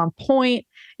mind is on point.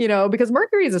 Because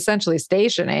Mercury is essentially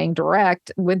stationing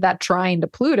direct with that trine to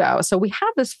Pluto. So we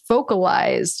have this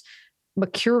focalized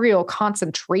mercurial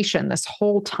concentration this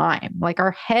whole time. Like our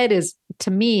head is,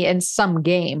 to me, in some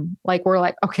game. Like we're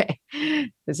like, okay,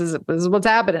 this is what's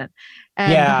happening.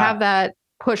 And to have that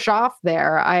push off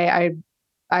there, I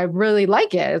really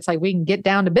like it. It's like we can get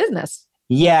down to business.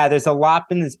 Yeah, there's a lot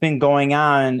that's been going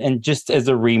on. And just as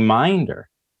a reminder,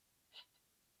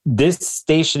 this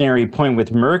stationary point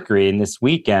with Mercury in this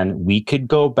weekend, we could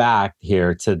go back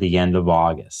here to the end of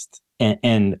August.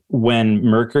 And when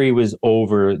Mercury was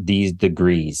over these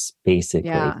degrees,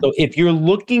 basically. Yeah. So if you're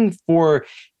looking for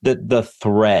the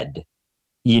thread,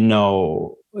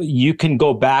 you can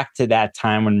go back to that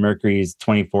time when Mercury is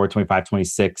 24, 25,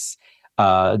 26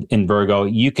 in Virgo.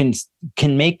 You can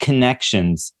make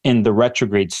connections in the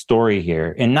retrograde story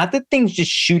here. And not that things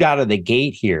just shoot out of the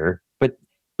gate here,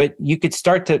 but you could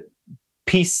start to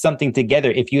piece something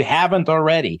together if you haven't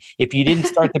already. If you didn't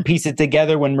start to piece it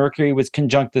together when Mercury was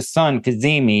conjunct the Sun,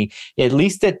 Cazimi, at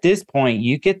least at this point,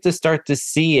 you get to start to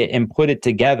see it and put it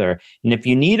together. And if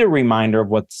you need a reminder of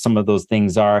what some of those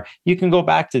things are, you can go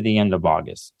back to the end of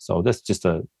August. So that's just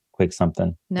a quick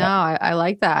something. No, yeah. I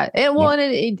like that. And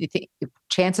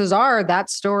chances are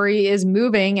that story is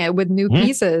moving with new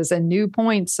pieces and new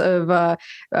points of,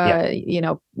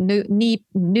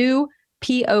 new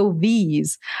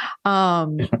POVs.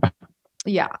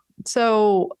 Yeah.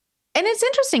 So, and it's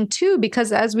interesting too,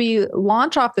 because as we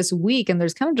launch off this week, and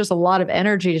there's kind of just a lot of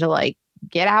energy to like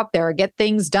get out there, get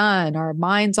things done, our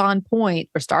minds on point.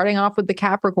 We're starting off with the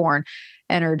Capricorn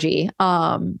energy.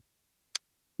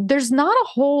 There's not a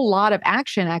whole lot of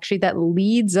action actually that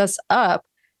leads us up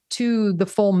to the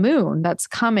full moon that's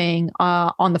coming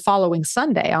on the following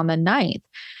Sunday on the 9th.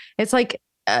 It's like,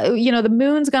 the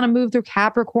moon's going to move through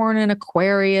Capricorn and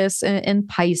Aquarius and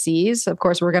Pisces. Of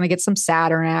course, we're going to get some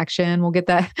Saturn action. We'll get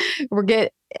that.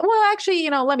 Let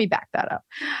me back that up.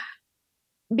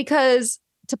 Because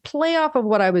to play off of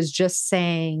what I was just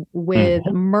saying with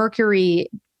Mercury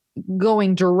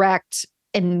going direct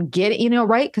and get,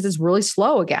 right? Because it's really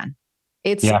slow again.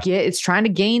 It's trying to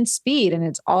gain speed, and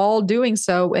it's all doing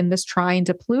so in this trine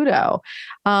to Pluto.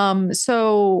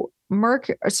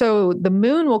 So the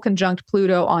moon will conjunct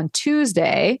Pluto on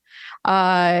Tuesday,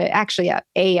 actually at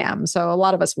AM. So a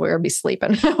lot of us will be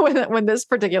sleeping when this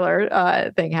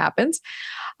particular thing happens.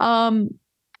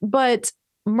 But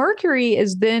Mercury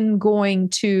is then going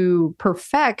to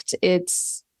perfect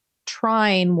its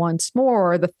trine once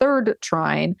more, the third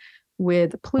trine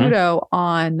with Pluto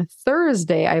on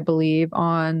Thursday, I believe,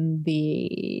 on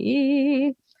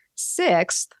the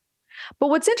 6th. But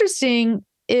what's interesting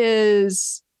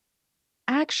is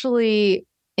actually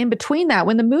in between that,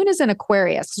 when the moon is in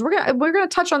Aquarius, because we're gonna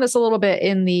touch on this a little bit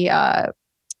in the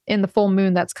full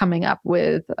moon that's coming up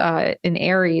with in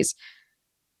Aries.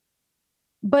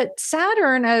 But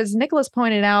Saturn, as Nicholas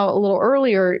pointed out a little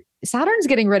earlier, Saturn's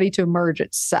getting ready to emerge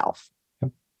itself.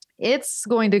 Yep. It's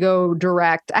going to go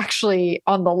direct actually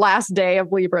on the last day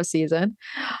of Libra season,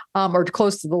 or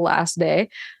close to the last day.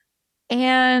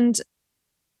 And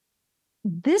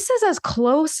this is as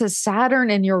close as Saturn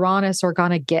and Uranus are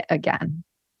going to get again,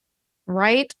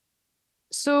 right?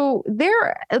 So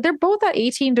they're both at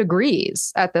 18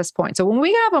 degrees at this point. So when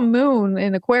we have a moon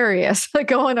in Aquarius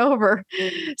going over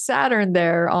Saturn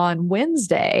there on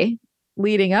Wednesday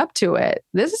leading up to it,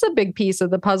 this is a big piece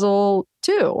of the puzzle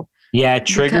too. Yeah, it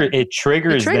triggers that.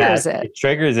 It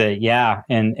triggers it. Yeah.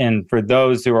 And for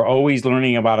those who are always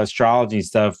learning about astrology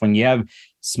stuff, when you have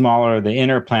smaller the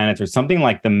inner planets or something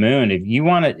like the moon, if you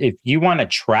want to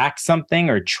track something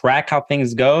or track how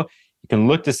things go, you can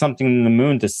look to something in the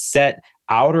moon to set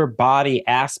outer body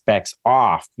aspects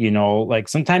off. Like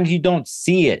sometimes you don't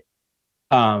see it.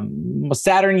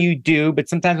 Saturn you do, but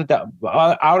sometimes with the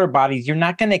outer bodies, you're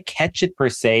not going to catch it per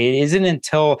se. It isn't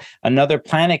until another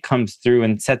planet comes through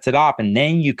and sets it off, and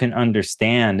then you can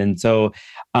understand. And so,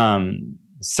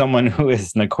 someone who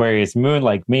is an Aquarius moon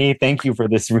like me, thank you for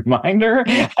this reminder.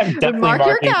 I'm definitely mark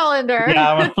your calendar.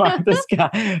 Yeah, I'm gonna mark this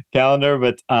calendar.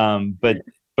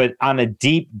 But on a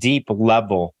deep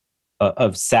level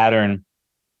of Saturn,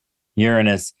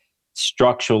 Uranus,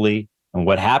 structurally, and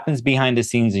what happens behind the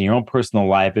scenes in your own personal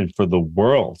life and for the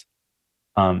world,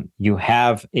 you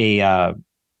have a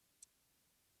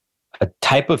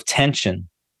type of tension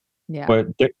where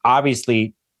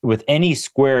obviously with any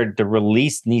square, the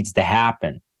release needs to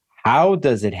happen. How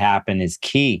does it happen is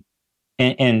key.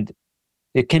 And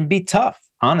it can be tough,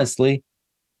 honestly.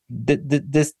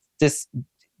 This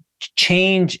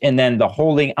change and then the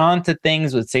holding on to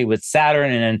things, let's say with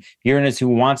Saturn and then Uranus who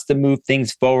wants to move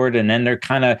things forward, and then they're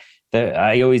kind of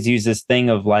I always use this thing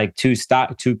of like two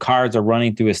cars are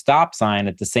running through a stop sign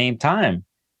at the same time.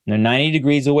 They're 90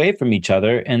 degrees away from each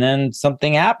other, and then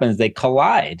something happens, they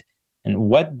collide. And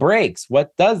what breaks,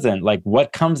 what doesn't, like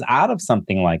what comes out of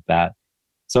something like that?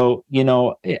 So,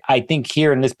 I think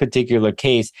here in this particular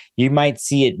case, you might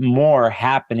see it more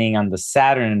happening on the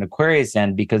Saturn and Aquarius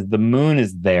end because the moon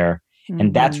is there. Mm-hmm.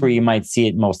 And that's where you might see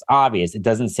it most obvious. It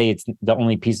doesn't say it's the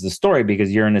only piece of the story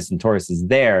because Uranus and Taurus is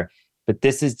there. But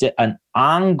this is just an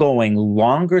ongoing,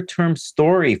 longer-term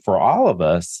story for all of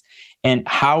us, and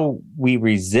how we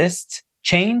resist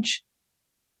change,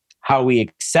 how we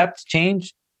accept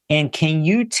change, and can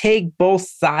you take both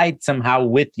sides somehow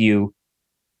with you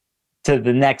to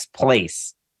the next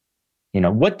place?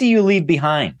 What do you leave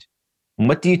behind, and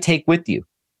what do you take with you?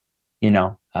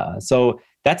 So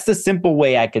that's the simple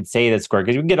way I could say this,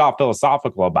 because we can get all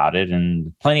philosophical about it,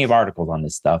 and plenty of articles on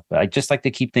this stuff. But I just like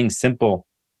to keep things simple.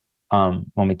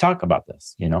 When we talk about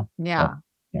this, Yeah. So,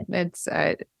 yeah. It's,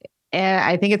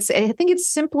 I think it's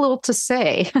simple to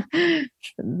say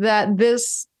that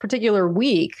this particular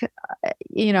week,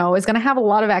 is going to have a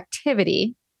lot of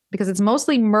activity because it's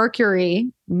mostly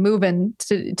Mercury moving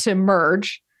to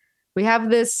merge. We have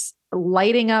this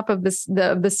lighting up of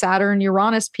the Saturn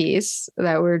Uranus piece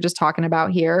that we were just talking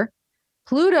about here.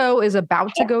 Pluto is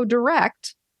about to go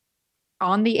direct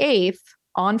on the 8th.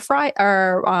 On Friday,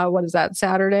 or what is that,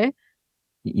 Saturday?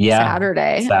 Yeah.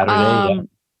 Saturday.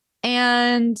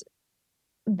 And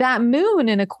that moon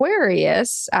in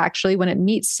Aquarius, actually, when it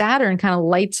meets Saturn, kind of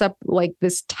lights up like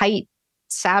this tight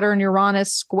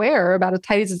Saturn-Uranus square, about as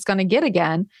tight as it's going to get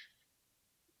again.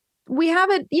 We have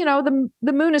it,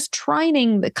 the moon is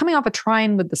coming off a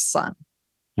trine with the sun.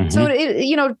 Mm-hmm. So,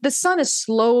 the sun is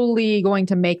slowly going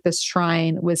to make this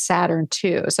trine with Saturn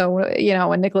too. So,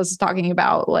 when Nicholas is talking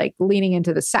about like leaning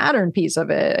into the Saturn piece of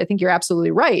it, I think you're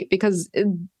absolutely right, because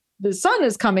the sun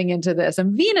is coming into this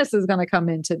and Venus is going to come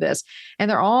into this,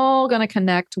 and they're all going to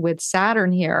connect with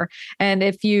Saturn here. And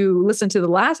if you listen to the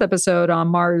last episode on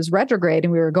Mars retrograde,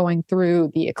 and we were going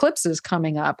through the eclipses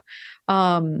coming up,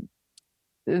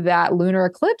 that lunar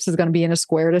eclipse is going to be in a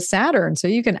square to Saturn. So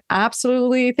you can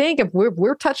absolutely think, if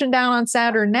we're touching down on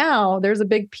Saturn now, there's a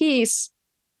big piece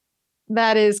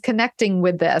that is connecting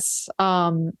with this.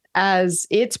 As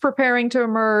it's preparing to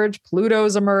emerge,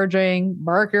 Pluto's emerging,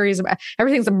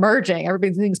 everything's emerging,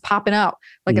 everything's popping out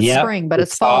like it's spring, but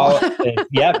it's fall.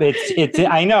 It's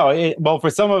I know. Well, for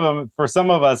some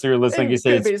of us who are listening, you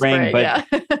say it's spring, but yeah.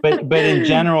 but in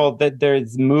general, that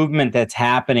there's movement that's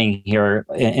happening here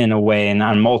in a way, and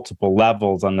on multiple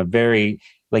levels, on the very,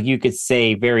 like you could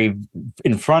say, very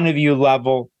in front of you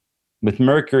level with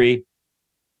Mercury,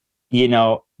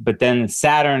 but then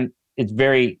Saturn, it's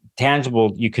very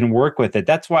tangible. You can work with it.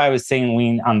 That's why I was saying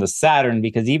lean on the Saturn,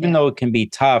 because even though it can be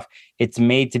tough, it's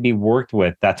made to be worked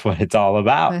with. That's what it's all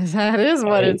about. That is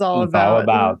what it's all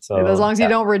about. So as long as you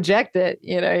don't reject it,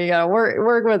 you got to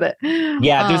work with it.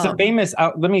 Yeah, there's a famous,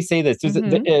 let me say this.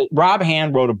 There's Rob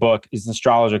Hand wrote a book, is an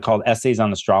astrologer, called Essays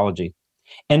on Astrology.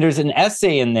 And there's an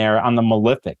essay in there on the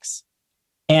malefics.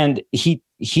 And he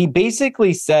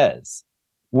basically says,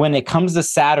 when it comes to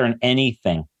Saturn,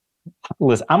 anything,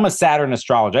 listen, I'm a Saturn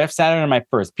astrologer. I have Saturn in my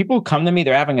first. People who come to me,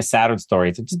 they're having a Saturn story.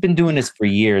 I've just been doing this for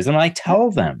years. And I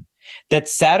tell them that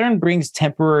Saturn brings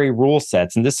temporary rule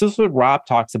sets. And this is what Rob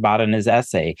talks about in his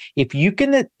essay. If you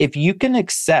can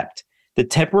accept the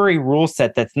temporary rule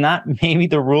set that's not maybe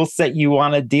the rule set you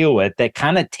want to deal with, that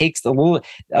kind of takes a little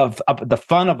of the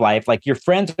fun of life. Like your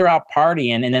friends are out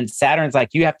partying, and then Saturn's like,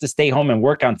 you have to stay home and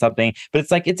work on something. But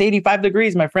it's like, it's 85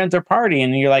 degrees. My friends are partying.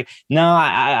 And you're like,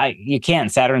 no, you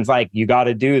can't. Saturn's like, you got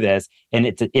to do this.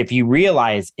 And if you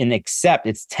realize and accept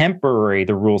it's temporary,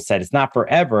 the rule set, it's not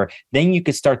forever, then you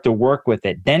could start to work with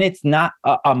it. Then it's not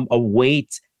a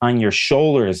weight on your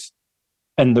shoulders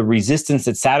and the resistance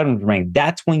that Saturn would bring.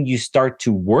 That's when you start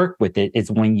to work with it,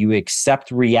 is when you accept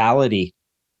reality.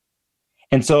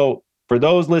 And so for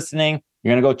those listening,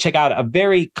 you're going to go check out a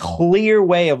very clear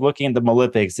way of looking at the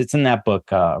malefics. It's in that book,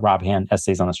 Rob Hand,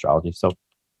 Essays on Astrology. So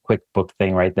quick book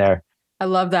thing right there. I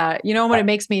love that. You know what it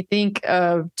makes me think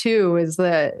of too is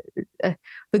the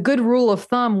good rule of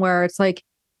thumb where it's like,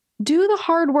 do the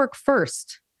hard work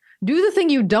first. Do the thing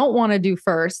you don't want to do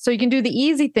first so you can do the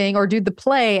easy thing, or do the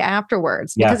play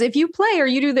afterwards. Yeah. Because if you play or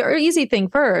you do the easy thing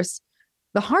first,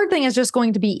 the hard thing is just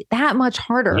going to be that much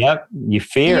harder. Yep. You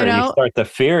fear, you start to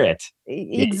fear it.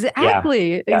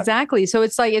 Exactly. Yeah. Exactly. So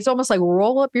it's almost like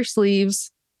roll up your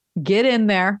sleeves, get in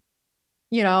there.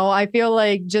 I feel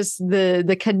like just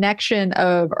the connection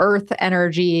of Earth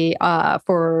energy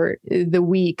for the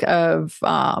week of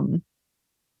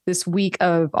this week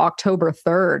of October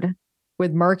 3rd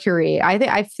with Mercury.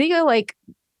 I feel like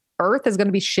Earth is going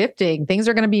to be shifting. Things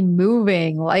are going to be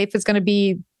moving. Life is going to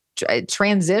be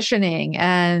transitioning,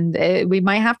 and we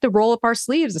might have to roll up our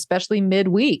sleeves, especially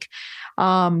midweek,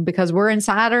 because we're in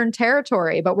Saturn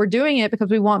territory, but we're doing it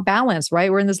because we want balance,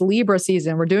 right? We're in this Libra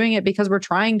season. We're doing it because we're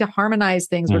trying to harmonize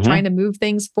things. Mm-hmm. We're trying to move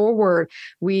things forward.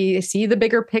 We see the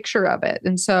bigger picture of it.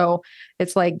 And so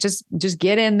it's like, just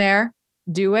get in there,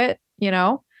 do it,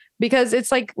 because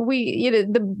it's like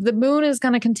the moon is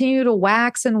going to continue to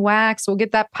wax and wax. We'll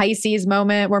get that Pisces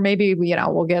moment where maybe,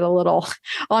 we'll get a little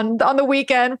on the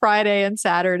weekend, Friday and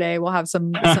Saturday, we'll have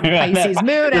some Pisces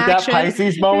moon action. That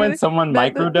Pisces moment, someone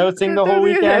microdosing the whole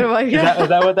weekend? Is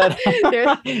that what that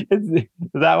is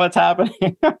that what's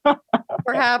happening?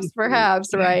 Perhaps,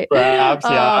 right? Perhaps,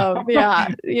 yeah.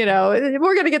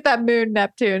 We're going to get that moon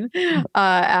Neptune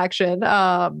action.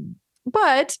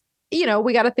 But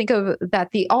we got to think of that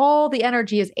all the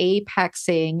energy is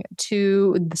apexing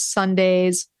to the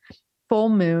Sunday's full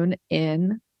moon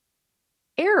in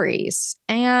Aries.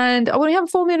 And when we have a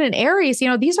full moon in Aries,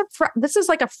 this is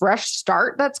like a fresh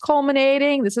start that's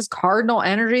culminating. This is cardinal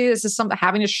energy. This is something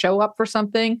having to show up for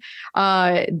something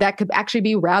that could actually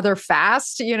be rather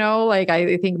fast. Like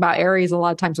I think about Aries a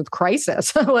lot of times with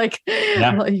crisis. Like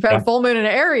you've had a full moon in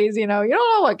Aries, you don't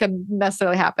know what can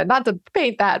necessarily happen. Not to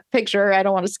paint that picture. I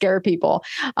don't want to scare people.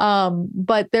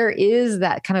 But there is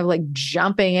that kind of like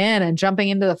jumping in and jumping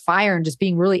into the fire and just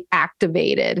being really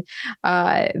activated.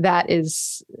 That is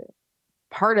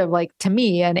part of, like, to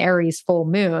me, an Aries full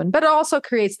moon, but it also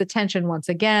creates the tension once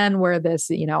again, where this,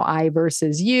 I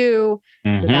versus you,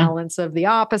 the balance of the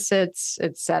opposites,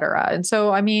 etc. And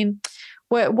so, I mean,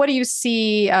 what do you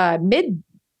see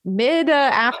mid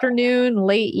afternoon,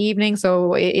 late evening?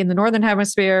 So in the Northern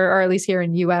Hemisphere, or at least here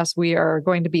in US, we are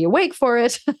going to be awake for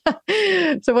it.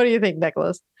 So what do you think,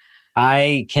 Nicholas?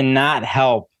 I cannot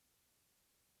help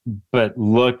but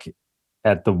look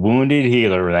at the wounded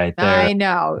healer right there. I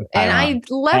know. And I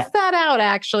left that out,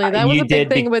 actually. That was a big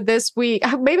thing with this week.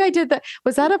 Maybe I did that.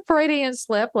 Was that a Freudian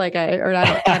slip? I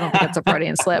don't think it's a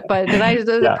Freudian slip, but did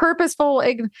I purposeful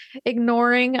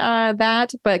ignoring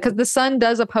that? But because the sun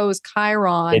does oppose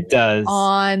Chiron. It does.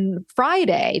 On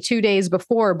Friday, 2 days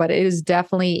before, but it is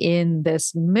definitely in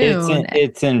this moon.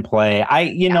 It's in play. I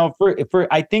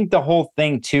think the whole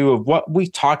thing too of what we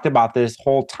talked about this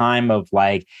whole time of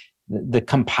like the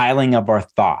compiling of our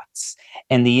thoughts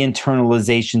and the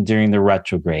internalization during the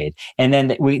retrograde. And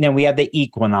then we have the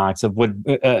equinox of what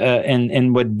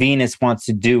and what Venus wants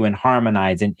to do and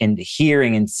harmonize and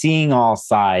hearing and seeing all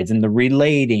sides and the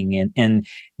relating and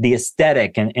the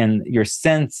aesthetic and your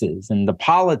senses and the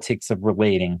politics of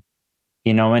relating,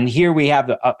 and here we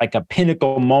have like a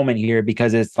pinnacle moment here,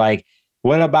 because it's like,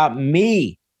 what about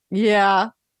me?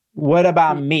 Yeah. What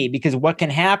about me? Because what can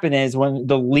happen is when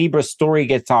the Libra story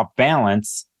gets off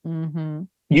balance, anybody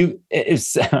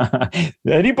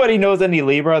knows any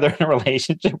Libra, they're in a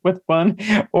relationship with one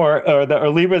or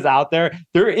Libra's out there.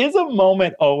 There is a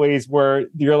moment always where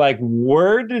you're like,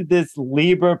 where did this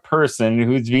Libra person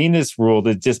who's Venus ruled,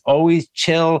 is just always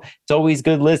chill, it's always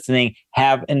good listening,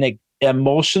 have an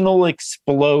emotional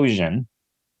explosion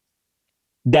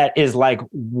that is like,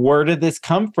 where did this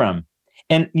come from?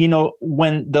 And,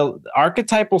 when the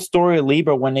archetypal story of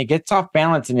Libra, when it gets off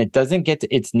balance and it doesn't get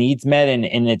to its needs met,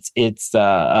 and it's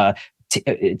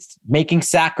making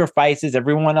sacrifices,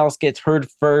 everyone else gets heard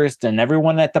first, and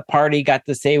everyone at the party got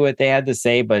to say what they had to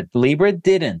say, but Libra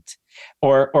didn't,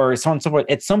 or so on and so forth.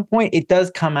 At some point, it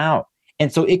does come out.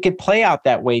 And so it could play out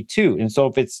that way too. And so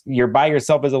if it's you're by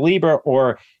yourself as a Libra,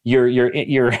 or you're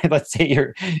let's say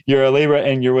you're a Libra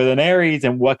and you're with an Aries,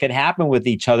 and what could happen with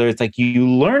each other, it's like you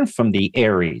learn from the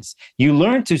Aries. You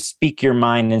learn to speak your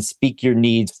mind and speak your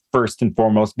needs first and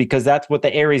foremost, because that's what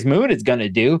the Aries moon is going to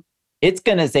do. It's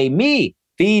going to say, me,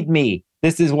 feed me.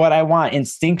 This is what I want.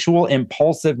 Instinctual,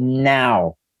 impulsive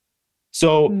now.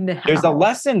 So there's a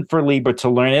lesson for Libra to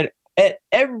learn it at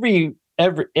every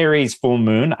Aries full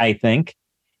moon, I think,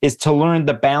 is to learn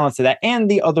the balance of that, and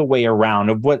the other way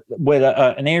around of what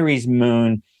an Aries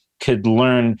moon could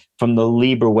learn from the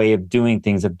Libra way of doing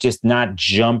things, of just not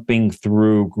jumping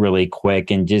through really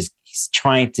quick and just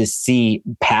trying to see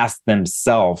past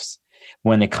themselves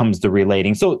when it comes to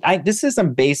relating. So this is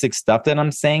some basic stuff that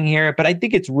I'm saying here, but I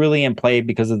think it's really in play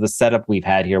because of the setup we've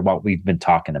had here, what we've been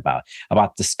talking about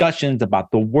discussions, about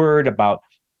the word, about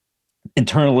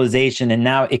internalization. And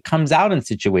now it comes out in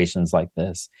situations like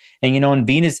this. And, and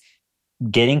Venus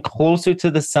getting closer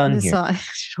to the sun here.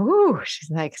 Ooh,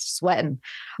 she's like sweating.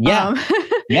 Yeah.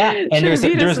 Yeah. And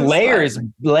there's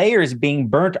layers being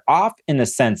burnt off, in a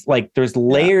sense. Like there's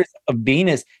layers of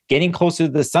Venus getting closer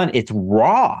to the sun. It's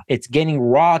raw. It's getting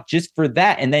raw just for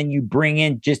that. And then you bring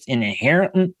in just an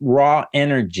inherent raw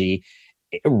energy,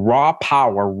 raw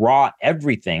power, raw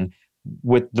everything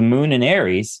with the moon in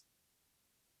Aries.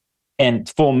 And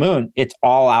full moon, it's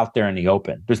all out there in the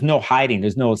open. There's no hiding.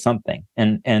 There's no something.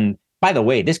 And by the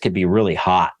way, this could be really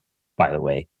hot, by the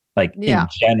way, like in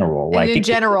general. Like in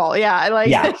general, it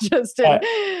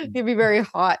could be very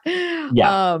hot.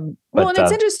 Yeah. And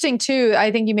it's interesting too.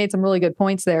 I think you made some really good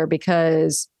points there,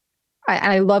 because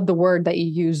I love the word that you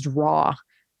used, raw,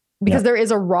 because there is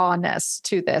a rawness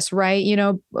to this, right?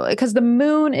 Because the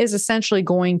moon is essentially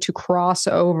going to cross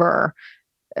over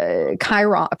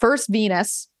Chiron, first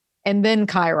Venus, and then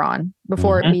Chiron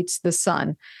before it meets the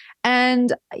sun.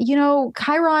 And,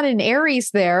 Chiron and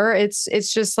Aries there, it's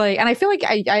just like, and I feel like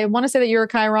I want to say that you're a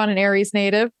Chiron and Aries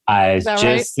native. Is just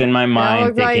right? In my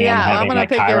mind. I'm going to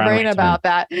pick your brain about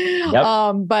that.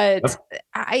 But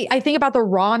I think about the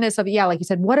rawness of, like you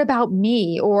said, what about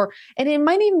me? And it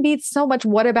might even be so much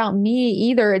what about me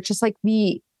either. It's just like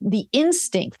the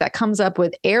instinct that comes up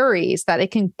with Aries, that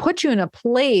it can put you in a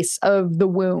place of the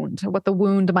wound, what the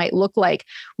wound might look like,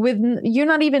 with you're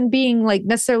not even being like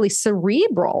necessarily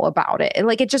cerebral about it.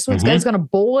 Like it just is going to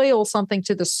boil something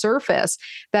to the surface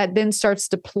that then starts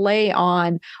to play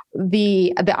on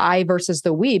the I versus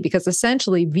the we, because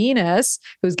essentially Venus,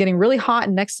 who's getting really hot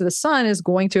and next to the sun, is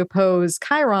going to oppose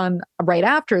Chiron right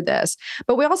after this.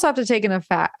 But we also have to take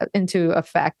into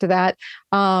effect that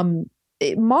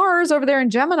Mars over there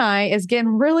in Gemini is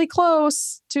getting really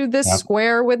close to this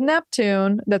square with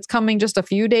Neptune that's coming just a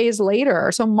few days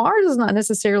later. So Mars is not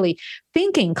necessarily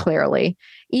thinking clearly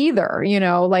either.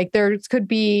 Like there could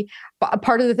be a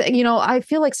part of the thing, I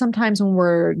feel like sometimes when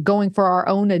we're going for our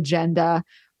own agenda,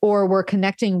 or we're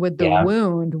connecting with the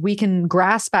wound, we can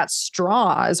grasp at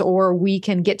straws, or we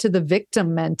can get to the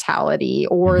victim mentality,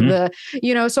 or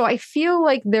so I feel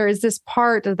like there is this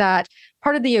part of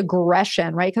the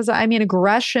aggression, right? Because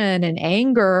aggression and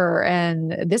anger,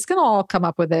 and this can all come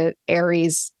up with an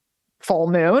Aries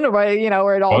full moon, right?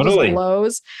 Where it all just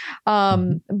blows.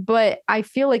 But I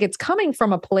feel like it's coming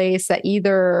from a place that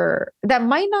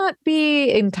might not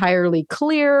be entirely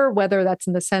clear, whether that's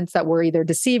in the sense that we're either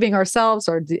deceiving ourselves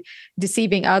or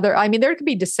deceiving other. There could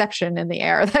be deception in the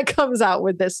air that comes out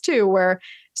with this too, where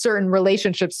certain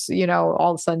relationships,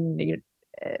 all of a sudden,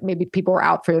 maybe people were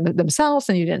out for themselves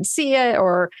and you didn't see it,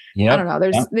 or I don't know.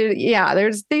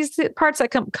 There's these parts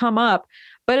that come up.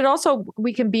 But it also,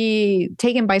 we can be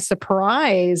taken by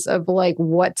surprise of like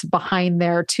what's behind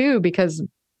there too, because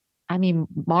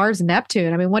Mars,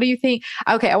 Neptune. What do you think?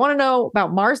 Okay, I want to know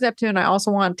about Mars, Neptune. I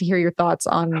also want to hear your thoughts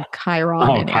on Chiron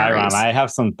and Chiron. Aries. I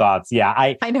have some thoughts. Yeah,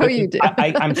 I know you do.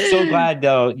 I'm so glad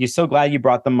though. You're so glad you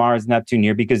brought the Mars, Neptune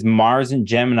here, because Mars in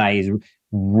Gemini is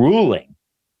ruling,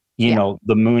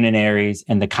 the moon in Aries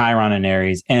and the Chiron in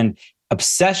Aries, and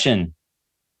obsession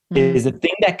is a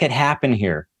thing that could happen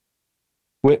here.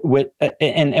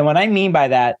 And what I mean by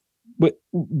that, with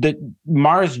the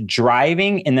Mars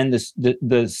driving and then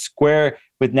the square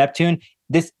with Neptune,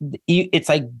 it's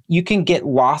like you can get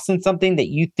lost in something that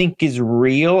you think is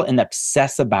real and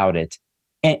obsess about it,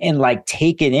 and like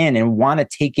take it in and want to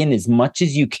take in as much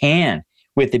as you can,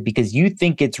 with it because you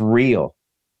think it's real.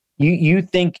 You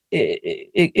think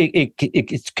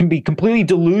it can be completely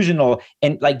delusional,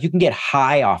 and like you can get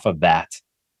high off of that.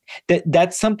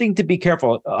 That's something to be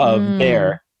careful of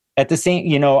there. At the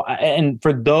same, and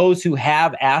for those who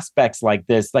have aspects like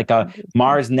this, like a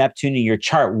Mars, Neptune in your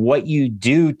chart, what you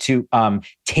do to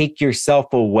take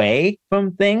yourself away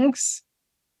from things,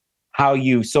 how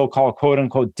you so-called quote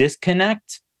unquote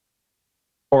disconnect,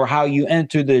 or how you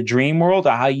enter the dream world,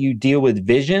 or how you deal with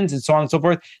visions and so on and so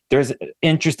forth. There's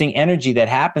interesting energy that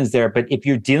happens there. But if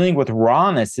you're dealing with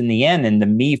rawness in the end and the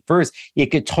me first, it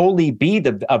could totally be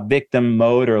a victim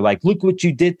mode, or like, look what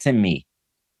you did to me.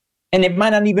 And it might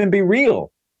not even be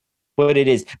real, what it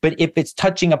is. But if it's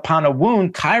touching upon a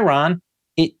wound, Chiron,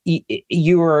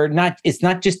 you're not, it's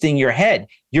not just in your head.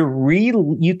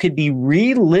 You could be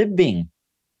reliving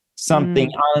something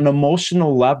on an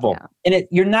emotional level. Yeah. And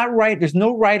you're not right. There's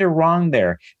no right or wrong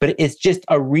there, but it's just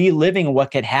a reliving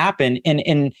what could happen.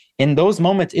 And in those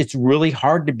moments, it's really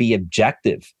hard to be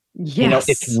objective. Yes.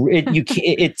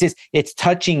 It's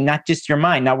touching not just your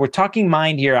mind. Now we're talking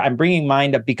mind here. I'm bringing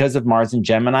mind up because of Mars and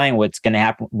Gemini and what's going to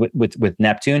happen with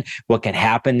Neptune, what could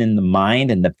happen in the mind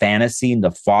and the fantasy and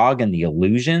the fog and the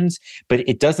illusions, but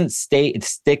it doesn't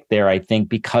stick there. I think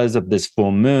because of this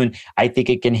full moon, I think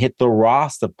it can hit the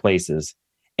rawest of places,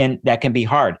 and that can be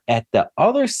hard. At the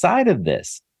other side of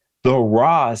this, the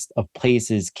rawest of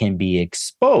places can be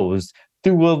exposed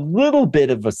through a little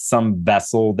bit of some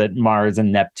vessel that Mars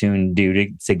and Neptune do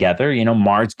together.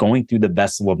 Mars going through the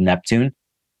vessel of Neptune.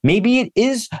 Maybe it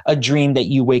is a dream that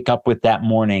you wake up with that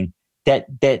morning, that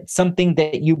something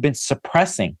that you've been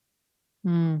suppressing,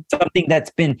 something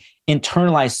that's been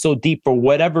internalized so deep for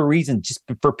whatever reason, just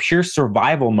for pure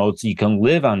survival mode, so you can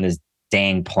live on this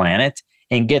dang planet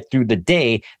and get through the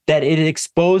day, that it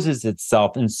exposes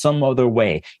itself in some other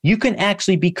way. You can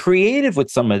actually be creative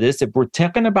with some of this. If we're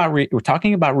talking about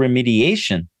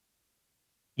remediation,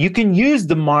 you can use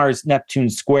the Mars Neptune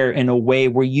square in a way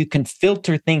where you can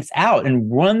filter things out and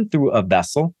run through a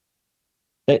vessel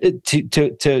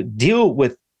to deal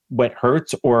with what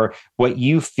hurts or what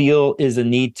you feel is a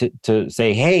need to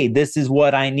say, hey, this is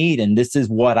what I need and this is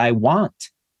what I want.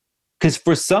 Because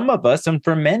for some of us, and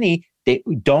for many, they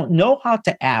don't know how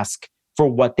to ask for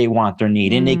what they want or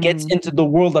need. And it gets into the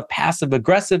world of passive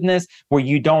aggressiveness, where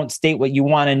you don't state what you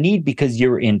want and need because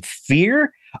you're in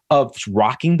fear of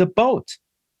rocking the boat,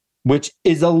 which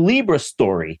is a Libra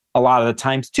story a lot of the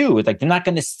times too. It's like they're not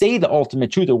going to say the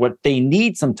ultimate truth or what they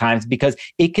need sometimes, because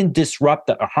it can disrupt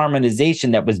the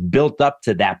harmonization that was built up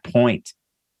to that point.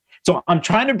 So I'm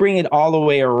trying to bring it all the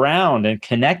way around and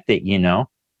connect it,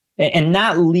 and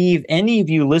not leave any of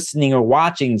you listening or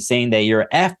watching saying that you're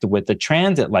effed with a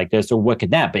transit like this or what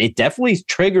could that, but it definitely is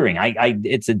triggering.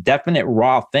 It's a definite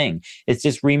raw thing. It's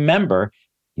just, remember,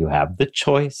 you have the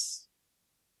choice.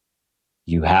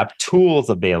 You have tools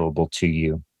available to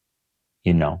you,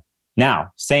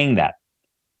 Now, saying that,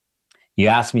 you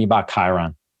asked me about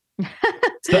Chiron.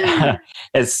 So,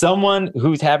 as someone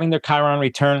who's having their Chiron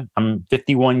return, I'm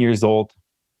 51 years old.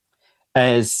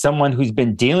 As someone who's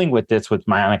been dealing with this on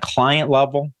a client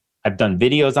level, I've done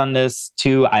videos on this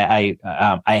too.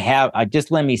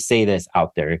 Just let me say this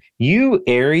out there. You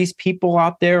Aries people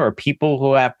out there, or people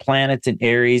who have planets in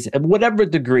Aries, whatever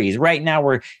degrees. Right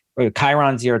now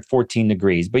Chiron's here at 14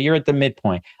 degrees, but you're at the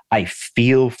midpoint. I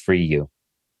feel for you.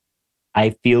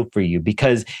 I feel for you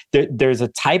because there's a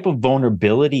type of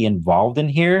vulnerability involved in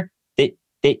here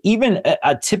that even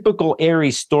a typical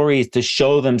Aries story is to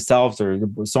show themselves or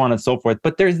so on and so forth.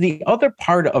 But there's the other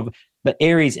part of the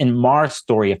Aries and Mars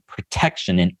story of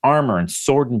protection and armor and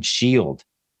sword and shield.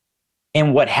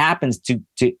 And what happens to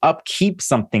upkeep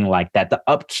something like that, to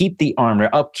upkeep the armor,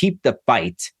 upkeep the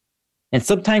fight. And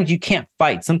sometimes you can't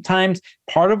fight. Sometimes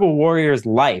part of a warrior's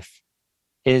life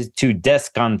is to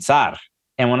descansar.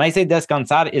 And when I say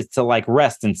descansar, it's to like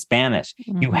rest in Spanish.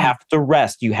 Mm-hmm. You have to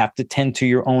rest. You have to tend to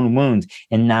your own wounds.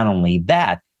 And not only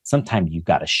that, sometimes you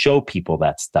got to show people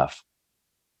that stuff,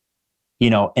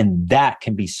 and that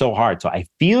can be so hard. So I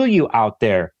feel you out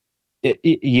there,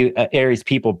 you Aries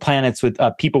people, planets with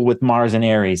people with Mars and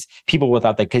Aries, people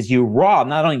without that, because you raw.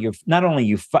 Not only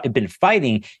you've been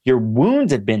fighting, your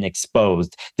wounds have been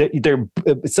exposed.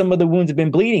 Some of the wounds have been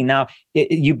bleeding. Now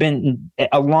you've been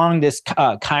along this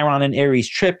Chiron and Aries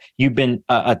trip. You've been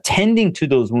attending to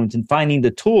those wounds and finding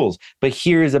the tools. But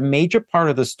here is a major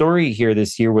part of the story here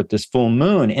this year with this full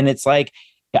moon, and it's like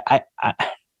I'm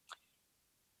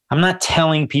not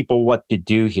telling people what to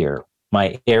do here,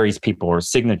 my Aries people, or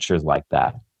signatures like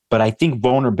that. But I think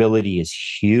vulnerability is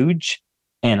huge.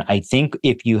 And I think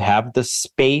if you have the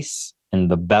space and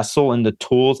the vessel and the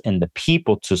tools and the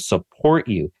people to support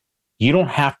you, You don't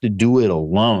have to do it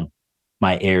alone,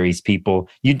 my Aries people.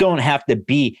 You don't have to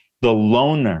be the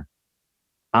loner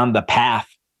on the path.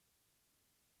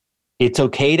 It's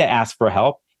okay to ask for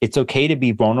help. It's okay to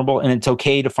be vulnerable, and it's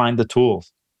okay to find the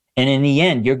tools. And in the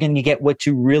end, you're going to get what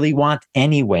you really want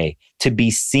anyway, to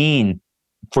be seen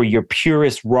for your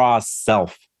purest, raw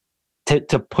self,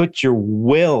 to put your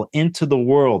will into the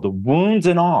world, wounds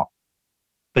and all,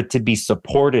 but to be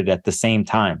supported at the same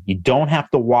time. You don't have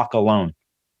to walk alone.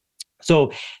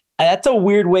 So that's a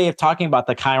weird way of talking about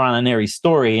the Chiron and Aries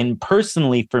story. And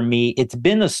personally, for me, it's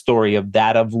been a story of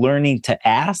that, of learning to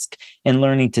ask and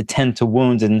learning to tend to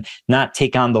wounds and not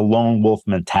take on the lone wolf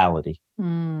mentality.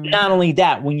 Not only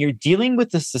that, when you're dealing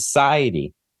with a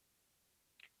society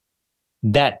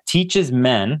that teaches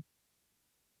men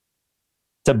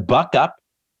to buck up,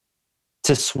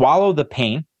 to swallow the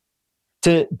pain,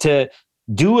 to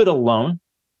do it alone,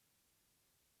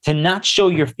 to not show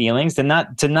your feelings, to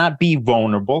not be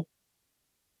vulnerable.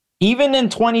 Even in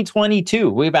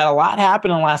 2022, we've had a lot happen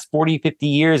in the last 40, 50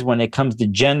 years when it comes to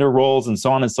gender roles and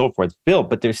so on and so forth, Phil,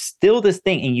 but there's still this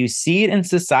thing, and you see it in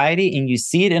society, and you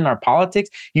see it in our politics.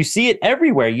 You see it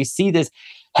everywhere. You see this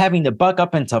having to buck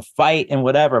up and to fight and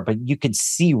whatever, but you could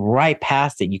see right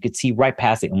past it. You could see right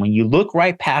past it. And when you look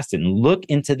right past it and look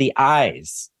into the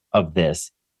eyes of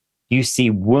this, you see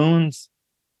wounds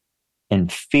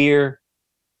and fear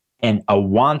and a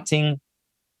wanting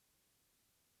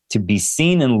to be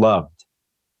seen and loved.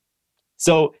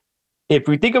 So if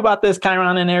we think about this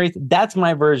Chiron and Aries, that's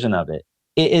my version of it.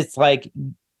 It's like,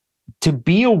 to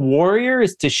be a warrior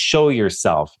is to show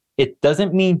yourself. It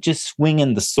doesn't mean just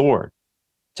swinging the sword.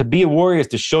 To be a warrior is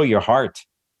to show your heart.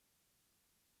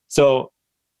 So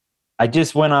I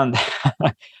just went on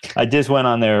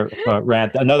their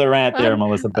rant, another rant there,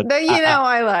 Melissa. But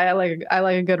I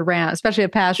like a good rant, especially a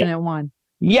passionate one.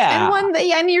 Yeah. And one that,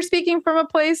 and you're speaking from a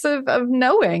place of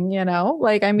knowing,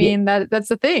 like, I mean, that's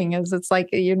the thing, is it's like,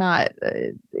 you're not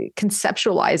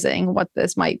conceptualizing what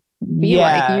this might be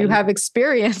like. You have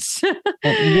experience.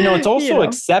 It's also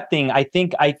accepting. I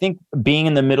think being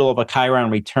in the middle of a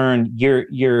Chiron return,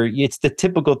 it's the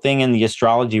typical thing in the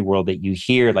astrology world that you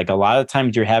hear. Like, a lot of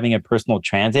times you're having a personal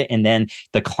transit, and then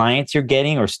the clients you're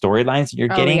getting or storylines that you're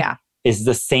getting is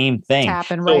the same thing.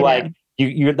 Tapping so right like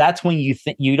in. That's when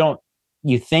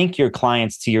you thank your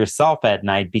clients to yourself at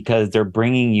night, because they're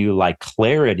bringing you like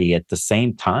clarity at the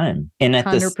same time. And at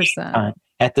 100%.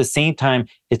 The same time,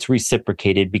 it's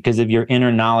reciprocated because of your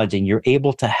inner knowledge, and you're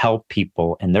able to help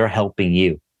people and they're helping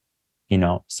you,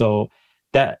 So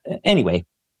that, anyway,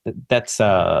 that's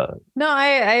no,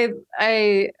 I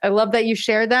love that you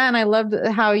shared that. And I loved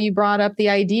how you brought up the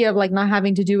idea of like not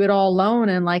having to do it all alone,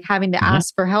 and like having to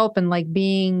ask for help, and like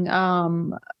being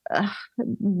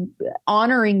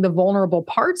honoring the vulnerable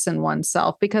parts in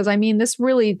oneself. Because I mean, this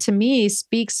really, to me,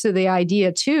 speaks to the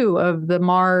idea too of the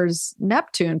Mars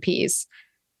Neptune piece,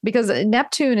 because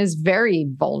Neptune is very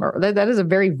vulnerable. That is a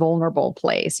very vulnerable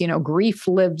place. Grief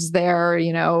lives there,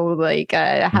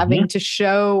 having to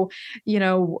show,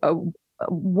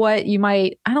 what you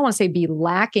might, I don't want to say be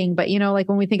lacking, but like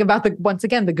when we think about once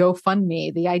again, the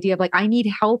GoFundMe, the idea of like, I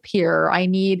need help here. I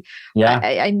need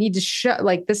to show,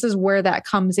 like, this is where that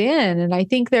comes in. And I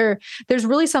think there's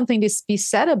really something to be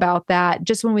said about that.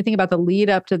 Just when we think about the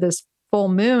lead up to this full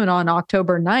moon on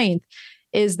October 9th,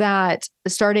 is that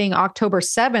starting October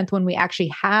 7th, when we actually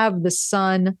have the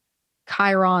Sun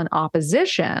Chiron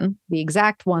opposition, the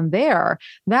exact one there,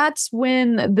 that's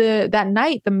when that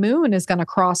night the moon is going to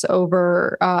cross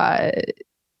over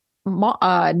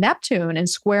Neptune and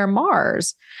square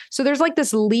Mars. So there's like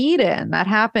this lead in that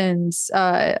happens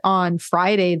on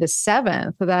Friday the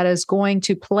 7th that is going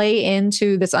to play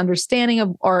into this understanding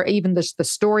of, or even the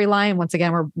storyline. Once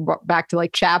again, we're back to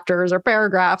like chapters or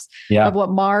paragraphs of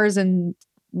what Mars and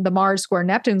the Mars square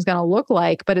Neptune is going to look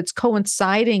like, but it's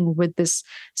coinciding with this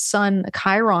Sun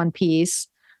Chiron piece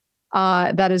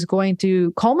that is going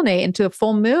to culminate into a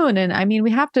full moon. And I mean,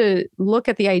 we have to look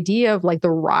at the idea of like the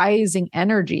rising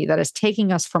energy that is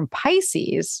taking us from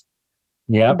Pisces,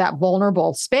 that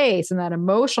vulnerable space and that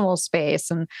emotional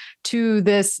space, and to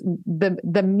this,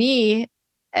 the me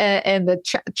and the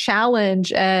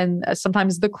challenge, and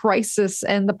sometimes the crisis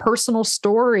and the personal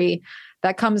story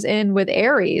that comes in with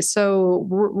Aries. So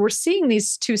we're seeing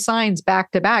these two signs back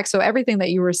to back. So everything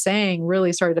that you were saying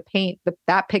really started to paint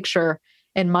that picture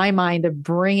in my mind of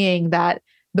bringing the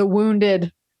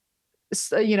wounded,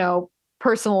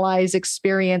 personalized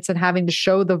experience, and having to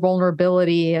show the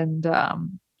vulnerability and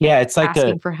it's like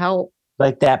asking for help.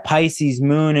 Like that Pisces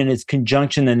moon and its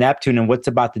conjunction to Neptune and what's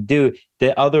about to do.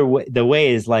 The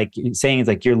way is like saying, it's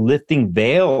like you're lifting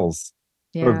veils,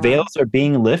 or veils are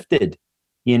being lifted,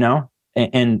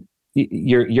 and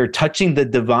you're touching the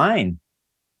divine.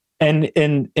 And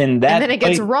that, and then it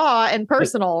gets raw and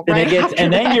personal, right?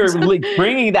 And then you're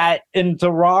bringing that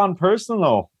into raw and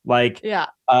personal. Like, yeah.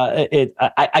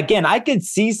 Again, I could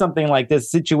see something like this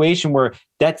situation where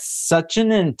that's such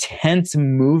an intense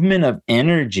movement of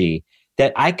energy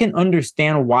that I can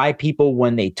understand why people,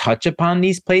 when they touch upon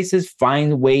these places,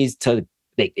 find ways to.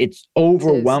 It's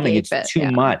overwhelming. It's too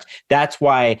much. That's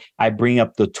why I bring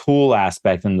up the tool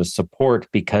aspect and the support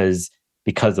because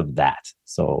of that.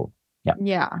 So. Yeah.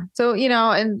 Yeah. So,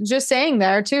 and just saying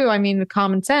there too, I mean,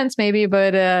 common sense maybe,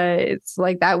 but it's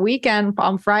like that weekend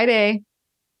on Friday,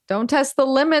 don't test the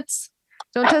limits.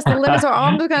 Don't test the limits, or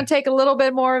I'm just going to take a little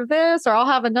bit more of this, or I'll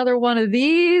have another one of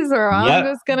these, or I'm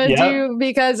just going to do,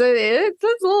 because it's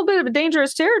a little bit of a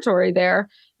dangerous territory there,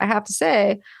 I have to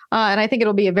say. And I think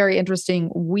it'll be a very interesting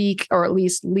week, or at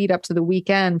least lead up to the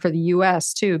weekend for the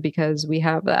US too, because we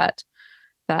have that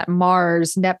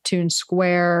Mars Neptune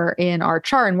square in our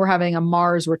chart, and we're having a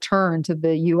Mars return to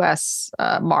the US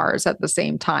Mars at the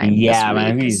same time. Yeah,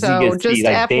 man. So just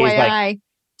like FYI.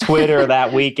 Twitter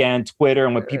that weekend, Twitter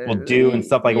and what people do and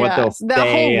stuff, like what they'll say.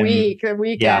 The whole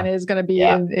weekend is going to be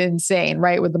insane,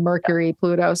 right? With the Mercury,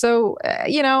 Pluto. So,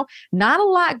 not a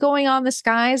lot going on in the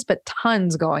skies, but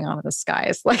tons going on in the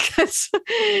skies. Like it's,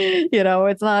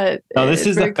 it's not. No, this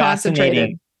is a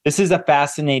fascinating. This is a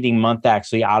fascinating month,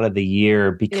 actually, out of the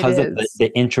year because of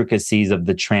the intricacies of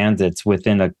the transits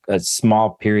within a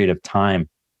small period of time.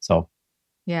 So,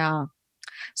 yeah.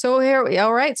 So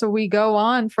all right. So we go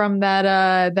on from that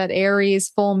Aries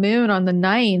full moon on the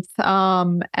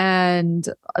 9th, and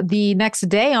the next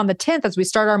day on the 10th, as we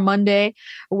start our Monday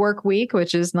work week,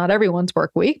 which is not everyone's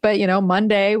work week, but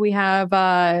Monday we have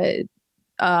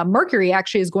Mercury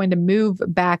actually is going to move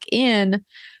back in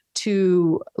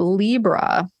to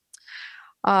Libra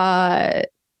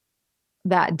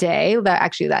that day,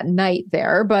 that night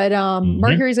there. But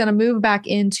Mercury's going to move back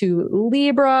into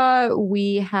Libra.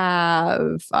 We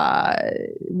have the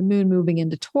moon moving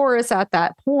into Taurus at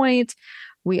that point.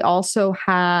 We also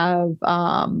have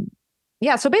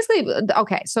so basically,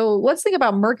 okay, so let's think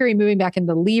about Mercury moving back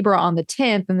into Libra on the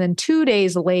 10th, and then 2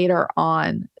 days later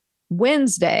on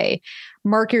Wednesday,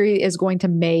 Mercury is going to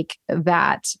make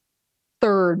that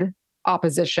third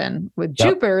opposition with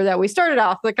Jupiter that we started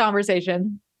off the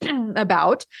conversation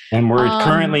about. And we're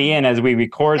currently in as we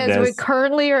record this. As we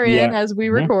currently are in as we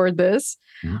record this.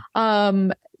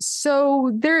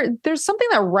 So there's something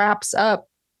that wraps up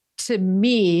to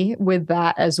me with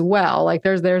that as well. Like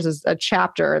there's a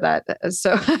chapter that,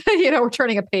 so, we're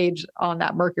turning a page on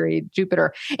that Mercury,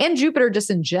 Jupiter, and Jupiter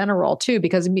just in general too,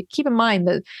 because keep in mind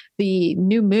that the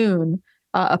new moon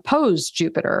opposed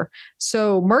Jupiter.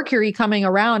 So Mercury coming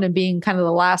around and being kind of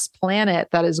the last planet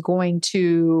that is going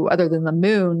to, other than the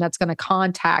moon, that's going to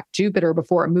contact Jupiter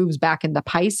before it moves back into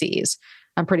Pisces,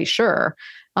 I'm pretty sure,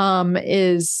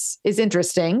 is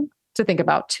interesting to think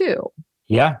about too.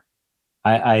 Yeah,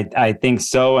 I think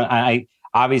so. I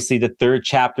obviously the third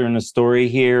chapter in the story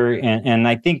here, and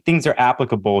I think things are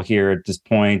applicable here at this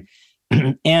point.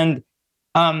 And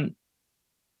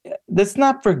let's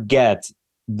not forget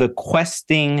the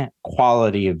questing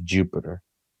quality of Jupiter.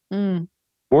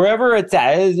 Wherever it's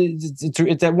at,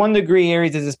 it's at 1 degree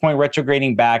Aries at this point,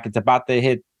 retrograding back. It's about to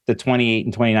hit the 28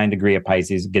 and 29 degree of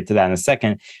Pisces. We'll get to that in a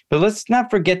second. But let's not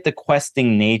forget the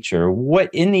questing nature. What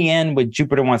in the end, what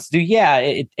Jupiter wants to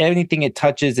do, anything it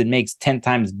touches, it makes 10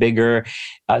 times bigger,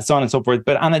 so on and so forth.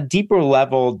 But on a deeper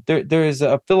level, there's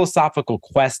a philosophical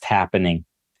quest happening.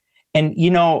 And,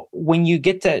 when you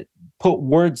get to put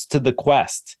words to the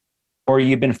quest, or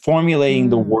you've been formulating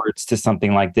the words to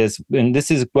something like this, and this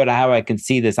is how I can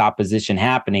see this opposition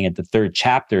happening at the third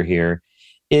chapter here,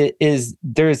 is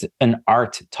there's an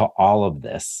art to all of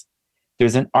this.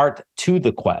 There's an art to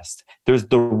the quest. There's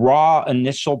the raw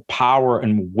initial power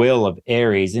and will of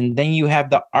Aries, and then you have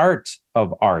the art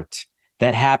of art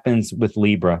that happens with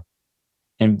Libra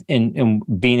and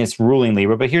Venus ruling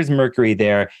Libra. But here's Mercury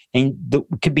there, and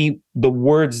could be the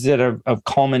words that have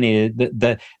culminated,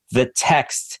 the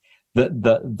text,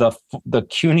 the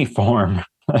cuneiform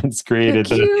that's created,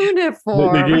 the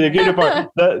cuneiform,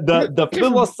 the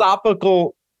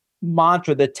philosophical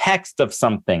mantra, the text of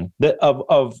something,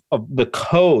 of the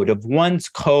code of one's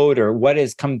code, or what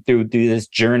has come through this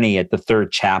journey at the third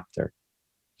chapter,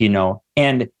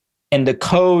 and the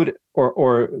code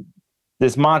or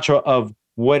this mantra of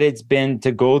what it's been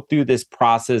to go through this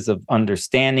process of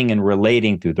understanding and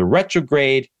relating through the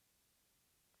retrograde,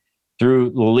 through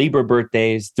the Libra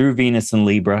birthdays, through Venus and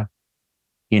Libra.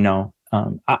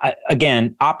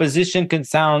 Again, opposition can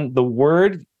sound, the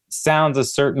word sounds a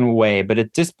certain way, but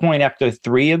at this point, after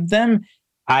 3 of them,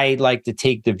 I like to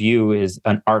take the view is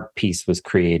an art piece was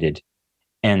created,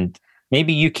 and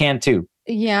maybe you can too.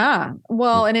 Yeah.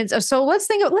 Well, and it's so let's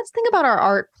think about our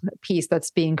art piece that's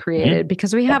being created,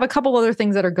 because we have a couple other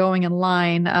things that are going in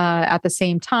line at the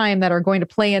same time that are going to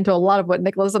play into a lot of what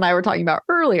Nicholas and I were talking about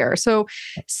earlier. So,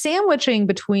 sandwiching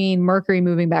between Mercury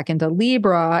moving back into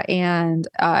Libra and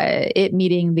it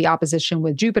meeting the opposition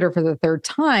with Jupiter for the third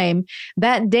time,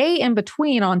 that day in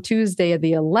between on Tuesday of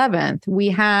the 11th, we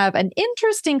have an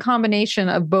interesting combination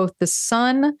of both the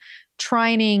Sun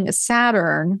trining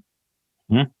Saturn.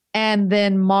 Mhm. And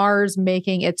then Mars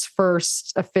making its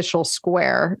first official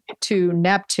square to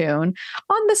Neptune.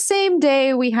 On the same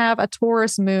day, we have a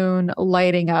Taurus moon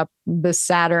lighting up the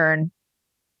Saturn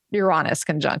Uranus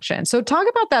conjunction. So, talk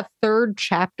about that third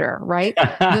chapter, right?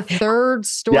 The third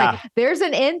story. Yeah. There's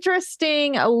an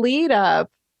interesting lead up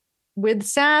with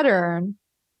Saturn,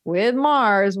 with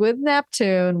Mars, with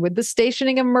Neptune, with the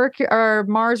stationing of Mercury or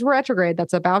Mars retrograde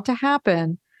that's about to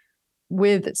happen,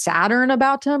 with Saturn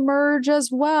about to emerge as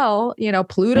well.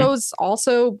 Pluto's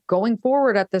also going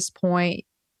forward at this point.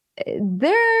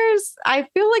 I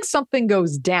feel like something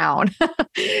goes down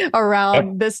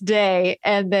around this day.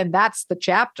 And then that's the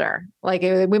chapter. Like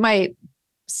we might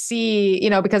see,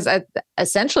 because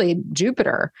essentially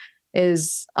Jupiter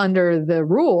is under the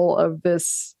rule of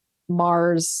this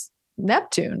Mars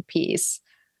Neptune piece.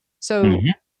 So,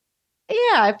 yeah,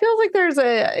 I feel like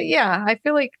I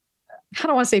feel like I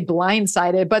don't want to say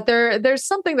blindsided, but there's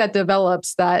something that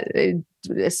develops that it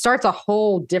starts a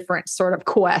whole different sort of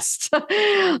quest,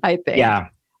 I think. Yeah.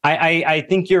 I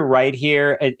think you're right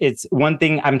here. It's one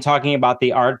thing I'm talking about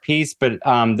the art piece, but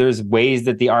there's ways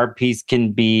that the art piece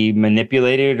can be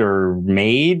manipulated or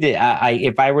made.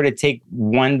 If I were to take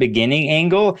one beginning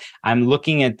angle, I'm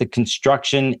looking at the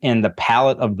construction and the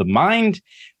palette of the mind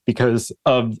because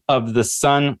of the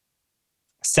Sun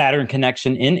Saturn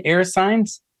connection in air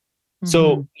signs.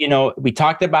 So, we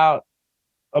talked about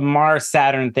a Mars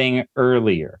Saturn thing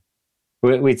earlier.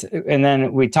 And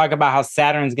then we talk about how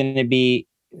Saturn's going to be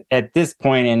at this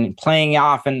point and playing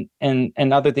off and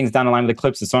other things down the line with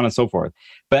eclipses, so on and so forth.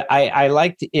 But I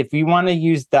like to, if you want to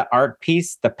use the art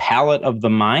piece, the palette of the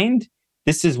mind,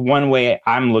 this is one way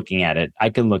I'm looking at it.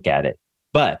 I can look at it.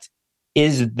 But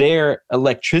is there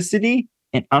electricity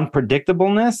and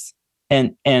unpredictableness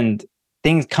and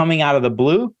things coming out of the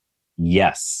blue?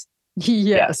 Yes.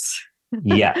 Yes.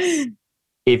 Yes.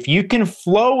 If you can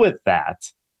flow with that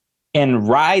and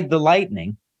ride the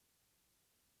lightning,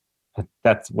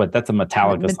 that's a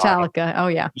Metallica song. Oh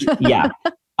yeah. Yeah.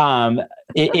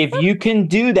 If you can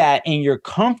do that and you're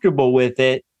comfortable with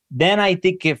it, then I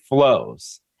think it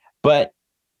flows. But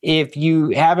if you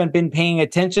haven't been paying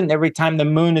attention, every time the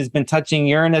moon has been touching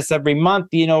Uranus every month,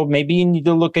 maybe you need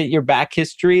to look at your back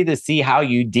history to see how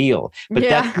you deal. But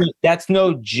that's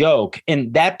no joke.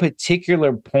 And that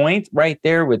particular point right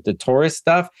there with the Taurus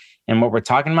stuff and what we're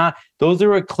talking about, those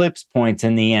are eclipse points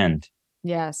in the end.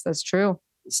 Yes, that's true.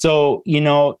 So,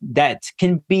 that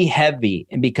can be heavy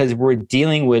because we're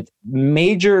dealing with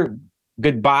major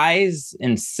goodbyes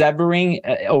and severing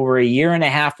over a year and a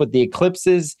half with the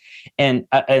eclipses and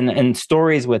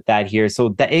stories with that here. So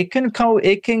that it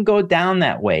can go down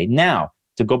that way. Now,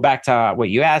 to go back to what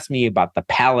you asked me about the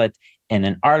palette and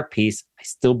an art piece, I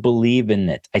still believe in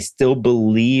it. I still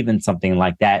believe in something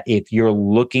like that if you're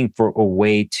looking for a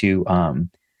way to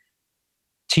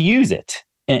use it.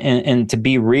 And to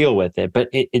be real with it. But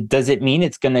it does it mean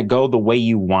it's going to go the way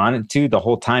you want it to the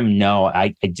whole time? No,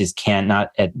 I just can't, not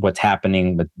at what's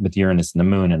happening with Uranus and the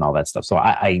moon and all that stuff. So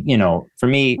I for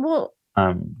me, go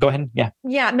ahead. Yeah.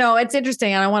 Yeah, no, it's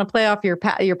interesting. And I want to play off your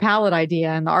palette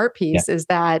idea and the art piece is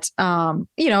that,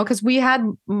 because we had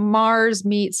Mars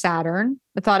meet Saturn.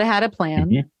 I thought it had a plan.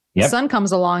 Mm-hmm. Yep. Sun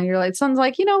comes along. You're like, Sun's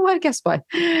like, you know what? Guess what?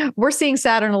 We're seeing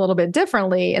Saturn a little bit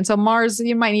differently. And so Mars,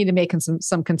 you might need to make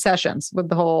some concessions with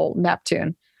the whole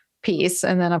Neptune piece.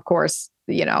 And then, of course,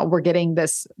 we're getting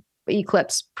this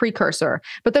eclipse precursor.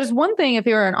 But there's one thing, if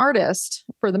you're an artist,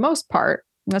 for the most part,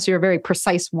 unless you're a very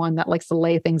precise one that likes to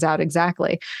lay things out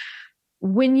exactly,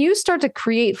 when you start to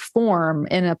create form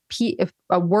in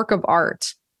a work of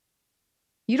art,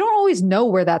 you don't always know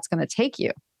where that's going to take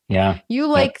you. Yeah.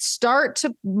 You start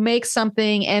to make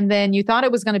something and then you thought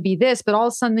it was going to be this, but all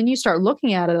of a sudden then you start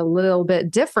looking at it a little bit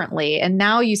differently. And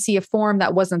now you see a form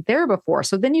that wasn't there before.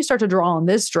 So then you start to draw in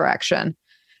this direction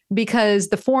because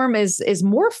the form is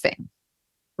morphing.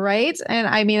 Right. And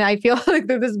I mean, I feel like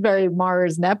this is very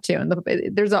Mars Neptune.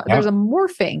 There's a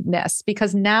morphingness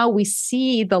because now we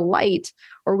see the light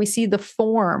or we see the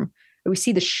form or we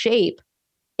see the shape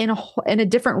in a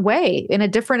different way, in a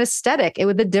different aesthetic,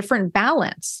 with a different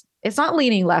balance. It's not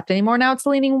leaning left anymore. Now it's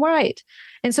leaning right.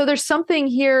 And so there's something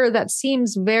here that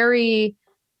seems very,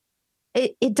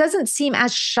 it doesn't seem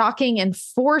as shocking and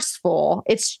forceful.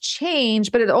 It's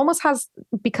change, but it almost has,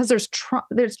 because there's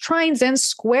trines and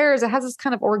squares, it has this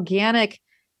kind of organic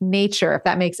nature, if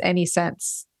that makes any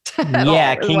sense at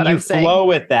Yeah, all, is can what you I'm saying. flow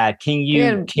with that?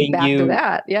 And Can back to you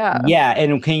that. Yeah. Yeah,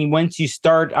 and once you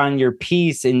start on your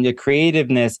piece and the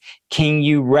creativeness, can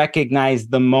you recognize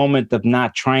the moment of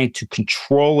not trying to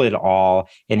control it all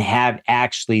and have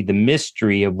actually the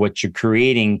mystery of what you're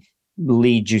creating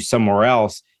lead you somewhere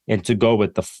else and to go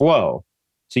with the flow?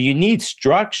 So you need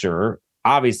structure.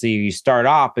 Obviously, you start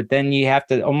off, but then you have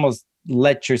to almost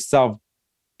let yourself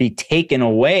be taken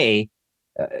away,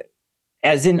 uh,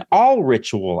 as in all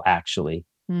ritual, actually.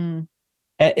 Mm.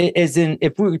 As in,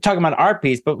 if we were talking about our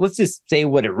piece, but let's just say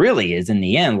what it really is in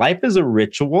the end. Life is a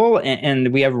ritual,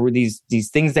 and we have these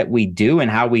things that we do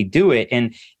and how we do it.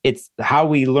 And it's how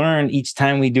we learn each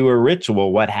time we do a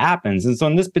ritual, what happens. And so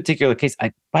in this particular case,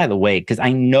 by the way, because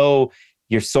I know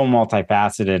you're so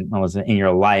multifaceted, Melissa, in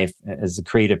your life as a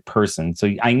creative person.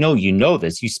 So I know you know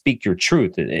this. You speak your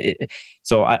truth.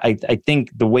 So I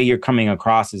think the way you're coming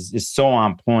across is so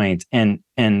on point, and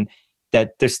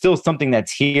that there's still something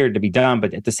that's here to be done,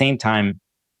 but at the same time,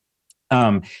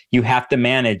 you have to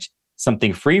manage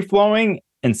something free flowing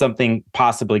and something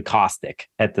possibly caustic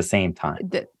at the same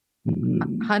time.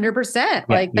 100%. Yeah,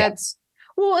 Like that's,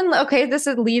 well, and okay,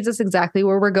 leads us exactly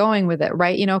where we're going with it,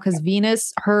 right? Because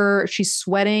Venus, she's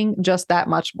sweating just that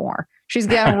much more. She's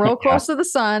getting real close to the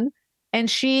sun, and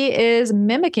she is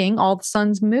mimicking all the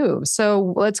sun's moves.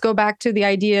 So let's go back to the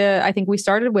idea I think we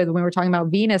started with when we were talking about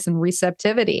Venus and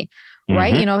receptivity,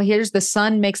 right? Here's the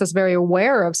sun makes us very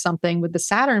aware of something with the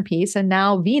Saturn piece, and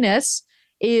now Venus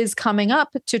is coming up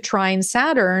to trine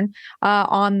Saturn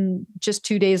on just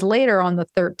 2 days later, on the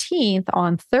 13th,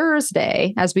 on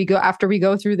Thursday, after we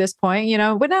go through this point,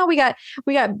 but now we got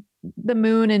the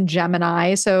moon in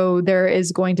Gemini. So there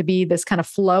is going to be this kind of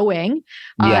flowing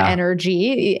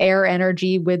energy, air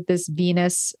energy with this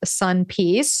Venus sun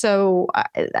piece. So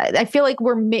I feel like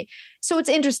so it's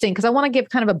interesting because I want to give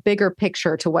kind of a bigger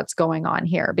picture to what's going on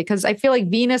here, because I feel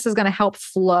like Venus is going to help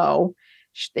flow.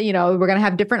 We're going to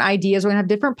have different ideas. We're going to have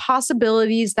different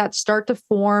possibilities that start to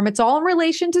form. It's all in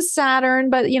relation to Saturn,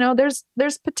 but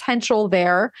there's potential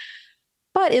there.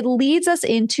 But it leads us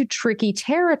into tricky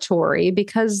territory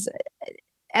because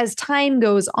as time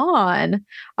goes on,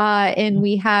 and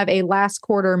we have a last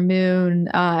quarter moon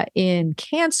in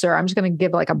Cancer. I'm just going to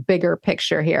give like a bigger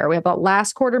picture here. We have a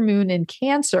last quarter moon in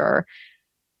Cancer.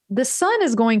 The sun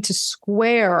is going to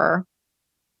square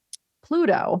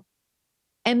Pluto,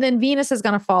 and then Venus is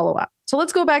going to follow up. So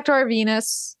let's go back to our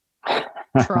Venus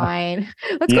trine.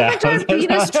 Let's go back to our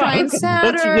Venus trine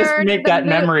Saturn. Let's just make that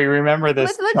memory. Remember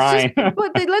this trine.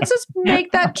 Let's just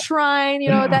make that trine,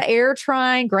 that air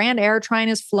trine, grand air trine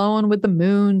is flowing with the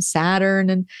moon, Saturn,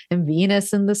 and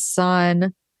Venus and the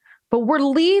sun. But we're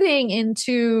leading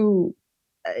into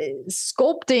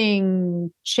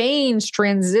sculpting, change,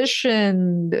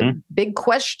 transition, big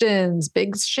questions,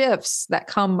 big shifts that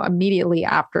come immediately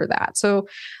after that. So,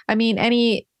 I mean,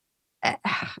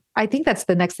 I think that's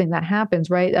the next thing that happens,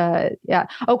 right? Yeah.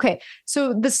 Okay.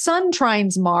 So the sun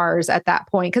trines Mars at that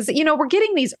point, because, we're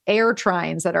getting these air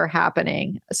trines that are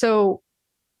happening. So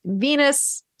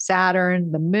Venus,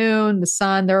 Saturn, the moon, the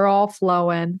sun, they're all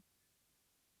flowing.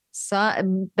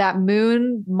 Sun, that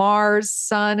moon, Mars,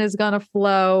 sun is going to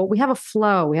flow. We have a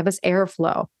flow. We have this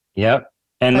airflow. Yep.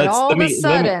 And all of a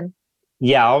sudden.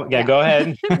 Go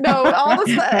ahead. No, all of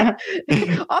a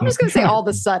sudden. I'm just going to say all of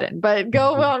a sudden, but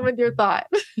go on with your thought.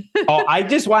 I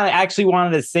just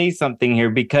wanted to say something here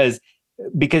because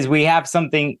we have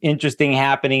something interesting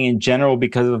happening in general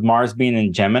because of Mars being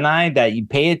in Gemini, that you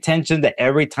pay attention to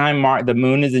every time the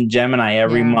moon is in Gemini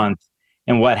every month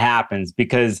and what happens,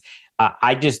 because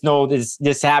I just know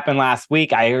this happened last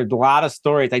week. I heard a lot of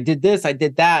stories. I did this, I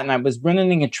did that, and I was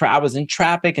running I was in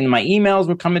traffic, and my emails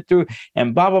were coming through,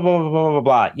 and blah blah blah blah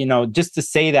blah blah. Just to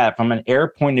say that from an air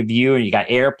point of view, and you got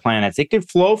air planets, it could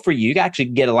flow for you. You can actually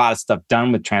get a lot of stuff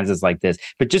done with transits like this.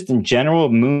 But just in general,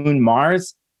 Moon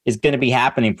Mars is going to be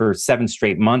happening for 7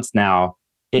 straight months now,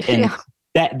 and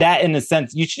that in a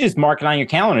sense, you should just mark it on your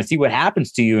calendar and see what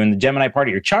happens to you in the Gemini part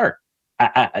of your chart.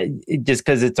 Just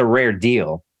because it's a rare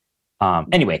deal.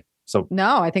 Anyway, so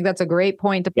no, I think that's a great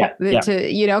point to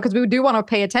because we do want to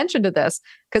pay attention to this,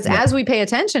 because as we pay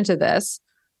attention to this,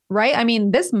 right? I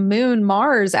mean, this Moon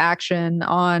Mars action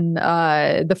on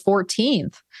the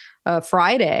 14th,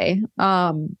 Friday,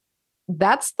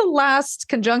 that's the last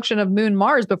conjunction of Moon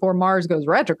Mars before Mars goes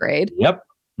retrograde. Yep.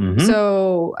 Mm-hmm.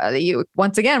 So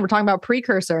once again, we're talking about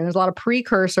precursor, and there's a lot of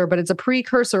precursor, but it's a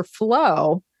precursor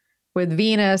flow with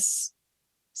Venus,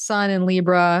 Sun in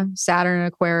Libra, Saturn in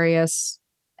Aquarius,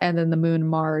 and then the moon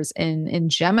Mars in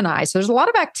Gemini. So there's a lot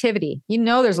of activity.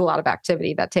 There's a lot of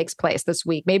activity that takes place this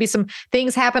week. Maybe some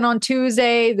things happen on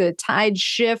Tuesday, the tides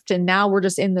shift, and now we're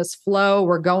just in this flow.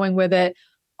 We're going with it.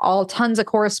 Tons of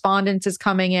correspondence is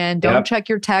coming in. Don't check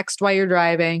your text while you're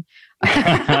driving.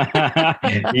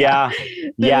 Yeah.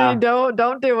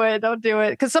 Don't do it. Don't do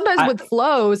it. Because sometimes with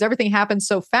flows, everything happens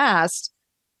so fast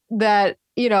that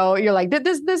you're like,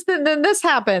 this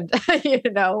happened.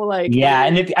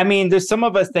 And there's some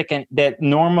of us that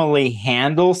normally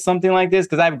handle something like this,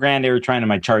 because I have grand aerotrine in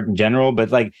my chart in general,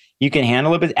 but like you can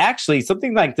handle it. But actually,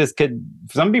 something like this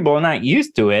some people are not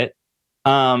used to it,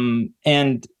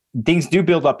 and things do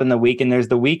build up in the week, and there's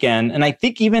the weekend. And I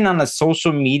think even on a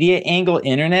social media angle,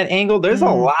 internet angle, there's a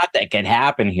lot that could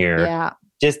happen here. Yeah.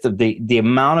 Just the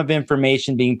amount of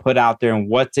information being put out there and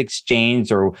what's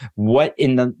exchanged, or what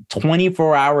in the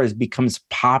 24 hours becomes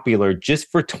popular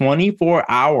just for 24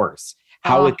 hours,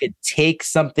 how it could take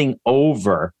something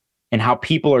over and how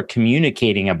people are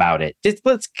communicating about it. This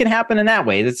can happen in that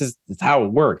way. This is how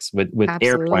it works with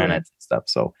air planets and stuff.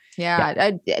 So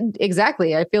yeah.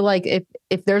 Exactly. I feel like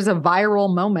if there's a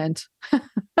viral moment,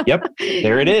 yep,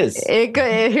 there it is.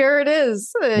 Here it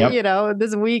is. Yep.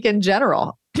 This week in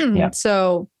general. Yep.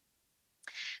 So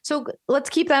let's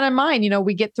keep that in mind.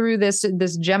 We get through this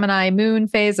Gemini moon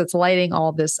phase that's lighting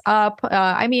all this up.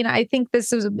 I think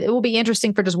it will be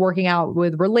interesting for just working out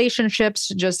with relationships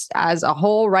just as a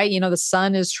whole, right? The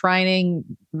sun is trining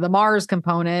the Mars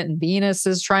component and Venus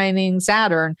is trining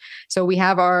Saturn. So we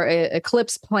have our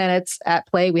eclipse planets at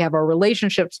play. We have our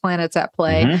relationships planets at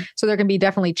play. Mm-hmm. So there can be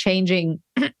definitely changing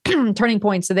turning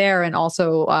points there, and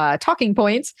also talking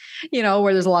points,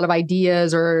 where there's a lot of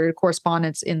ideas or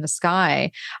correspondence in the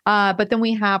sky. But then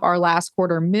we have our last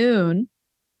quarter moon.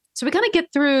 So we kind of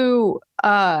get through,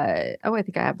 I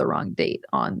think I have the wrong date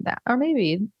on that. Or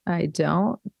maybe I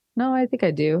don't. No, I think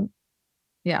I do.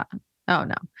 Yeah. Oh,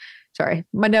 no. Sorry.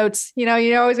 My notes,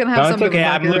 you're always going to have something. Okay.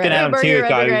 I'm looking at them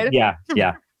too.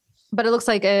 Yeah. But it looks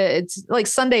like it's like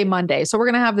Sunday, Monday. So we're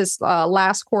going to have this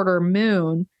last quarter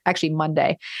moon, actually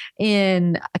Monday,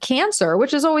 in Cancer,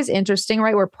 which is always interesting,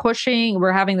 right? We're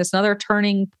having this another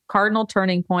cardinal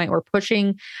turning point. We're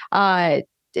pushing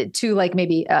to like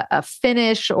maybe a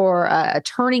finish or a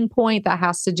turning point that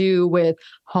has to do with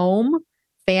home,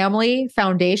 family,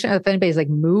 foundation. If anybody's like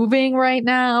moving right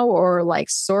now or like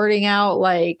sorting out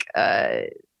like kind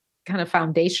of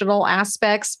foundational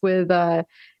aspects with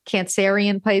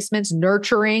Cancerian placements,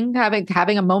 nurturing,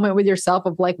 having a moment with yourself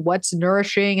of like what's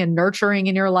nourishing and nurturing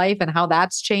in your life and how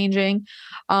that's changing.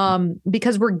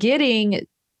 Because we're getting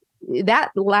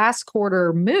that last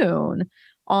quarter moon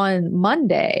on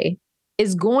Monday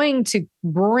is going to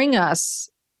bring us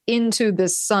into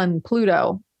this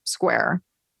Sun-Pluto square,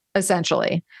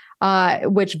 essentially,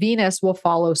 which Venus will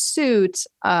follow suit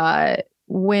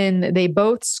when they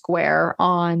both square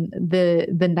on the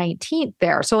 19th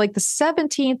there. So like the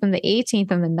 17th and the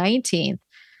 18th and the 19th,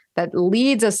 that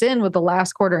leads us in with the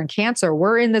last quarter in Cancer.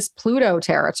 We're in this Pluto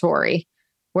territory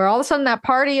where all of a sudden that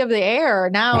party of the air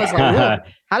now is like,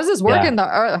 how does this work in the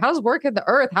earth? How does it work in the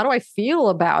earth? How do I feel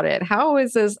about it? How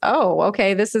is this? Oh,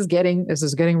 okay. This is getting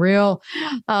real.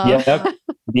 Yep.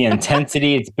 The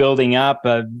intensity it's building up,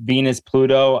 Venus,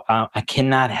 Pluto. I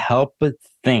cannot help but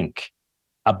think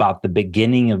about the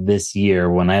beginning of this year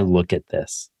when I look at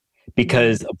this,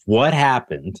 because of what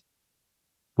happened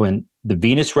when the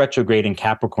Venus retrograde in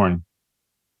Capricorn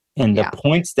and the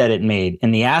points that it made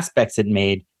and the aspects it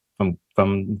made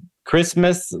from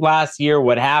Christmas last year,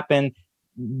 what happened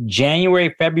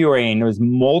January, February, and there was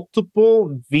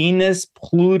multiple Venus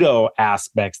Pluto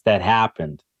aspects that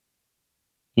happened,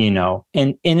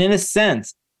 and in a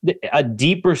sense, a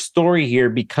deeper story here,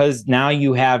 because now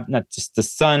you have not just the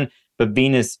sun, but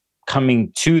Venus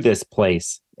coming to this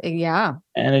place. Yeah.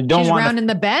 And I don't She's want rounding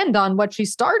the bend on what she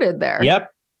started there.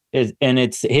 Yep. And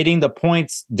it's hitting the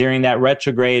points during that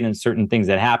retrograde and certain things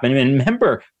that happen. And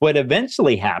remember, what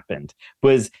eventually happened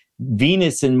was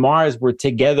Venus and Mars were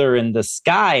together in the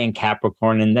sky in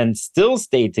Capricorn and then still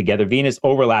stayed together. Venus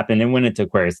overlapped and then went into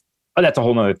Aquarius. Oh, that's a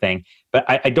whole nother thing. But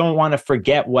I don't want to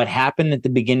forget what happened at the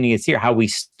beginning of this year. How we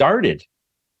started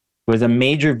was a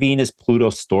major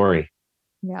Venus-Pluto story.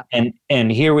 Yeah.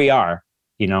 And here we are,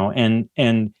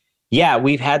 and yeah,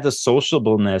 we've had the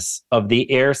sociableness of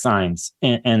the air signs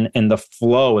and the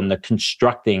flow and the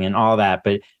constructing and all that.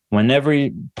 But whenever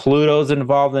Pluto's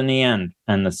involved in the end,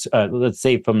 and let's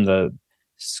say from the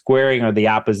squaring or the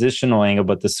oppositional angle,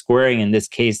 but the squaring, in this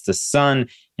case, the sun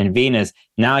and Venus,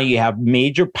 now you have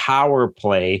major power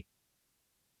play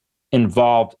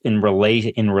involved in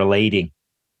relating.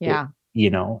 Yeah.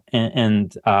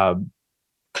 And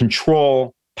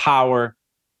control, power,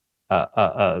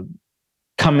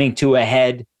 coming to a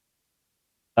head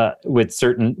with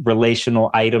certain relational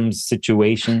items,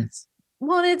 situations.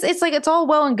 Well, it's like it's all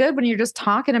well and good when you're just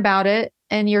talking about it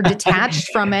and you're detached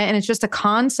from it and it's just a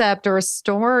concept or a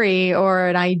story or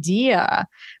an idea.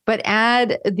 But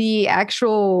add the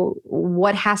actual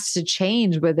what has to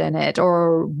change within it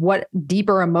or what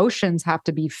deeper emotions have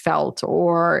to be felt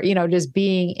or, just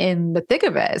being in the thick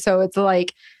of it. So it's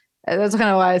like that's kind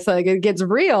of why it's like it gets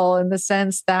real in the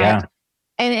sense that Yeah.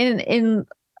 and in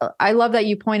I love that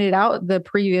you pointed out the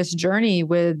previous journey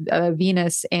with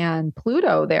Venus and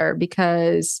Pluto there,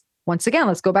 because once again,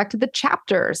 let's go back to the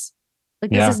chapters.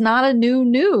 Like, this Yeah. is not a new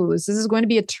news. This is going to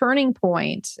be a turning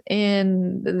point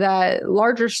in that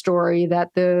larger story that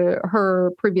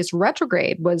her previous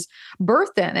retrograde was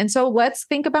birthed in. And so let's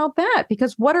think about that,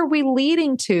 because what are we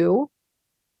leading to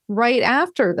right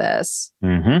after this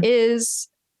Mm-hmm. is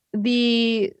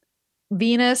the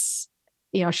Venus,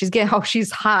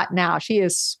 she's hot now. She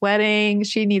is sweating.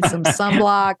 She needs some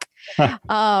sunblock.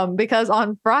 Because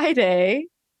on Friday,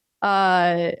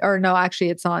 or no, actually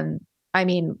it's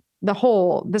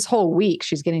this whole week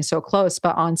she's getting so close,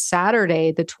 but on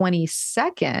Saturday, the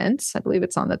 22nd, I believe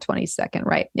it's on the 22nd,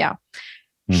 right? Yeah.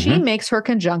 She Mm-hmm. makes her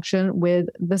conjunction with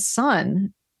the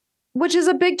sun, which is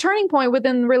a big turning point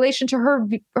within relation to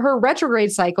her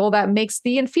retrograde cycle that makes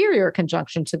the inferior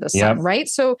conjunction to the sun, Yep. right?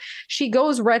 So she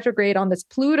goes retrograde on this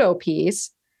Pluto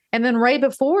piece, and then right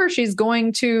before she's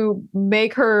going to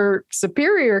make her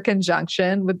superior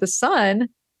conjunction with the sun,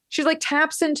 she like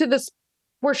taps into this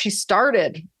where she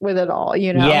started with it all,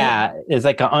 Yeah, it's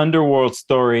like an underworld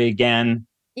story again.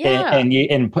 Yeah.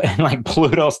 And like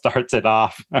Pluto starts it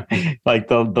off, like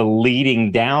the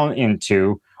leading down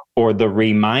into, or the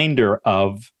reminder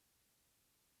of,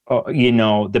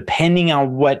 depending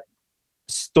on what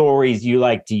stories you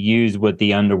like to use with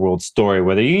the underworld story,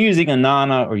 whether you're using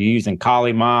Inanna or you're using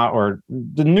Kali Ma or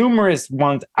the numerous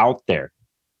ones out there,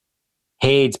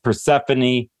 Hades,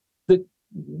 Persephone,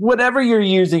 whatever you're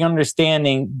using,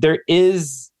 understanding there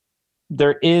is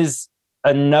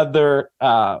another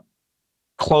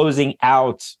closing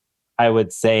out, I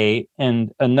would say,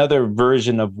 and another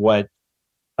version of what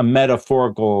a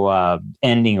metaphorical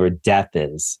ending or death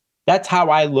is. That's how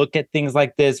I look at things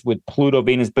like this with Pluto,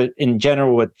 Venus, but in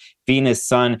general with Venus,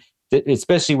 Sun,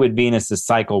 especially with Venus's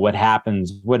cycle. What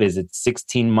happens? What is it?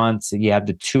 16 months. You have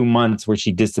the 2 months where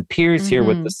she disappears here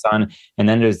with the sun, and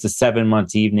then there's the 7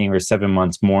 months evening or 7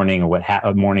 months morning, or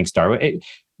a morning star.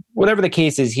 Whatever the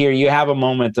case is here, you have a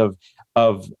moment of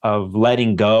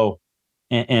letting go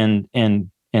and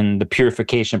the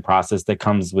purification process that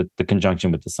comes with the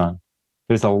conjunction with the sun.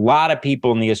 There's a lot of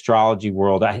people in the astrology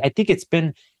world. I think it's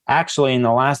been actually in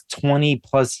the last 20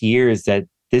 plus years that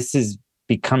this is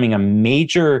becoming a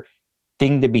major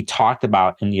thing to be talked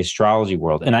about in the astrology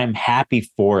world. And I'm happy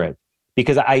for it,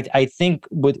 because I think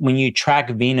when you track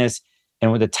Venus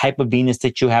and with the type of Venus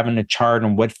that you have in the chart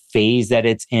and what phase that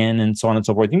it's in and so on and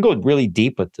so forth, you can go really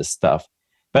deep with this stuff.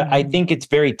 But I think it's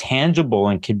very tangible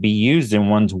and can be used in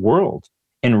one's world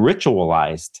and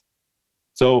ritualized.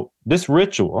 So this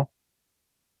ritual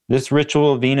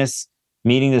of Venus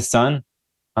meeting the sun,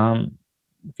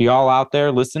 if you all out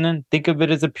there listening, think of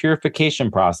it as a purification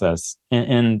process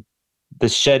and the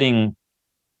shedding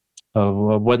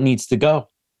of what needs to go.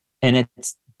 And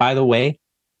it's, by the way,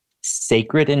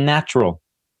 sacred and natural.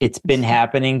 It's been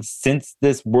happening since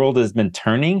this world has been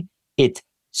turning. It's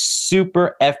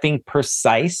super effing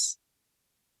precise.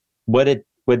 What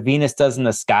Venus does in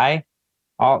the sky,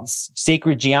 all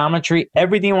sacred geometry,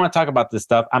 everything you want to talk about this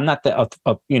stuff. I'm not the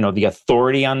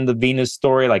authority on the Venus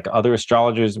story like other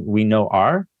astrologers we know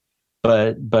are,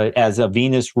 but as a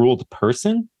Venus ruled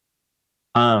person,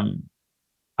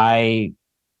 I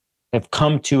have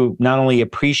come to not only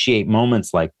appreciate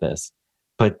moments like this,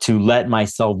 but to let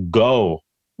myself go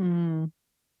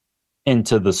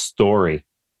into the story.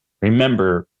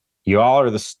 Remember, you all are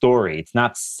the story. It's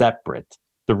not separate.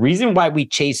 The reason why we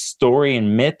chase story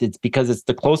and myth, it's because it's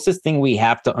the closest thing we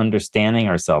have to understanding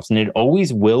ourselves, and it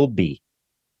always will be.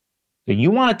 So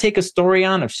you want to take a story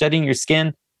on of shedding your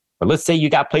skin, or let's say you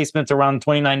got placements around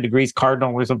 29 degrees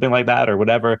cardinal or something like that, or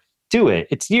whatever, do it.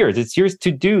 It's yours. It's yours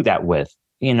to do that with.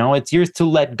 It's yours to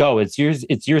let go. It's yours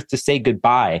to say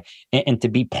goodbye and to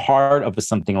be part of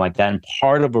something like that and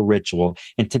part of a ritual,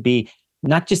 and to be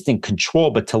not just in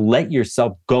control, but to let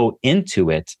yourself go into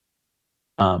it.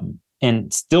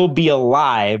 And still be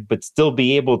alive, but still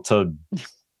be able to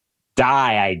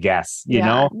die, I guess,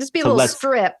 just be a little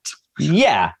stripped.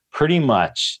 Yeah, pretty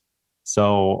much.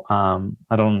 So,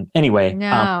 I don't, anyway. No,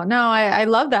 I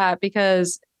love that,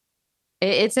 because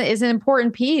It's an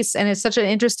important piece, and it's such an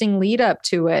interesting lead up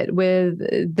to it with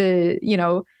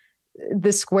the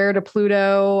square to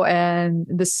Pluto and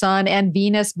the sun and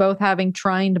Venus both having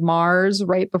trined Mars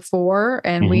right before.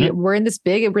 And we're in this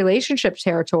big relationship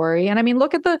territory. And I mean,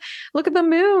 look at the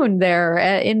moon there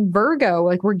in Virgo.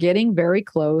 Like, we're getting very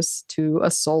close to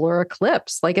a solar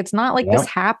eclipse. Like, it's not like this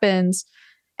happens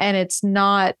and it's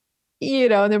not,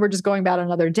 and then we're just going about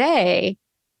another day.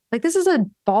 Like, this is a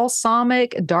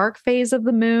balsamic dark phase of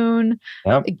the moon,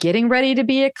 getting ready to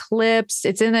be eclipsed.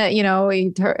 It's in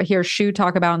you hear Shu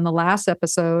talk about in the last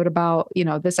episode about,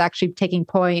 this actually taking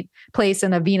place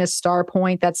in a Venus star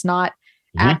point that's not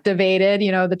activated,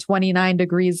 the 29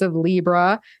 degrees of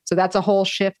Libra. So that's a whole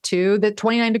shift too. The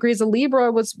 29 degrees of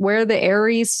Libra was where the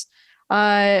Aries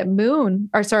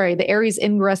the Aries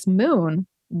ingress moon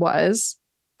was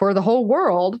for the whole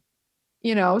world.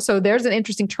 So there's an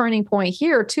interesting turning point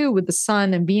here too, with the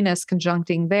sun and Venus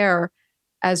conjuncting there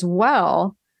as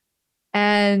well.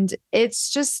 And it's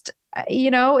just,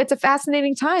 it's a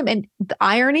fascinating time. And the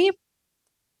irony,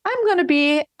 I'm going to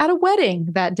be at a wedding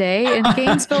that day in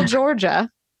Gainesville, Georgia.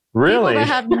 Really? People that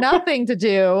have nothing to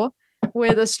do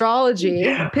with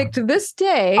astrology picked this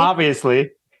day, obviously,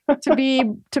 to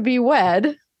be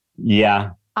wed.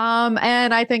 Yeah.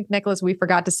 And I think, Nicholas, we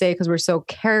forgot to say, because we're so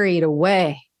carried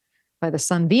away by the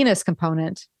Sun-Venus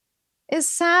component, is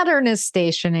Saturn is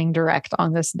stationing direct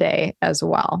on this day as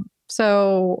well.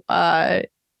 So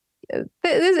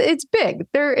it's big.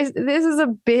 This is a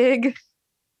big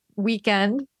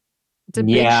weekend. It's a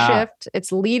big shift.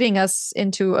 It's leading us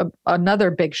into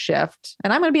another big shift.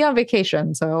 And I'm going to be on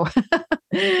vacation. So,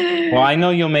 well, I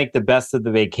know you'll make the best of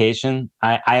the vacation.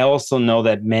 I also know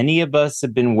that many of us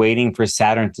have been waiting for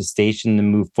Saturn to station to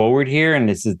move forward here. And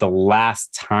this is the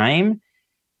last time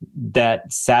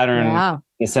that Saturn,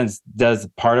 in a sense, does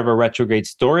part of a retrograde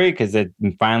story, because it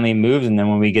finally moves. And then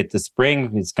when we get to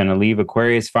spring, it's going to leave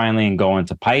Aquarius finally and go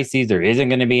into Pisces. There isn't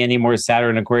going to be any more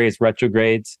Saturn Aquarius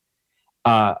retrogrades.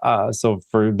 So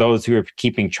for those who are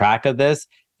keeping track of this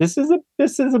is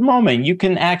a moment you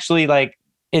can actually, like,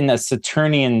 in a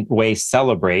Saturnian way,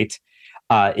 celebrate.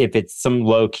 If it's some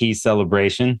low key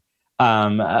celebration,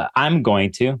 I'm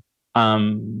going to.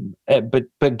 But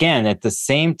again, at the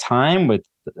same time, with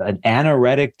an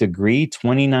anaretic degree,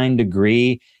 29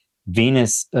 degree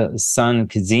Venus Sun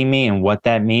Cazimi, and what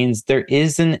that means, there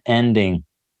is an ending.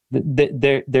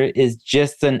 There is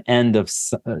just an end of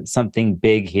something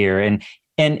big here. And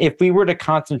if we were to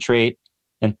concentrate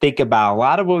and think about a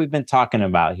lot of what we've been talking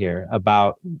about here,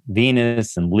 about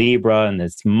Venus and Libra and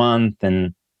this month,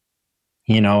 and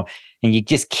and you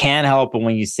just can't help it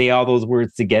when you say all those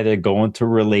words together, go into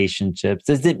relationships.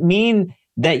 Does it mean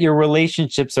that your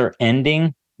relationships are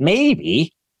ending?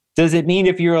 Maybe. Does it mean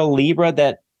if you're a Libra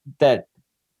that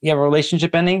you have a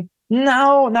relationship ending?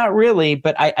 No, not really.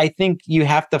 But I think you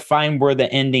have to find where the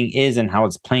ending is and how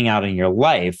it's playing out in your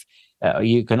life.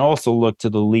 You can also look to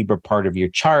the Libra part of your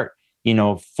chart,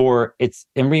 for it's,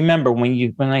 and remember,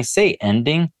 when I say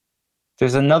ending,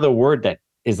 there's another word that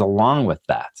is along with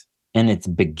that. And it's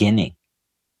beginning.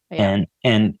 Yeah.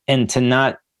 And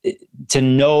to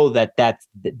know that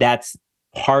that's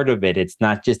part of it. It's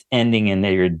not just ending and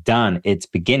then you're done. It's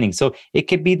beginning. So it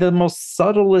could be the most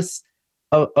subtlest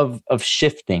of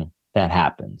shifting that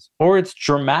happens, or it's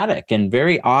dramatic and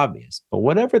very obvious. But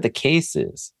whatever the case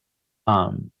is,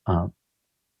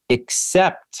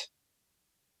 accept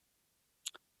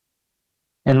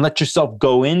and let yourself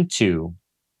go into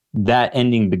that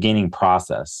ending beginning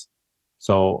process.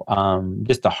 So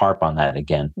just to harp on that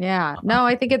again. Yeah, no,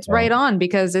 I think it's right on,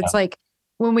 because it's like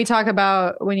when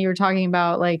you were talking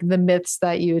about like the myths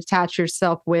that you attach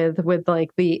yourself with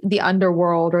like the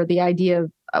underworld, or the idea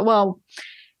of, well,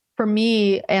 for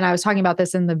me, and I was talking about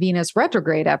this in the Venus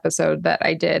retrograde episode that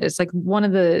I did, it's like one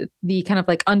of the kind of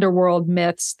like underworld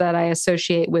myths that I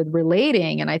associate with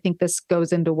relating. And I think this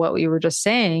goes into what we were just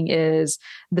saying, is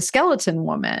the skeleton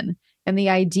woman and the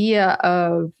idea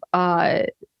of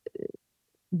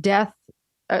death.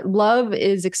 Love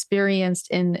is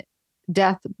experienced in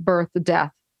death, birth,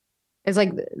 death. It's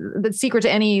like the secret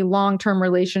to any long-term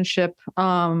relationship,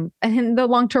 and the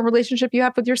long-term relationship you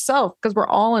have with yourself, because we're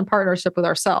all in partnership with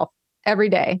ourselves every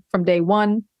day, from day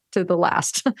one to the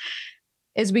last,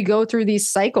 as we go through these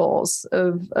cycles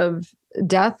of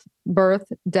death,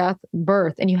 birth,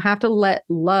 and you have to let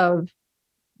love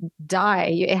die.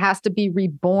 It has to be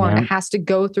reborn. Yeah. It has to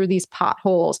go through these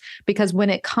potholes, because when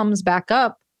it comes back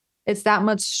up, it's that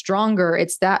much stronger.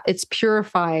 It's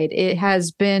purified. It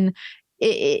has been,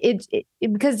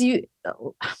 because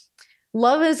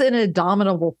love is an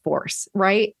indomitable force,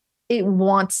 right? it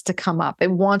wants to come up.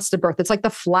 It wants to birth. It's like the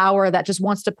flower that just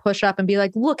wants to push up and be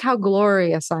like, look how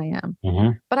glorious I am. Mm-hmm.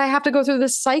 But I have to go through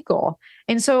this cycle.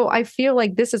 And so I feel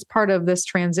like this is part of this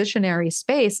transitionary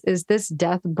space, is this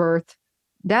death, birth,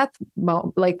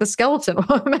 like the skeleton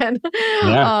woman.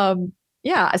 Yeah.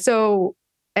 Yeah. So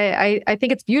I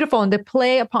think it's beautiful, and to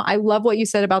play upon, I love what you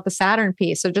said about the Saturn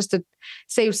piece. So just to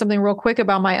say something real quick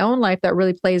about my own life that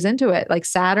really plays into it, like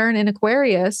Saturn in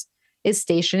Aquarius is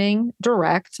stationing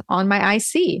direct on my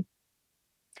IC.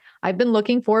 I've been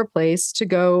looking for a place to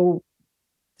go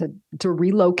to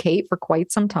relocate for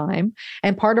quite some time.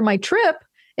 And part of my trip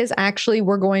is actually,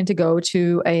 we're going to go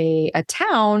to a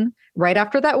town right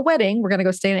after that wedding. We're going to go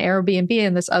stay in an Airbnb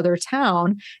in this other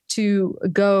town to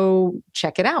go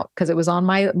check it out, because it was on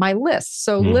my list.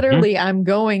 So literally I'm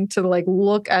going to like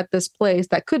look at this place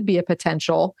that could be a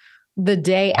potential the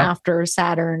day after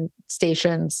Saturn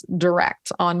stations direct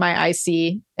on my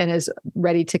IC and is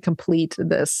ready to complete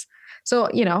this. So,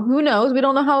 who knows? We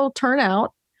don't know how it'll turn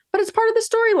out, but it's part of the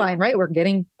storyline, right? We're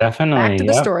getting Definitely back to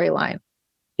the storyline.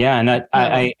 Yeah.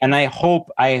 And I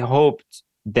hoped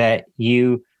that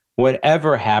you,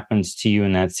 whatever happens to you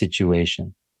in that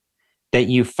situation, that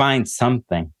you find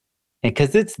something,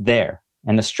 because it's there,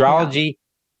 and astrology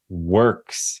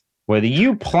works. Whether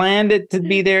you planned it to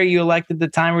be there, you elected the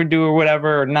time or do or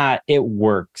whatever or not, it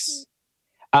works.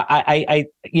 I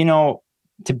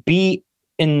to be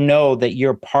and know that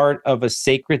you're part of a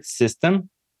sacred system,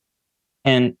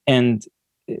 and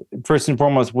first and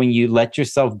foremost, when you let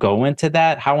yourself go into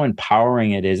that, how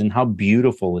empowering it is and how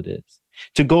beautiful it is.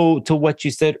 To go to what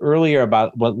you said earlier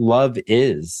about what love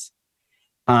is.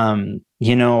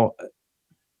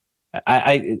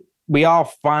 We all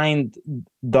find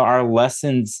our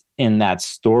lessons in that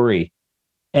story,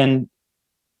 and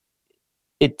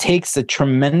it takes a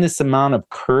tremendous amount of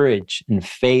courage and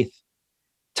faith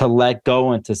to let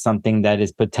go into something that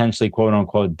is potentially, quote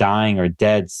unquote, dying or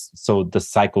dead, so the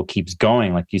cycle keeps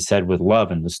going, like you said, with love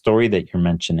and the story that you're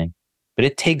mentioning. But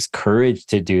it takes courage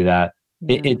to do that.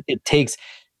 It takes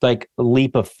like a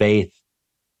leap of faith,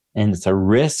 and it's a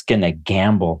risk and a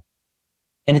gamble.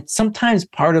 And it's sometimes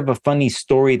part of a funny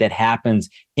story that happens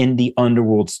in the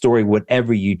underworld story,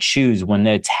 whatever you choose, when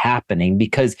it's happening,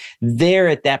 because there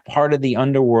at that part of the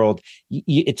underworld,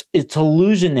 it's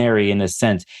illusionary in a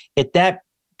sense. At that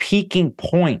peaking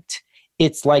point,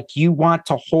 it's like you want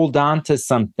to hold on to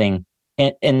something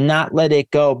and not let it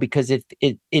go, because it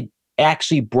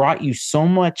actually brought you so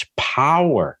much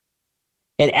power.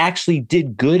 It actually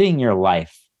did good in your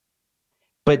life.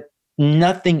 But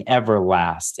nothing ever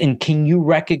lasts. And can you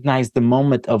recognize the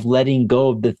moment of letting go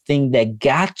of the thing that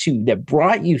got you, that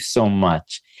brought you so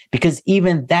much? Because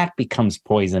even that becomes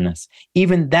poisonous.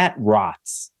 Even that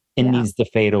rots and needs to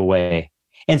fade away.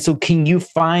 And so can you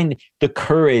find the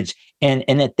courage, and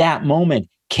at that moment,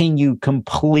 can you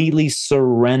completely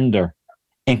surrender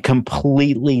and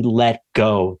completely let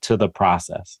go to the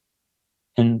process?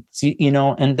 And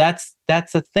and that's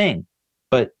a thing.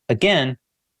 But again,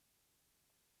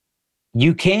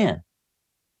 you can,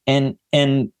 and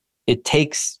it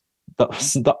takes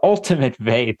the ultimate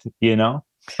faith,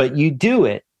 but you do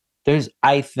it.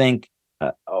 I think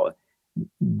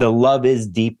the love is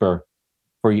deeper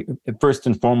for you, first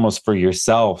and foremost for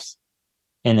yourselves.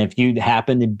 And if you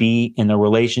happen to be in a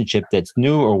relationship that's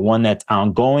new or one that's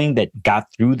ongoing, that got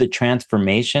through the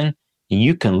transformation,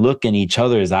 you can look in each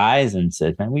other's eyes and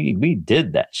say, man, we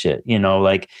did that shit.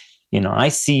 I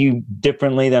see you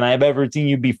differently than I've ever seen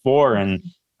you before. And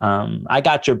I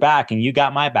got your back and you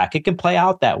got my back. It can play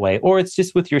out that way. Or it's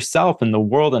just with yourself and the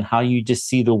world and how you just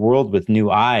see the world with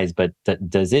new eyes. But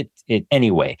does it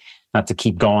anyway, not to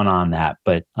keep going on that,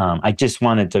 but I just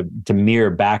wanted to mirror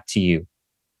back to you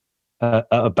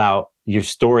about your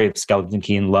story of Skeleton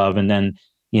Key and love. And then,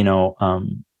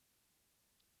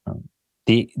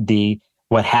 the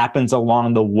what happens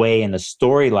along the way in a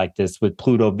story like this with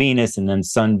Pluto Venus and then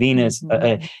Sun Venus,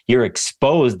 you're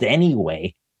exposed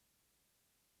anyway.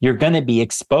 You're going to be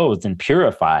exposed and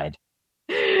purified.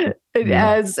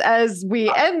 As we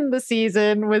end the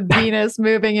season with Venus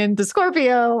moving into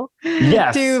Scorpio,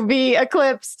 to be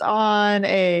eclipsed on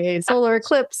a solar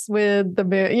eclipse with the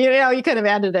moon. You could have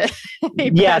ended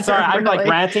it. Sorry, I'm like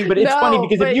ranting, but it's funny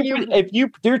because if you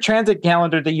your transit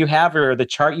calendar that you have, or the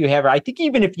chart you have, I think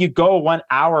even if you go 1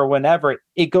 hour, whenever,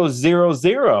 it goes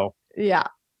 0-0. Yeah.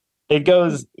 It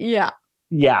goes. Yeah.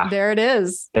 Yeah. There it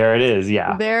is. There it is.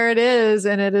 Yeah. There it is.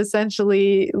 And it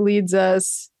essentially leads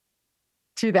us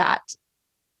to that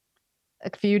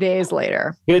a few days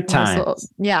later. Good times.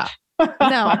 Yeah. No.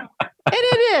 And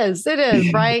it is,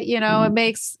 right?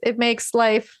 It makes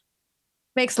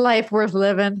life worth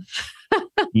living.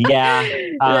 Yeah.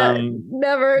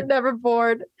 Never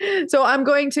bored. So I'm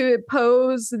going to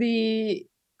pose the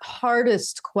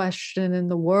hardest question in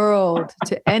the world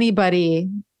to anybody,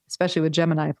 especially with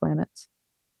Gemini planets.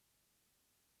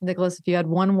 Nicholas, if you had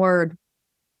one word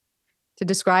to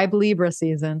describe Libra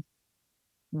season,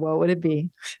 what would it be?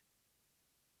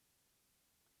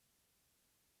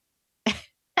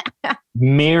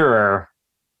 Mirror.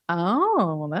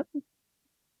 Oh,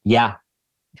 Yeah.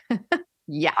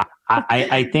 yeah.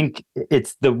 I think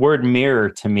it's the word mirror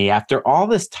to me. After all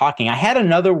this talking, I had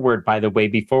another word, by the way,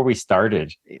 before we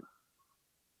started.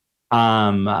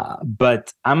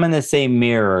 But I'm going to say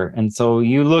mirror. And so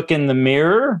you look in the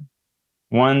mirror,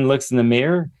 one looks in the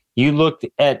mirror, you look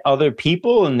at other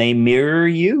people and they mirror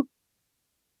you.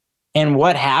 And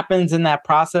what happens in that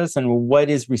process and what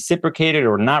is reciprocated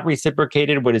or not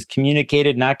reciprocated, what is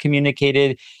communicated, not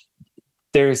communicated,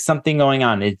 there's something going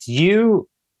on. It's you,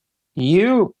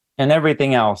 and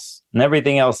everything else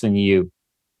in you.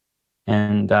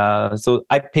 And so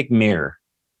I pick mirror.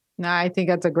 No, I think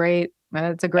that's a great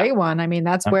one. I mean,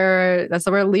 that's where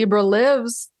Libra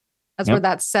lives. That's where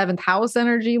that seventh house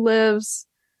energy lives.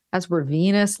 That's where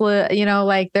Venus lives.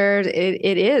 Like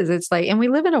it is. It's like, and we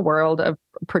live in a world of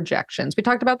projections. We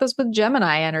talked about this with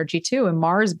Gemini energy too, and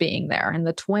Mars being there and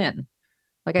the twin.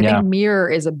 Like I think mirror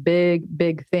is a big,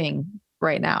 big thing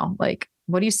right now. Like,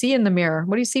 what do you see in the mirror?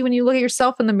 What do you see when you look at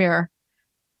yourself in the mirror?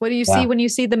 What do you see when you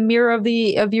see the mirror of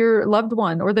your loved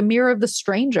one or the mirror of the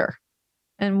stranger?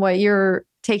 And what you're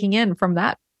taking in from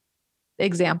that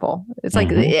example. It's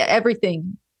like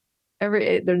everything,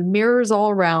 there's mirrors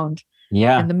all around.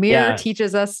 Yeah. And the mirror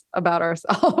teaches us about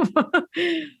ourselves.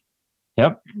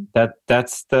 Yep.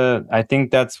 I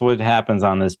think that's what happens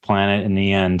on this planet in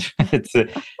the end. It's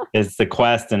the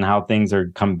quest and how things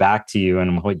come back to you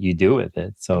and what you do with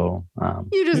it. So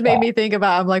you just made me think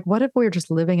about, I'm like, what if we were just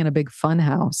living in a big fun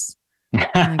house?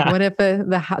 Like, what if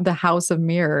the house of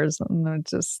mirrors? And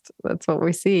that's what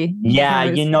we see.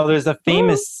 Yeah, there's a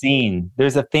famous scene.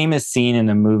 There's a famous scene in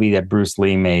a movie that Bruce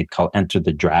Lee made called Enter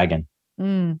the Dragon.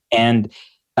 And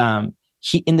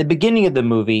he, in the beginning of the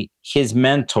movie, his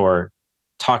mentor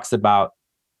talks about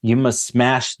you must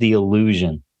smash the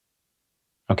illusion.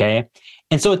 Okay.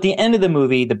 And so at the end of the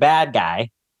movie, the bad guy,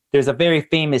 there's a very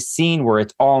famous scene where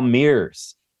it's all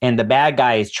mirrors and the bad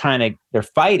guy is they're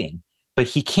fighting, but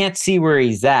he can't see where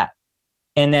he's at.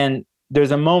 And then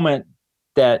there's a moment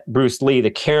that Bruce Lee,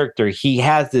 the character, he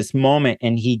has this moment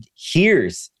and he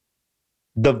hears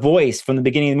the voice from the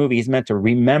beginning of the movie. He's meant to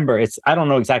remember. I don't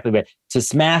know exactly, but to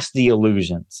smash the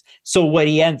illusions. So what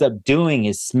he ends up doing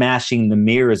is smashing the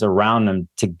mirrors around him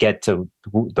to get to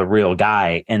the real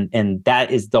guy. And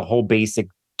that is the whole basic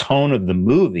tone of the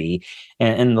movie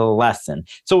and the lesson.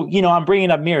 So, I'm bringing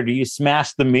up mirror. Do you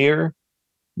smash the mirror?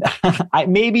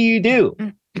 Maybe you do.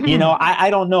 I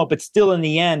don't know, but still in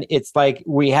the end, it's like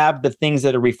we have the things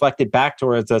that are reflected back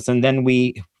towards us. And then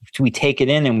we take it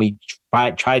in and we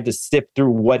try to sift through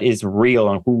what is real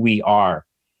and who we are,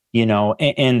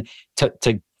 and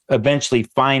to eventually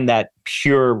find that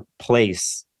pure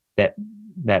place,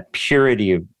 that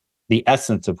purity of the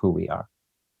essence of who we are.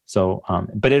 So,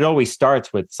 but it always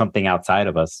starts with something outside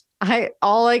of us.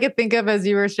 All I could think of as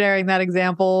you were sharing that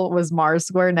example was Mars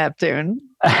square Neptune.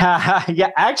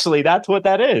 Yeah, actually, that's what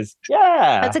that is.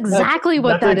 Yeah, that's exactly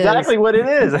what that is. That's exactly what it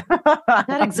is.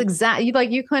 That is exactly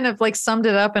you kind of summed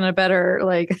it up in a better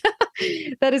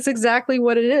that is exactly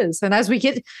what it is. And as we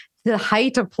get to the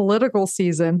height of political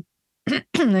season,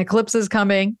 the eclipse is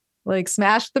coming.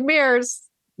 Smash the mirrors,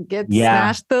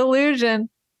 smash the illusion.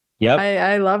 Yep.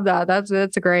 I love that.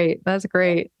 That's great. That's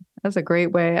great. That's a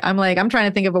great way. I'm trying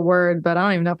to think of a word, but I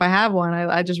don't even know if I have one.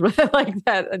 I just really like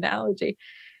that analogy.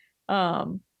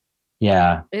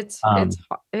 Yeah. It's hard.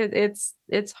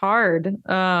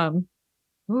 Gonna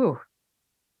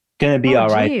be all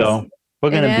right though.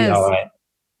 We're gonna be all right.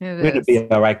 We're gonna be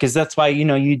all right. Because that's why,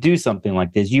 you do something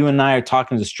like this. You and I are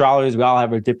talking to astrologers. We all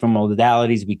have our different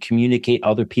modalities. We communicate.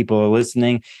 Other people are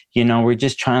listening. We're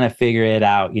just trying to figure it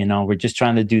out. We're just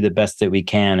trying to do the best that we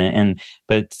can.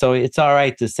 But so it's all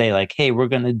right to say hey, we're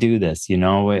gonna do this.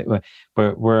 We're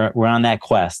on that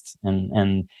quest,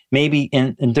 and maybe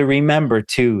and to remember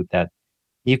too that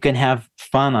you can have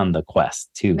fun on the quest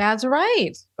too. That's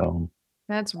right. So.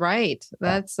 That's right.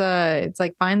 That's it's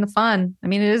find the fun. I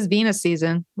mean, it is Venus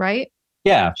season, right?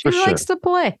 Yeah, she likes to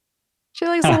play. She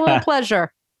likes a little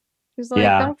pleasure. She's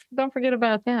like, don't forget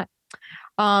about that.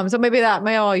 So maybe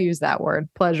I'll use that word,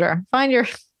 pleasure. Find where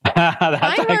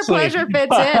pleasure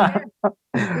fits in.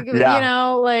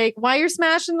 Why you're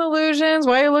smashing the illusions,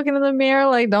 why you're looking in the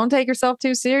mirror, don't take yourself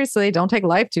too seriously. Don't take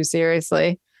life too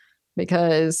seriously,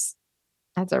 because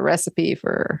That's a recipe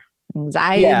for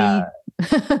anxiety. Yeah.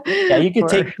 Yeah, you could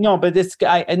take but it's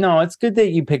it's good that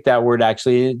you picked that word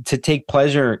actually, to take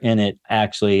pleasure in it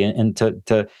actually, and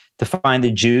to find the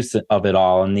juice of it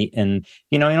all, and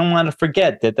you don't want to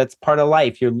forget that that's part of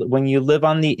life. When you live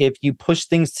if you push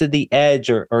things to the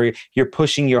edge, or you're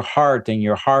pushing your heart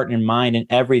and mind and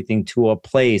everything to a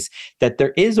place that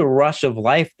there is a rush of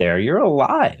life there, you're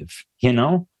alive,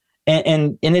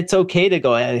 And it's okay to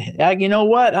go, you know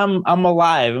what? I'm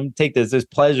alive. I'm take this. There's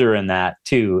pleasure in that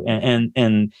too.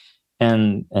 And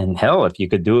hell, if you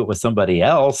could do it with somebody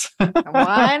else,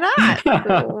 why not?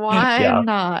 Why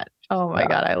not? Oh my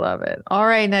God, I love it. All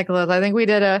right, Nicholas. I think we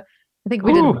did a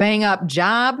bang up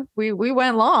job. We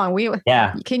went long.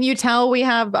 Can you tell we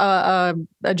have a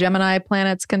Gemini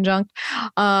planets conjunct?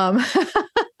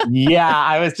 Yeah,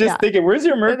 I was just thinking, where's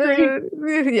your Mercury?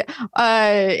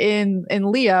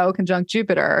 In Leo conjunct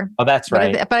Jupiter. Oh, that's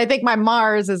right. But I think my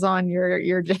Mars is on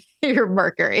your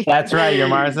Mercury. That's right, your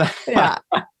Mars. Yeah.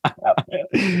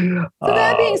 So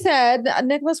that being said,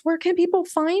 Nicholas, where can people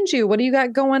find you? What do you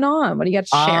got going on? What do you got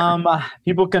to share?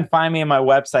 People can find me on my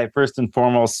website, first and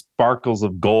foremost,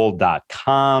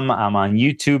 sparklesofgold.com. I'm on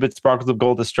YouTube at Sparkles of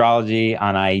Gold Astrology,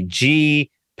 on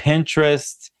IG,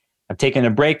 Pinterest. I've taken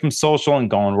a break from social and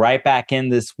going right back in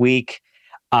this week.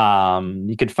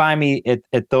 You can find me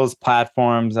at those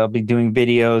platforms. I'll be doing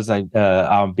videos.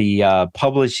 I'll be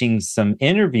publishing some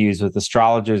interviews with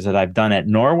astrologers that I've done at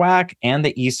NORWAC and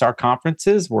the ESAR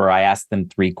conferences, where I ask them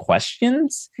 3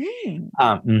 questions, and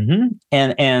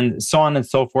so on and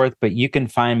so forth. But you can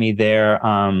find me there,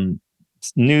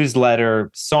 newsletter,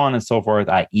 so on and so forth.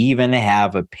 I even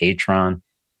have a Patreon,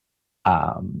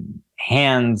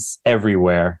 hands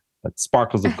everywhere, but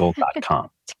sparklesofgold.com.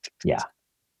 Yeah.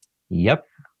 Yep.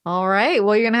 All right.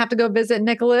 Well, you're going to have to go visit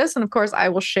Nicholas. And of course, I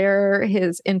will share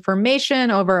his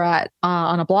information over at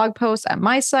on a blog post at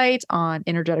my site on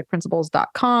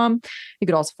energeticprinciples.com. You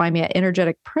could also find me at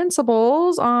Energetic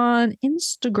Principles on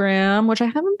Instagram, which I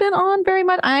haven't been on very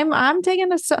much. I'm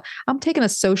taking a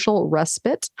social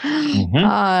respite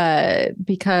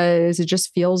because it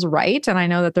just feels right. And I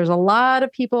know that there's a lot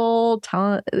of people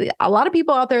out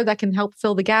there that can help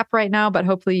fill the gap right now, but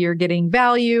hopefully you're getting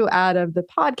value out of the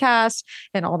podcast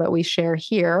and all that we share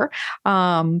here.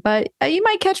 But you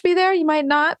might catch me there, you might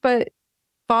not, but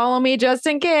follow me just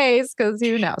in case, because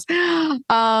who knows.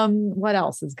 What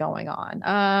else is going on?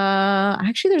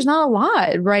 Actually, there's not a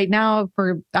lot right now.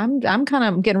 I'm kind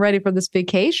of getting ready for this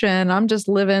vacation. I'm just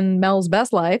living Mel's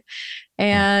best life.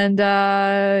 And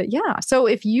so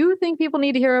if you think people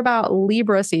need to hear about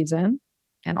Libra season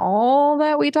and all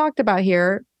that we talked about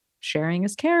here, sharing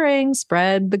is caring,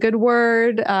 spread the good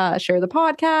word, share the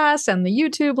podcast and the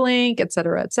YouTube link, et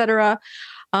cetera, et cetera.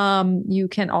 You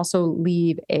can also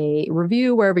leave a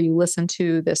review wherever you listen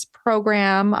to this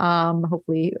program,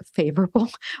 hopefully a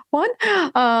favorable one.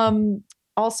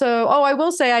 Also, I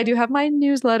will say I do have my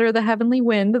newsletter, The Heavenly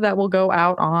Wind, that will go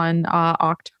out on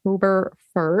October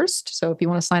 1st. So if you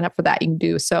want to sign up for that, you can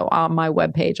do so on my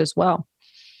webpage as well.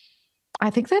 I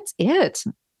think that's it.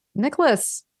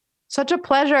 Nicholas, such a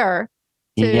pleasure.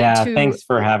 Thanks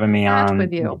for having me on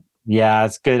with you. Yeah,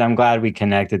 it's good. I'm glad we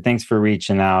connected. Thanks for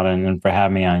reaching out and for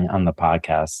having me on the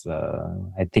podcast.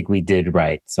 I think we did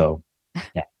right. So,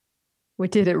 yeah. We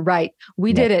did it right.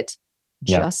 We did it.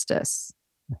 Justice.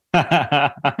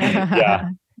 Yeah.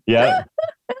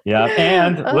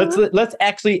 And let's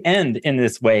actually end in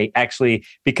this way, actually,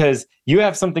 because you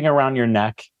have something around your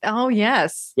neck. Oh,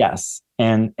 yes. Yes.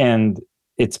 And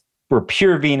it's for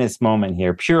pure Venus moment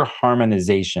here, pure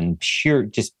harmonization,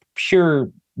 pure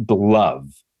love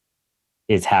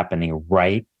is happening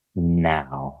right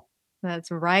now.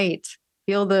 That's right.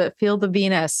 Feel the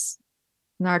Venus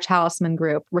in our Talisman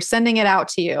group. We're sending it out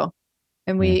to you.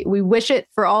 And we wish it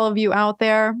for all of you out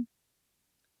there.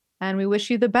 And we wish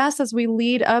you the best as we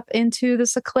lead up into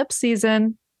this eclipse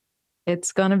season.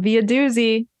 It's going to be a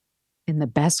doozy in the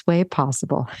best way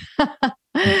possible.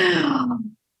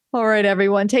 All right,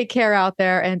 everyone, take care out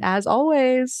there. And as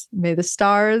always, may the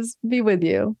stars be with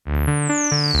you.